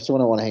you are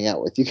someone I want to hang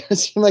out with. You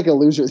guys seem like a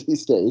loser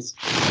these days.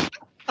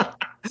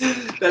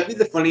 that'd be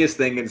the funniest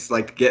thing. It's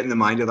like get in the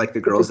mind of like the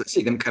girls that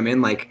see them come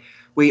in. Like,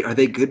 wait, are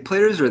they good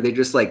players or are they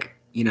just like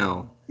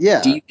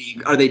Yeah, D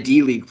league? Are they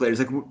D league players?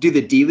 Like, do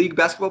the D league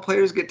basketball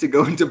players get to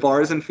go into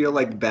bars and feel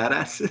like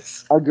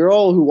badasses? a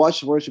girl who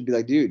watches sports should be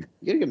like, dude,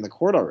 you gotta get in the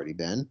court already,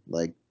 Ben.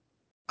 Like,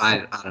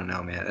 I don't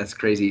know, man. That's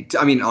crazy.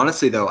 I mean,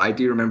 honestly, though, I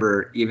do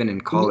remember even in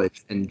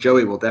college, and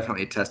Joey will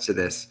definitely attest to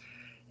this.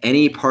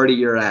 Any party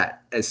you're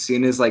at, as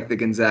soon as like the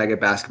Gonzaga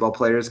basketball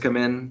players come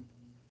in,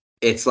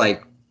 it's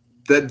like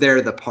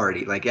they're the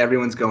party. Like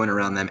everyone's going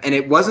around them. And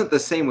it wasn't the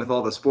same with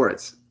all the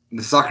sports.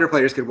 The soccer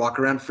players could walk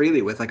around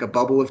freely with like a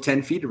bubble of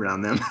 10 feet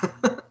around them.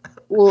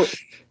 well,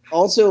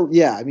 also,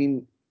 yeah, I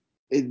mean,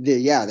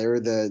 yeah, they were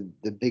the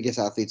biggest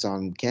athletes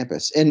on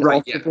campus, and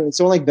Right. also Yeah. for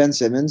someone like Ben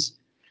Simmons,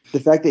 the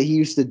fact that he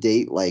used to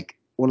date like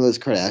one of those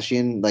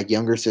Kardashian like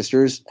younger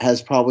sisters has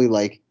probably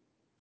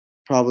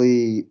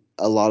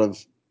a lot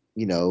of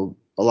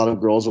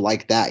girls are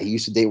like that. He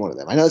used to date one of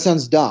them. I know it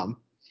sounds dumb.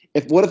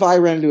 If what if I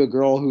ran into a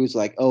girl who's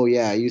like, oh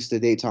yeah, I used to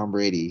date Tom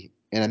Brady,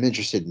 and I'm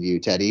interested in you,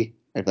 Teddy?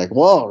 I'd be like,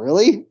 whoa,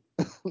 really?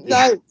 Yeah.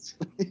 Nice.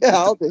 Yeah,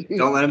 I'll take you.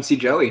 Don't let them see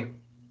Joey.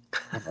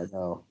 Oh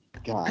no,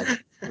 God,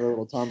 a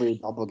little Tom Brady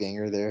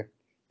doppelganger there.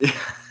 Yeah.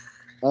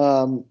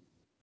 Um,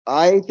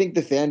 I think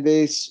the fan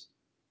base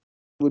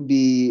would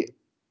be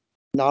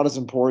not as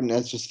important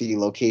as just the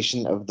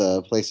location of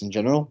the place in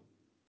general.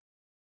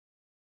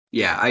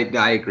 Yeah,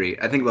 I agree.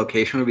 I think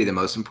location would be the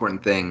most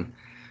important thing,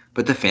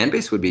 but the fan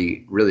base would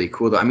be really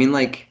cool though. I mean,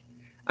 like,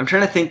 I'm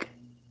trying to think.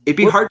 It'd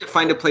be What hard to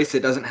find a place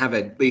that doesn't have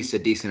at least a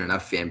decent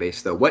enough fan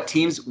base though. What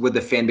teams would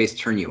the fan base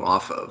turn you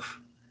off of?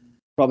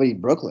 probably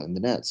Brooklyn, the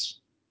Nets.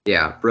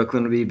 Yeah,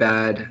 Brooklyn would be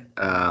bad.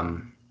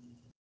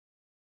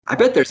 I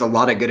bet there's a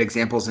lot of good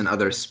examples in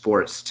other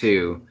sports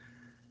too.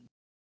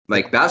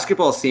 Like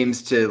basketball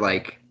seems to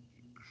like,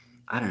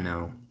 I don't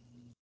know.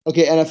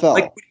 Okay, Like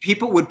NFL.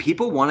 would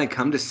people want to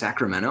come to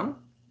Sacramento?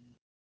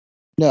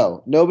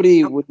 No,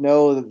 nobody would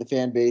know that the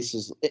fan base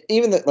is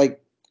even that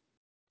like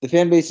the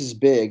fan base is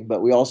big,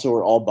 but we also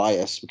are all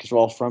biased because we're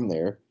all from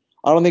there.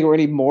 I don't think we're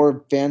any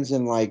more fans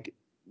in like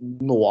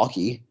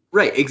Milwaukee.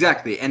 Right,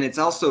 exactly. And it's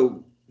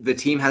also the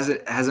team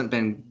hasn't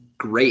been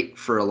great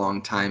for a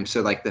long time,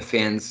 so like the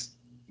fans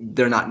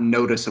they're not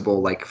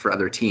noticeable like for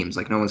other teams.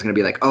 Like no one's gonna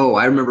be like, oh,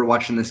 I remember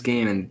watching this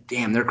game and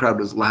damn, their crowd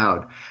was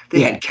loud.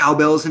 They Yeah, had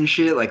cowbells and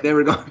shit, like they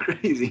were going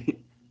crazy.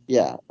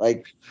 yeah.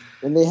 Like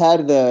when they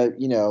had the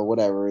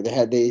whatever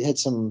they had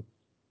some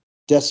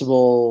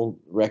decibel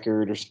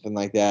record or something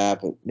like that,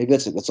 but maybe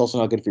that's also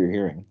not good for your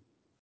hearing.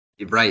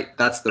 Right,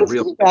 that's the Can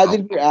real you problem.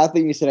 imagine if you're an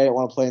athlete and you said I don't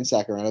want to play in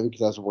Sacramento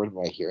because I was worried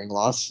about my hearing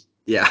loss?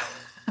 Yeah.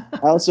 I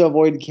also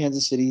avoided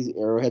Kansas City's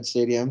Arrowhead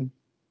Stadium.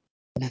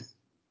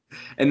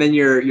 And then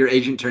your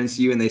agent turns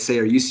to you and they say,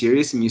 "Are you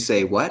serious?" And you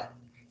say, "What?"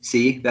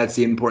 See, that's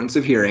the importance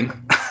of hearing.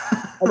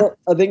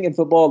 I think in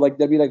football, like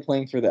that'd be like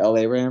playing for the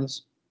LA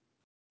Rams.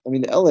 I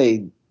mean, the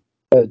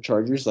LA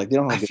Chargers, like they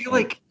don't I have good feel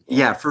fans. like,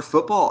 yeah, for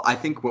football, I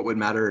think what would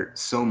matter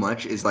so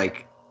much is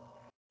like,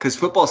 because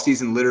football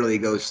season literally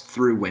goes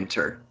through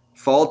winter,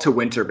 fall to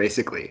winter,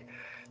 basically.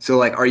 So,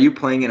 like, are you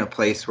playing in a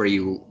place where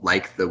you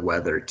like the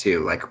weather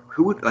too? Like,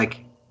 who would,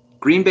 like,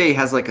 Green Bay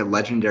has like a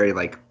legendary,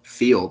 like,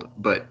 field,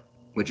 but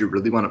would you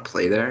really want to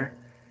play there?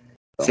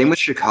 Same with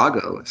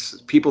Chicago.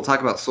 People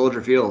talk about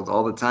Soldier Field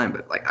all the time,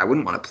 but, like, I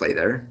wouldn't want to play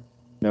there.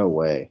 No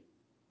way.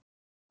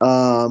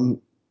 Um,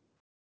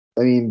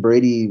 I mean,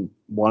 Brady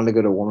wanted to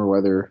go to warmer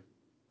weather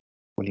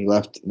when he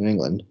left New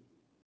England.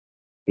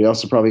 But he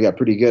also probably got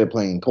pretty good at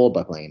playing in cold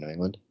by playing in New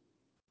England.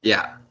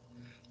 Yeah.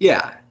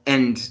 Yeah.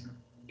 And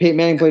Peyton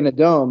Manning played in a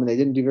dome, and they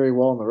didn't do very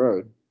well on the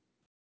road.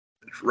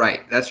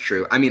 right, that's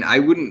true. I mean, I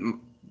wouldn't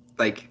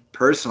like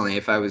personally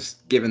if I was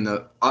given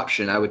the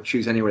option, I would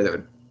choose anywhere that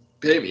would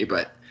pay me,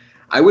 but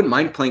I wouldn't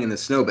mind playing in the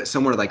snow, but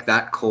somewhere like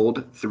that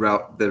cold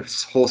throughout the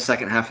whole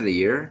second half of the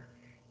year.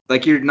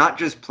 Like you're not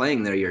just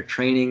playing there, you're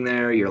training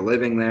there, you're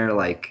living there.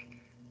 Like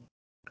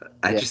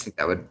I Yeah, just think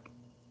that would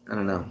I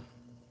don't know.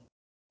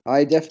 I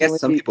I guess some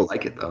definitely. people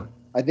like it though.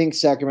 I think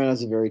Sacramento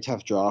is a very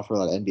tough draw for a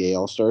lot of NBA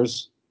All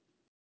Stars.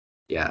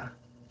 Yeah.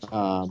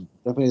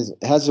 Definitely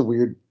has a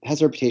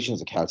reputation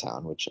as a cow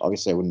town, which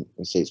obviously I wouldn't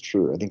say is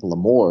true. I think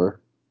Lemoore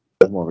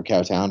is more of a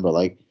cow town, but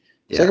like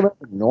Yeah.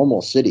 Sacramento's a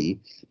normal city.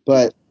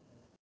 But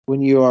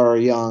when you are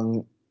a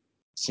young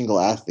single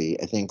athlete,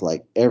 I think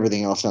like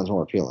everything else sounds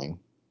more appealing.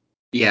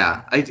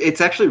 Yeah.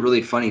 It's actually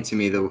really funny to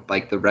me the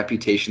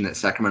reputation that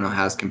Sacramento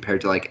has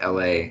compared to like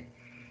LA.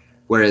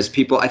 Whereas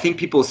I think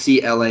people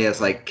see LA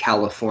as like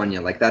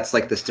California, like that's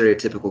like the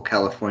stereotypical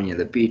California.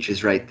 The beach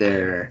is right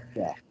there.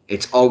 Yeah,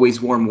 It's always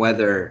warm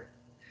weather.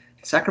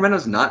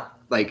 Sacramento's not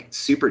like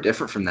super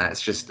different from that.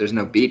 It's just there's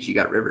no beach. You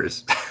got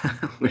rivers,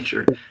 which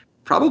are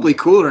probably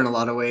cooler in a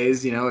lot of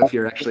ways. You know, if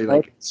you're actually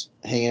like,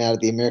 hanging out at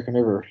the American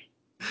River.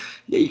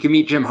 yeah, you can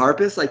meet Jim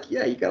Harpus. Like,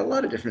 yeah, you got a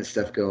lot of different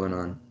stuff going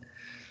on.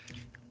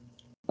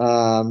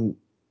 Um,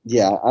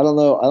 yeah, I don't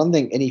know. I don't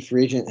think any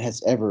free agent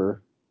has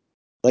ever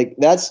like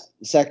that's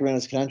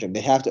Sacramento's conundrum.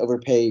 They have to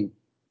overpay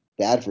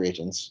bad free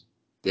agents.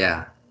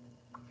 Yeah,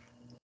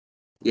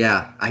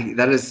 yeah.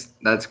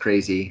 That's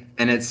crazy,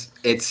 and it's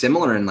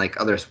similar in like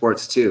other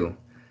sports too.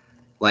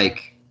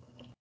 Like,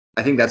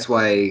 I think that's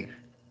why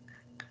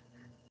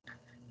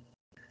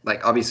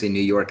like obviously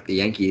New York, the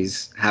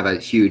Yankees have a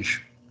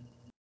huge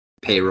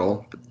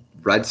payroll.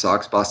 Red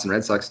Sox, Boston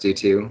Red Sox do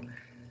too.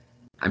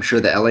 I'm sure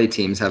the LA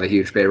teams have a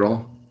huge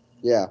payroll.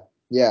 Yeah,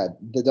 yeah.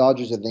 The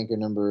Dodgers, I think, are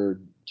number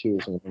two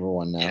or something, number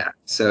one now. Yeah.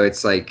 So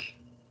it's like,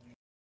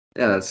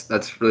 yeah,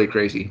 that's really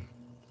crazy.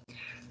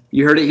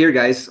 You heard it here,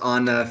 guys,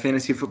 on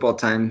Fantasy Football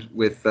Time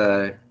with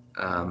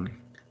um,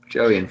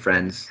 Joey and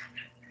friends.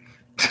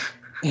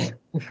 I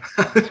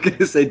was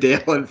gonna say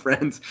Dale and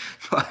friends.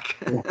 Fuck.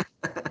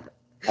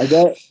 I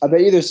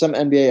bet you there's some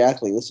NBA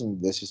athlete listening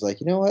to this who's like,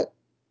 you know what?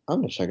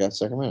 I'm gonna check out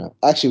Sacramento.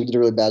 Actually, we did a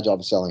really bad job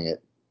of selling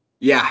it.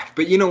 Yeah,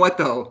 but you know what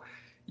though?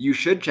 You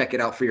should check it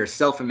out for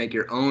yourself and make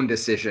your own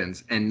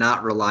decisions and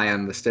not rely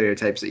on the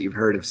stereotypes that you've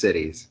heard of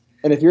cities.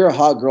 And if you're a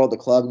hot girl at the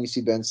club and you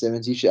see Ben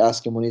Simmons, you should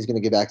ask him when he's gonna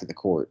get back to the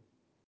court.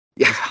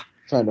 Yeah,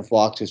 He's trying to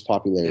flock to his yeah.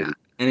 popularity.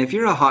 And if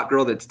you're a hot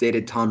girl that's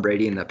dated Tom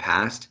Brady in the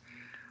past,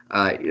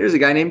 here's a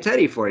guy named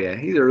Teddy for you.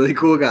 He's a really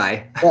cool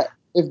guy. Yeah,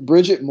 if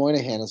Bridget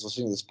Moynihan is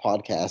listening to this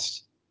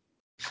podcast,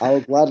 I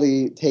will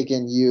gladly take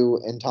in you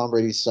and Tom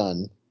Brady's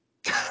son.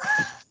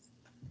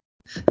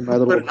 My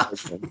little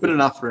what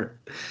an offer.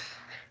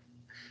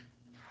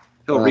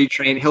 He'll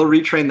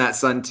retrain that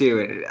son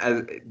too.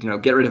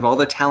 Get rid of all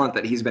the talent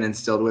that he's been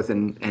instilled with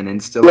and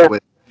instill it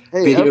with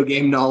video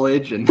game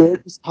knowledge and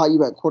just taught you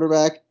about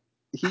quarterback.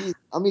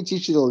 I'm gonna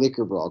teach you the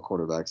liquor brawl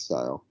quarterback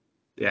style.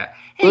 Yeah.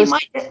 Hey,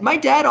 my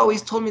dad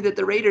always told me that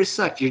the Raiders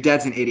sucked. Your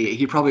dad's an idiot.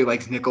 He probably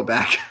likes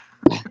Nickelback.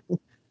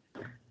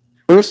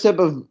 First step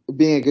of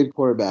being a good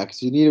quarterback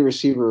is you need a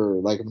receiver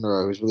like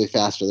Monroe who's really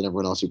faster than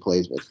everyone else he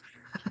plays with.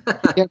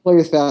 You can't play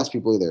with fast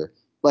people either.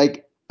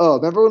 Like,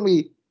 remember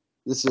when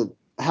this is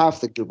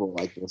half the group will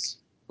like this.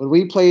 When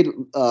we played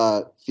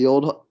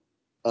field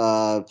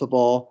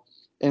football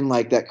and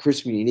like that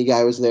Chris Munini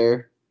guy was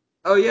there.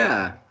 Oh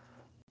yeah.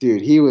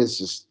 Dude, he was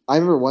just I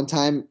remember one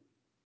time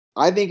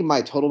I think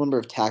my total number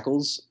of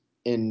tackles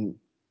in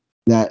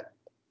that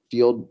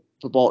field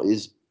football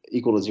is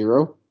equal to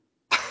 0.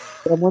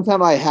 And one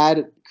time I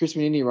had Chris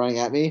Munini running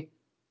at me,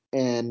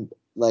 and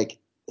like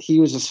he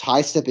was just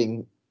high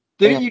stepping.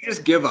 Didn't you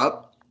just give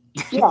up?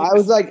 Yeah, I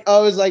was like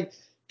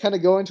kind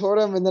of going toward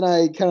him, and then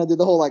I kind of did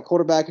the whole like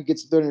quarterback who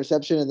gets the third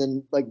interception, and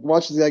then like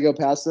watches the guy go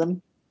past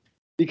him.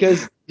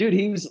 Because dude,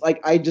 he was like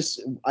I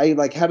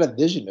like had a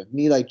vision of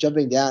me like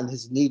jumping down,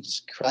 his knee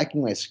just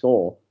cracking my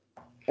skull,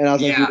 and I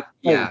was like,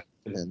 yeah.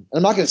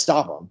 I'm not gonna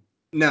stop him.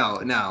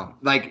 No.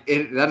 Like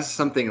that is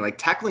something like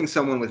tackling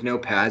someone with no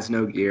pads,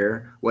 no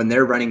gear when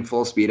they're running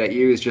full speed at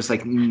you is just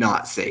like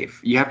not safe.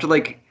 You have to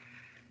like,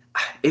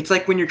 it's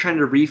like when you're trying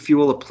to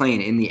refuel a plane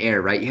in the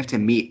air, right? You have to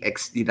meet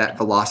that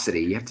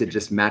velocity. You have to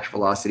just match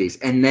velocities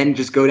and then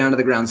just go down to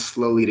the ground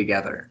slowly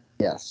together.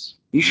 Yes.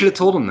 You should have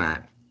told him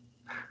that.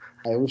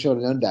 I wish I would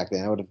have known back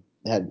then. I would have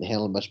had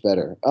handled much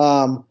better.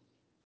 Remember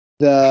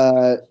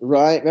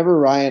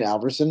Ryan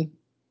Alverson?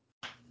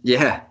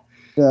 Yeah.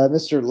 The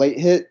Mr. Late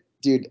Hit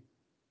dude.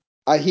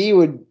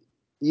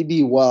 He'd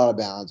be well out of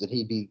bounds and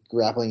he'd be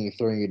grappling you,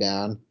 throwing you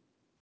down.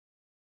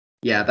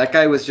 Yeah, that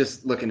guy was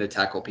just looking to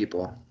tackle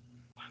people.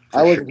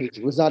 I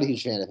was not a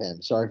huge fan of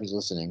him. Sorry if he's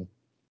listening.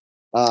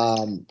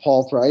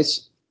 Paul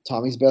Price,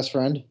 Tommy's best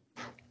friend.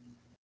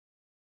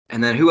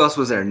 And then who else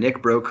was there?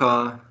 Nick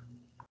Brokaw.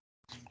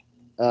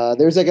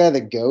 There's that guy,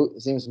 the GOAT.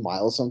 His name was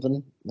Miles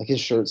something. Like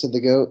his shirt said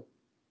the GOAT.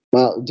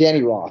 Well,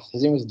 Danny Roth.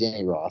 His name was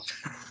Danny Roth.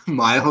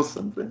 Miles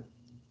something.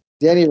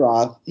 Danny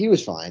Roth. He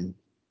was fine.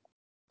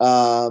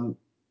 You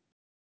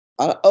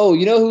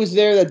know who's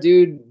there? That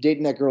dude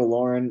dating that girl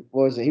Lauren.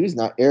 What was it? He was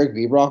not Eric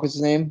Bebrock was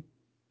his name.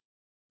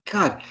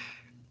 God,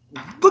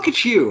 look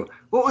at you.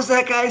 What was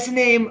that guy's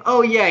name?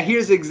 Oh yeah,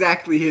 here's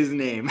exactly his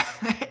name.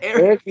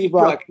 Eric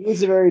Bebrock. He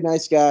was a very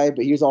nice guy,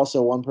 but he was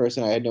also one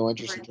person I had no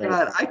interest in.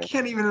 God, I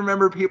can't even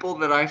remember people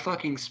that I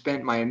fucking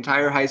spent my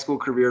entire high school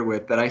career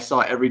with that I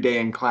saw every day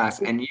in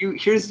class. And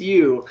here's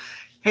you.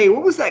 Hey,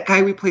 what was that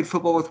guy we played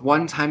football with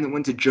one time that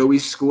went to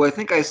Joey's school? I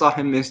think I saw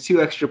him miss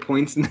 2 extra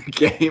points in the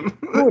game.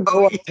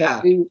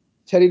 Yeah.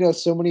 Teddy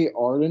knows so many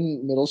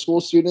Arden middle school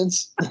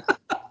students.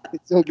 He's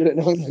so good at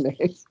knowing their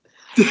names.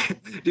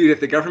 Dude, if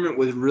the government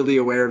was really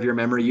aware of your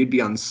memory, you'd be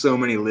on so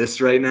many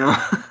lists right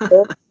now.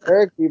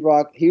 Eric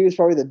Bebrock, he was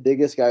probably the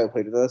biggest guy who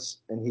played with us,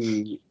 and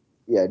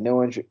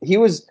no interest. He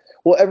was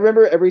I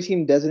remember every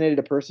team designated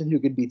a person who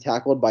could be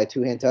tackled by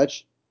two-hand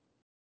touch.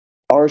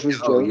 Ours was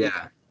Joey.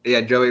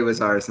 Yeah, Joey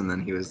was ours, and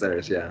then he was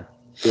theirs. Yeah.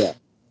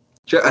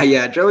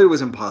 Joey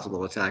was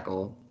impossible to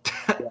tackle.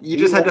 You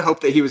just had to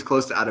hope that he was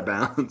close to out of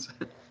bounds.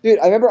 Dude,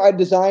 I remember I had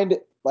this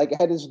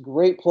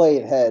great play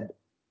in head.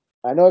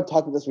 I know I've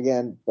talked about this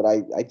again, but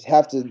I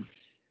have to.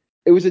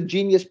 It was a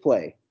genius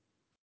play.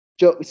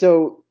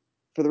 So,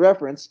 for the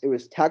reference, it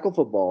was tackle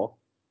football,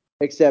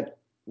 except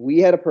we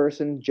had a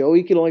person.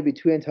 Joey could only be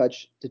two-hand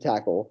touch to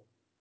tackle,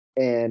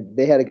 and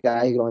they had a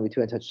guy who could only be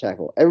two-hand touch to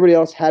tackle. Everybody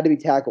else had to be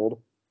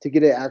tackled to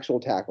get an actual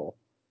tackle.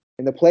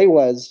 And the play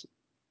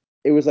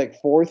it was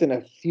like fourth and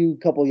a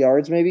couple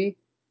yards maybe.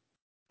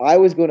 I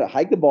was going to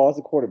hike the ball as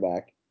a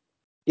quarterback,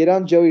 get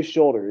on Joey's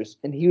shoulders,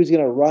 and he was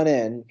going to run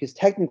in because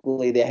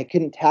technically they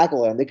couldn't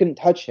tackle him. They couldn't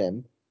touch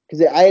him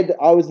because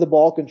I was the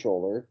ball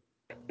controller,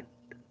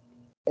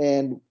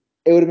 and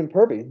it would have been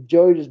perfect.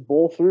 Joey just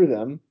bowl through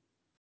them.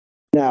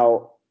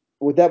 Now,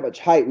 with that much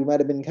height, we might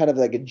have been kind of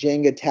like a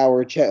Jenga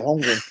tower Chet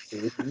Holmgren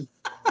situation.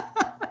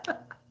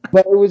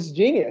 But it was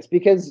genius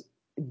because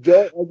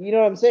Joe, you know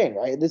what I'm saying,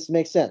 right? This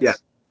makes sense. Yeah.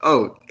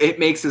 Oh, it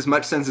makes as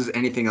much sense as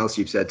anything else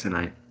you've said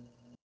tonight.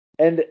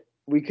 And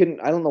we couldn't.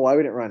 I don't know why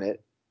we didn't run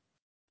it.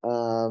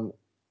 Do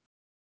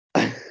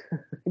you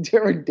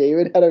remember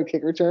David had a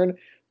kick return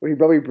where he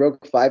probably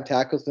broke 5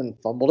 tackles and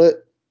fumbled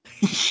it?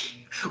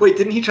 Wait,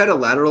 didn't he try to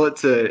lateral it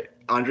to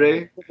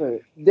Andre?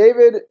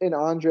 David and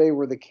Andre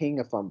were the king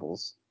of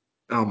fumbles.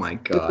 Oh my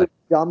god!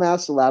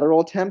 Dumbass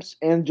lateral attempts,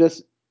 and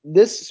just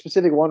this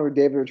specific one where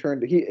David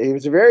returned. It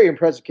was a very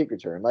impressive kick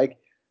return, like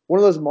one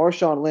of those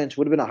Marshawn Lynch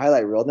would have been a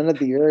highlight reel. Then at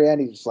the very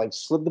end, he just like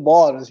slid the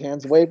ball out of his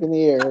hands, way up in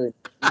the air.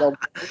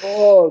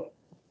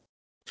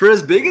 For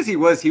as big as he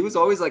was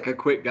always like a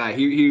quick guy.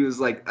 He was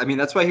like, I mean,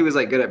 that's why he was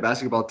like good at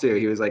basketball too.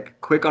 He was like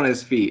quick on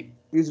his feet.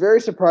 He was very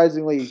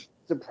surprisingly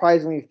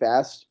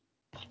fast,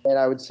 and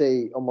I would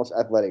say almost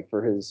athletic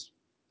for his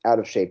out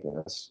of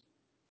shapeness.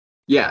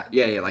 Yeah.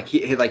 Like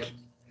like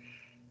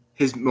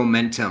his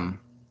momentum,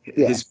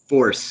 Yeah. his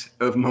force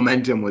of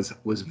momentum was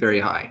very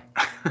high.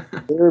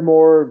 They were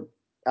more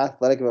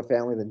athletic of a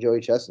family than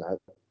Joey Chestnut.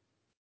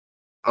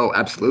 Oh,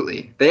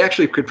 absolutely. They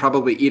actually could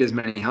probably eat as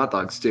many hot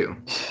dogs too.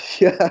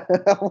 Yeah,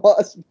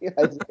 lost me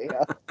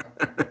Isaiah.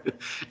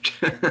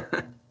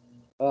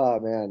 Oh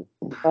man.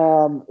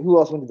 Who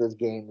else went to those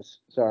games?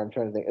 Sorry, I'm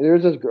trying to think. There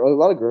was a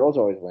lot of girls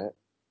always went.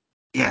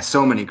 Yeah,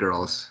 so many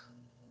girls.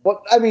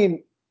 But I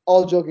mean,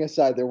 all joking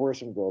aside, there were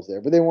some girls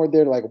there, but they weren't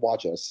there to like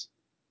watch us.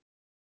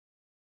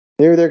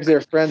 They were there because they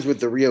were friends with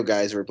the Rio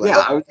guys who were playing.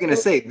 Yeah, I was gonna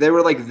say they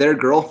were like their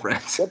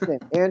girlfriends. What's his name?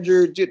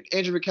 Andrew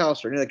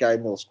McAllister. I knew that guy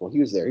in middle school. He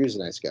was there. He was a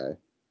nice guy.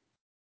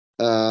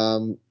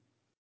 I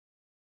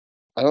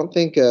don't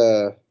think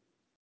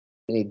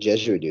any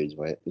Jesuit dudes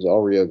went. It was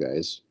all Rio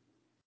guys.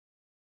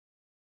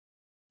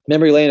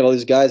 Memory lane of all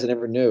these guys I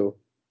never knew,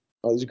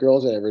 all these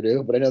girls I never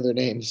knew, but I know their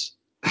names.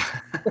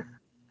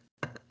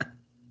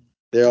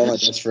 They're all my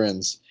best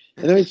friends.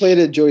 And then we played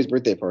at Joey's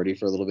birthday party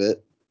for a little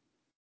bit.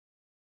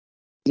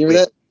 You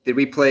remember that? Did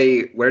we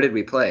play? Where did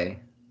we play?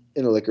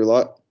 In a liquor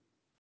lot.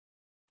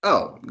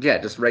 Oh, yeah,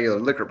 just regular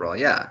liquor brawl.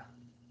 Yeah.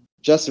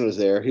 Justin was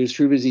there. He was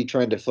too busy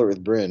trying to flirt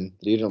with Bryn.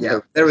 He didn't play.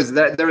 There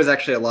was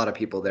actually a lot of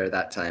people there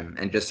that time,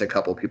 and just a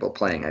couple people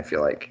playing. I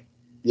feel like.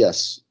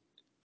 Yes.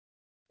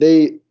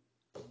 I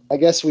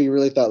guess we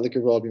really thought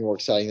liquor brawl would be more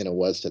exciting than it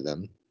was to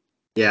them.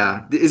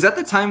 Yeah, is that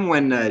the time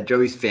when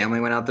Joey's family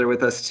went out there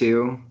with us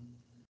too?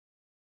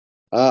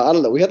 I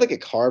don't know. We had like a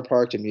car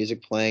parked and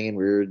music playing, and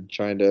we were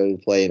trying to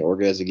play and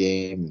organize a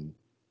game.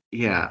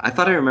 Yeah, I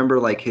thought I remember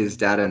like his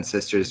dad and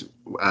sisters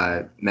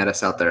met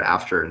us out there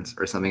after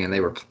or something, and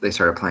they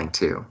started playing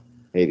too.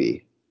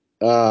 Maybe.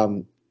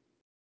 I'm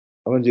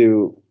gonna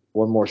do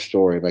one more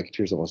story. My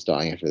computer's almost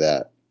dying after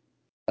that.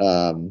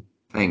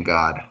 Thank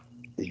God.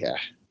 Yeah.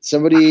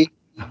 Somebody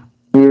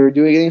we were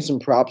getting some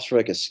props for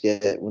like a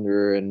skit when we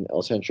were in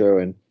El Centro,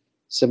 and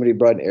somebody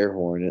brought an air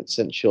horn, and it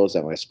sent chills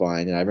down my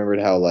spine. And I remembered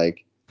how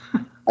like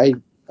I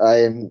I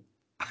am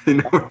I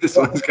know where this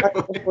one's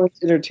going.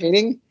 it's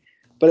entertaining,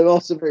 but I'm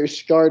also very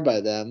scarred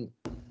by them.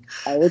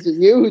 Was it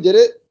you who did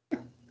it?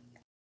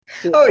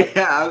 Oh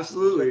yeah,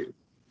 absolutely.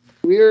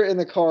 We were in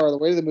the car on the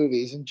way to the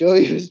movies, and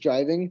Joey was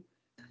driving.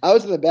 I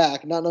was in the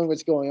back, not knowing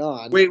what's going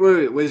on. Wait.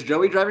 Was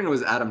Joey driving or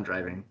was Adam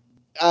driving?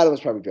 Adam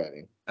was probably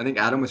driving. I think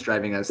Adam was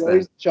driving us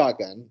Joey's then.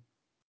 shotgun.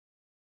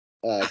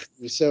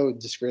 He's so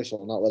disgraceful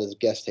to not let his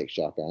guest take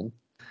shotgun.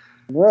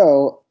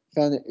 Monroe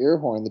found an ear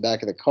horn in the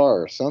back of the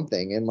car or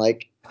something, and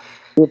like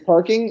we're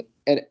parking,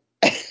 and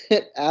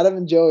Adam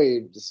and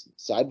Joey just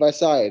side by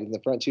side in the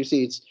front two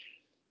seats.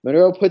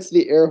 Monroe puts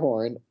the air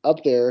horn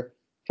up there,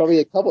 probably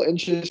a couple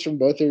inches from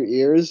both their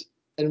ears,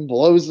 and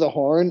blows the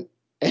horn.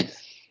 And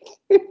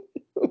it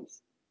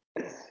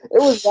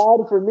was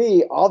loud for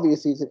me.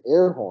 Obviously, it's an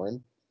air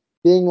horn,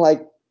 being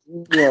like,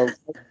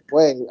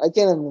 way. I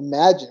can't even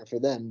imagine for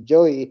them.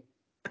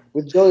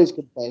 With Joey's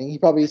complaining, he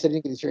probably said he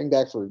didn't get his hearing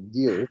back for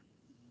years.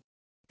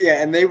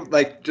 Yeah, and they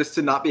like just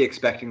to not be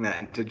expecting that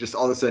and to just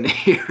all of a sudden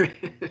hear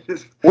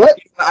it. What?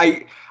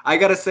 I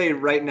gotta say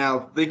right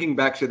now, thinking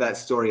back to that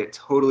story, it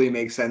totally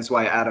makes sense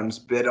why Adams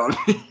bid on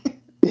me.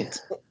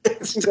 It's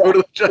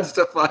totally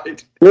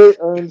justified. Great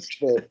earned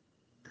spit.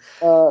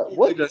 Totally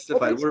What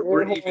justified. makes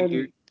We're air even, dude.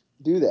 horn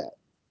do that?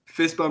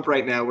 Fist bump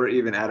right now. We're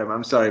even, Adam.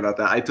 I'm sorry about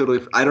that. I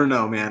don't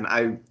know, man.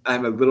 I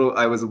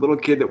was a little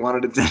kid that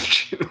wanted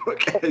attention. What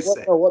can I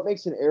say? What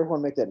makes an air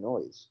horn make that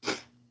noise?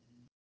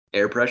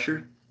 Air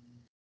pressure.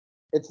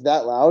 It's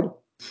that loud?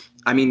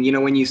 I mean, you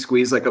know when you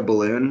squeeze like a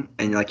balloon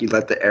and like you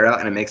let the air out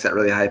and it makes that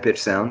really high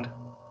pitched sound.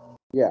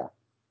 Yeah.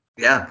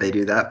 Yeah, they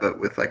do that, but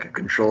with like a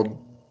controlled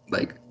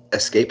like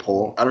escape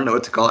hole. I don't know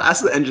what to call it.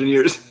 Ask the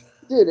engineers.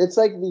 Dude, it's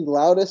like the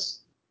loudest.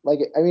 Like,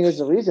 I mean,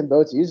 there's a reason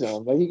boats use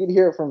them. Like, you can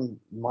hear it from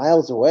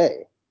miles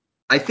away.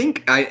 I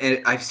think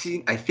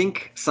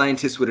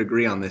scientists would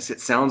agree on this. It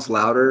sounds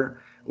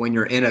louder when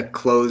you're in a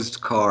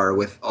closed car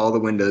with all the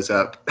windows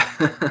up.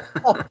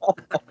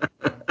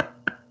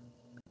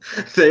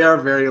 They are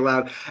very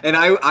loud. And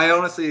I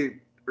honestly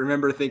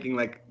remember thinking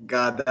like,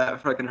 God,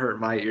 that fucking hurt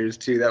my ears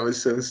too. That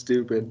was so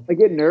stupid. I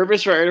get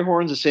nervous for air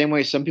horns the same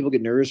way some people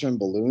get nervous from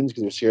balloons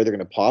because they're scared they're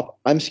going to pop.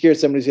 I'm scared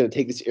somebody's going to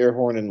take this air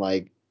horn and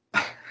like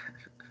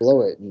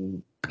blow it.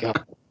 And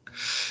God.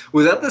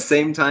 Was that the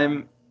same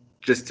time,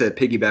 just to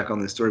piggyback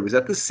on this story, was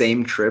that the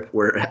same trip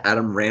where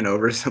Adam ran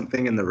over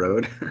something in the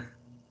road?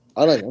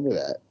 I don't remember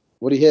that.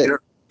 What he hit?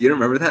 You don't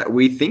remember that?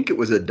 We think it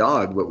was a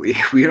dog, but we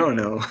don't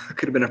know. It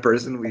could have been a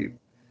person.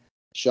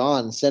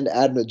 Sean, send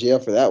Adam to jail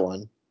for that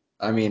one.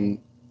 I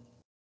mean,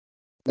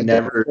 Like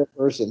never. a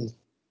person.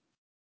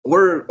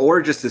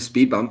 Or just a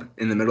speed bump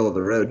in the middle of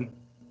the road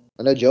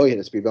I know Joey hit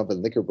a speed bump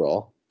in liquor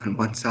brawl. on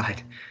one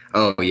side.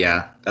 Oh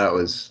yeah, that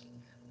was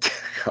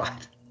God.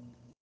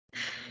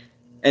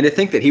 And to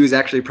think that he was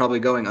actually probably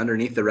going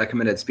underneath the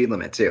recommended speed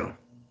limit too.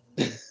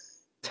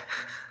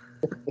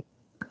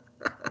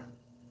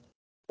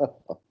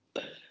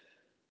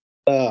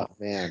 Oh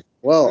man.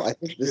 Well, I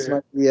think this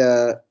might be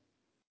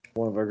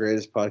one of our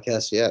greatest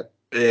podcasts yet.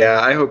 Yeah,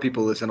 I hope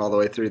people listen all the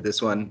way through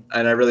this one,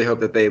 and I really hope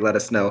that they let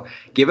us know.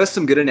 Give us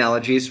some good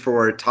analogies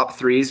for top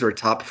threes or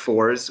top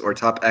fours or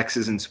top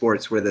X's in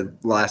sports where the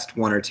last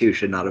one or two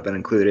should not have been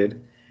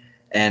included.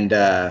 And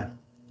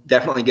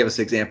definitely give us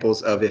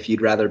examples of if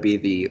you'd rather be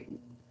the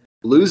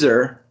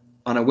loser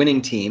on a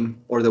winning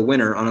team or the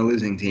winner on a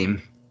losing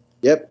team.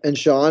 Yep. And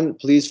Sean,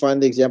 please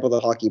find the example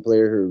of the hockey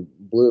player who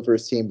blew it for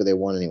his team, but they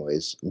won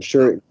anyways. I'm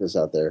sure it exists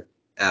out there.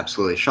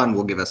 Absolutely. Sean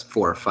will give us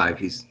 4 or 5.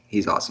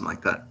 He's awesome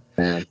like that.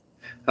 Man.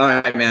 All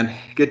right, man.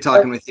 Good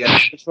talking with you.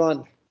 It's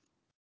fun.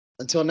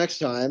 Until next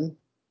time,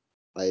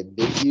 I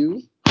bid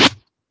you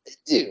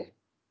adieu.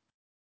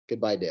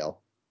 Goodbye, Dale.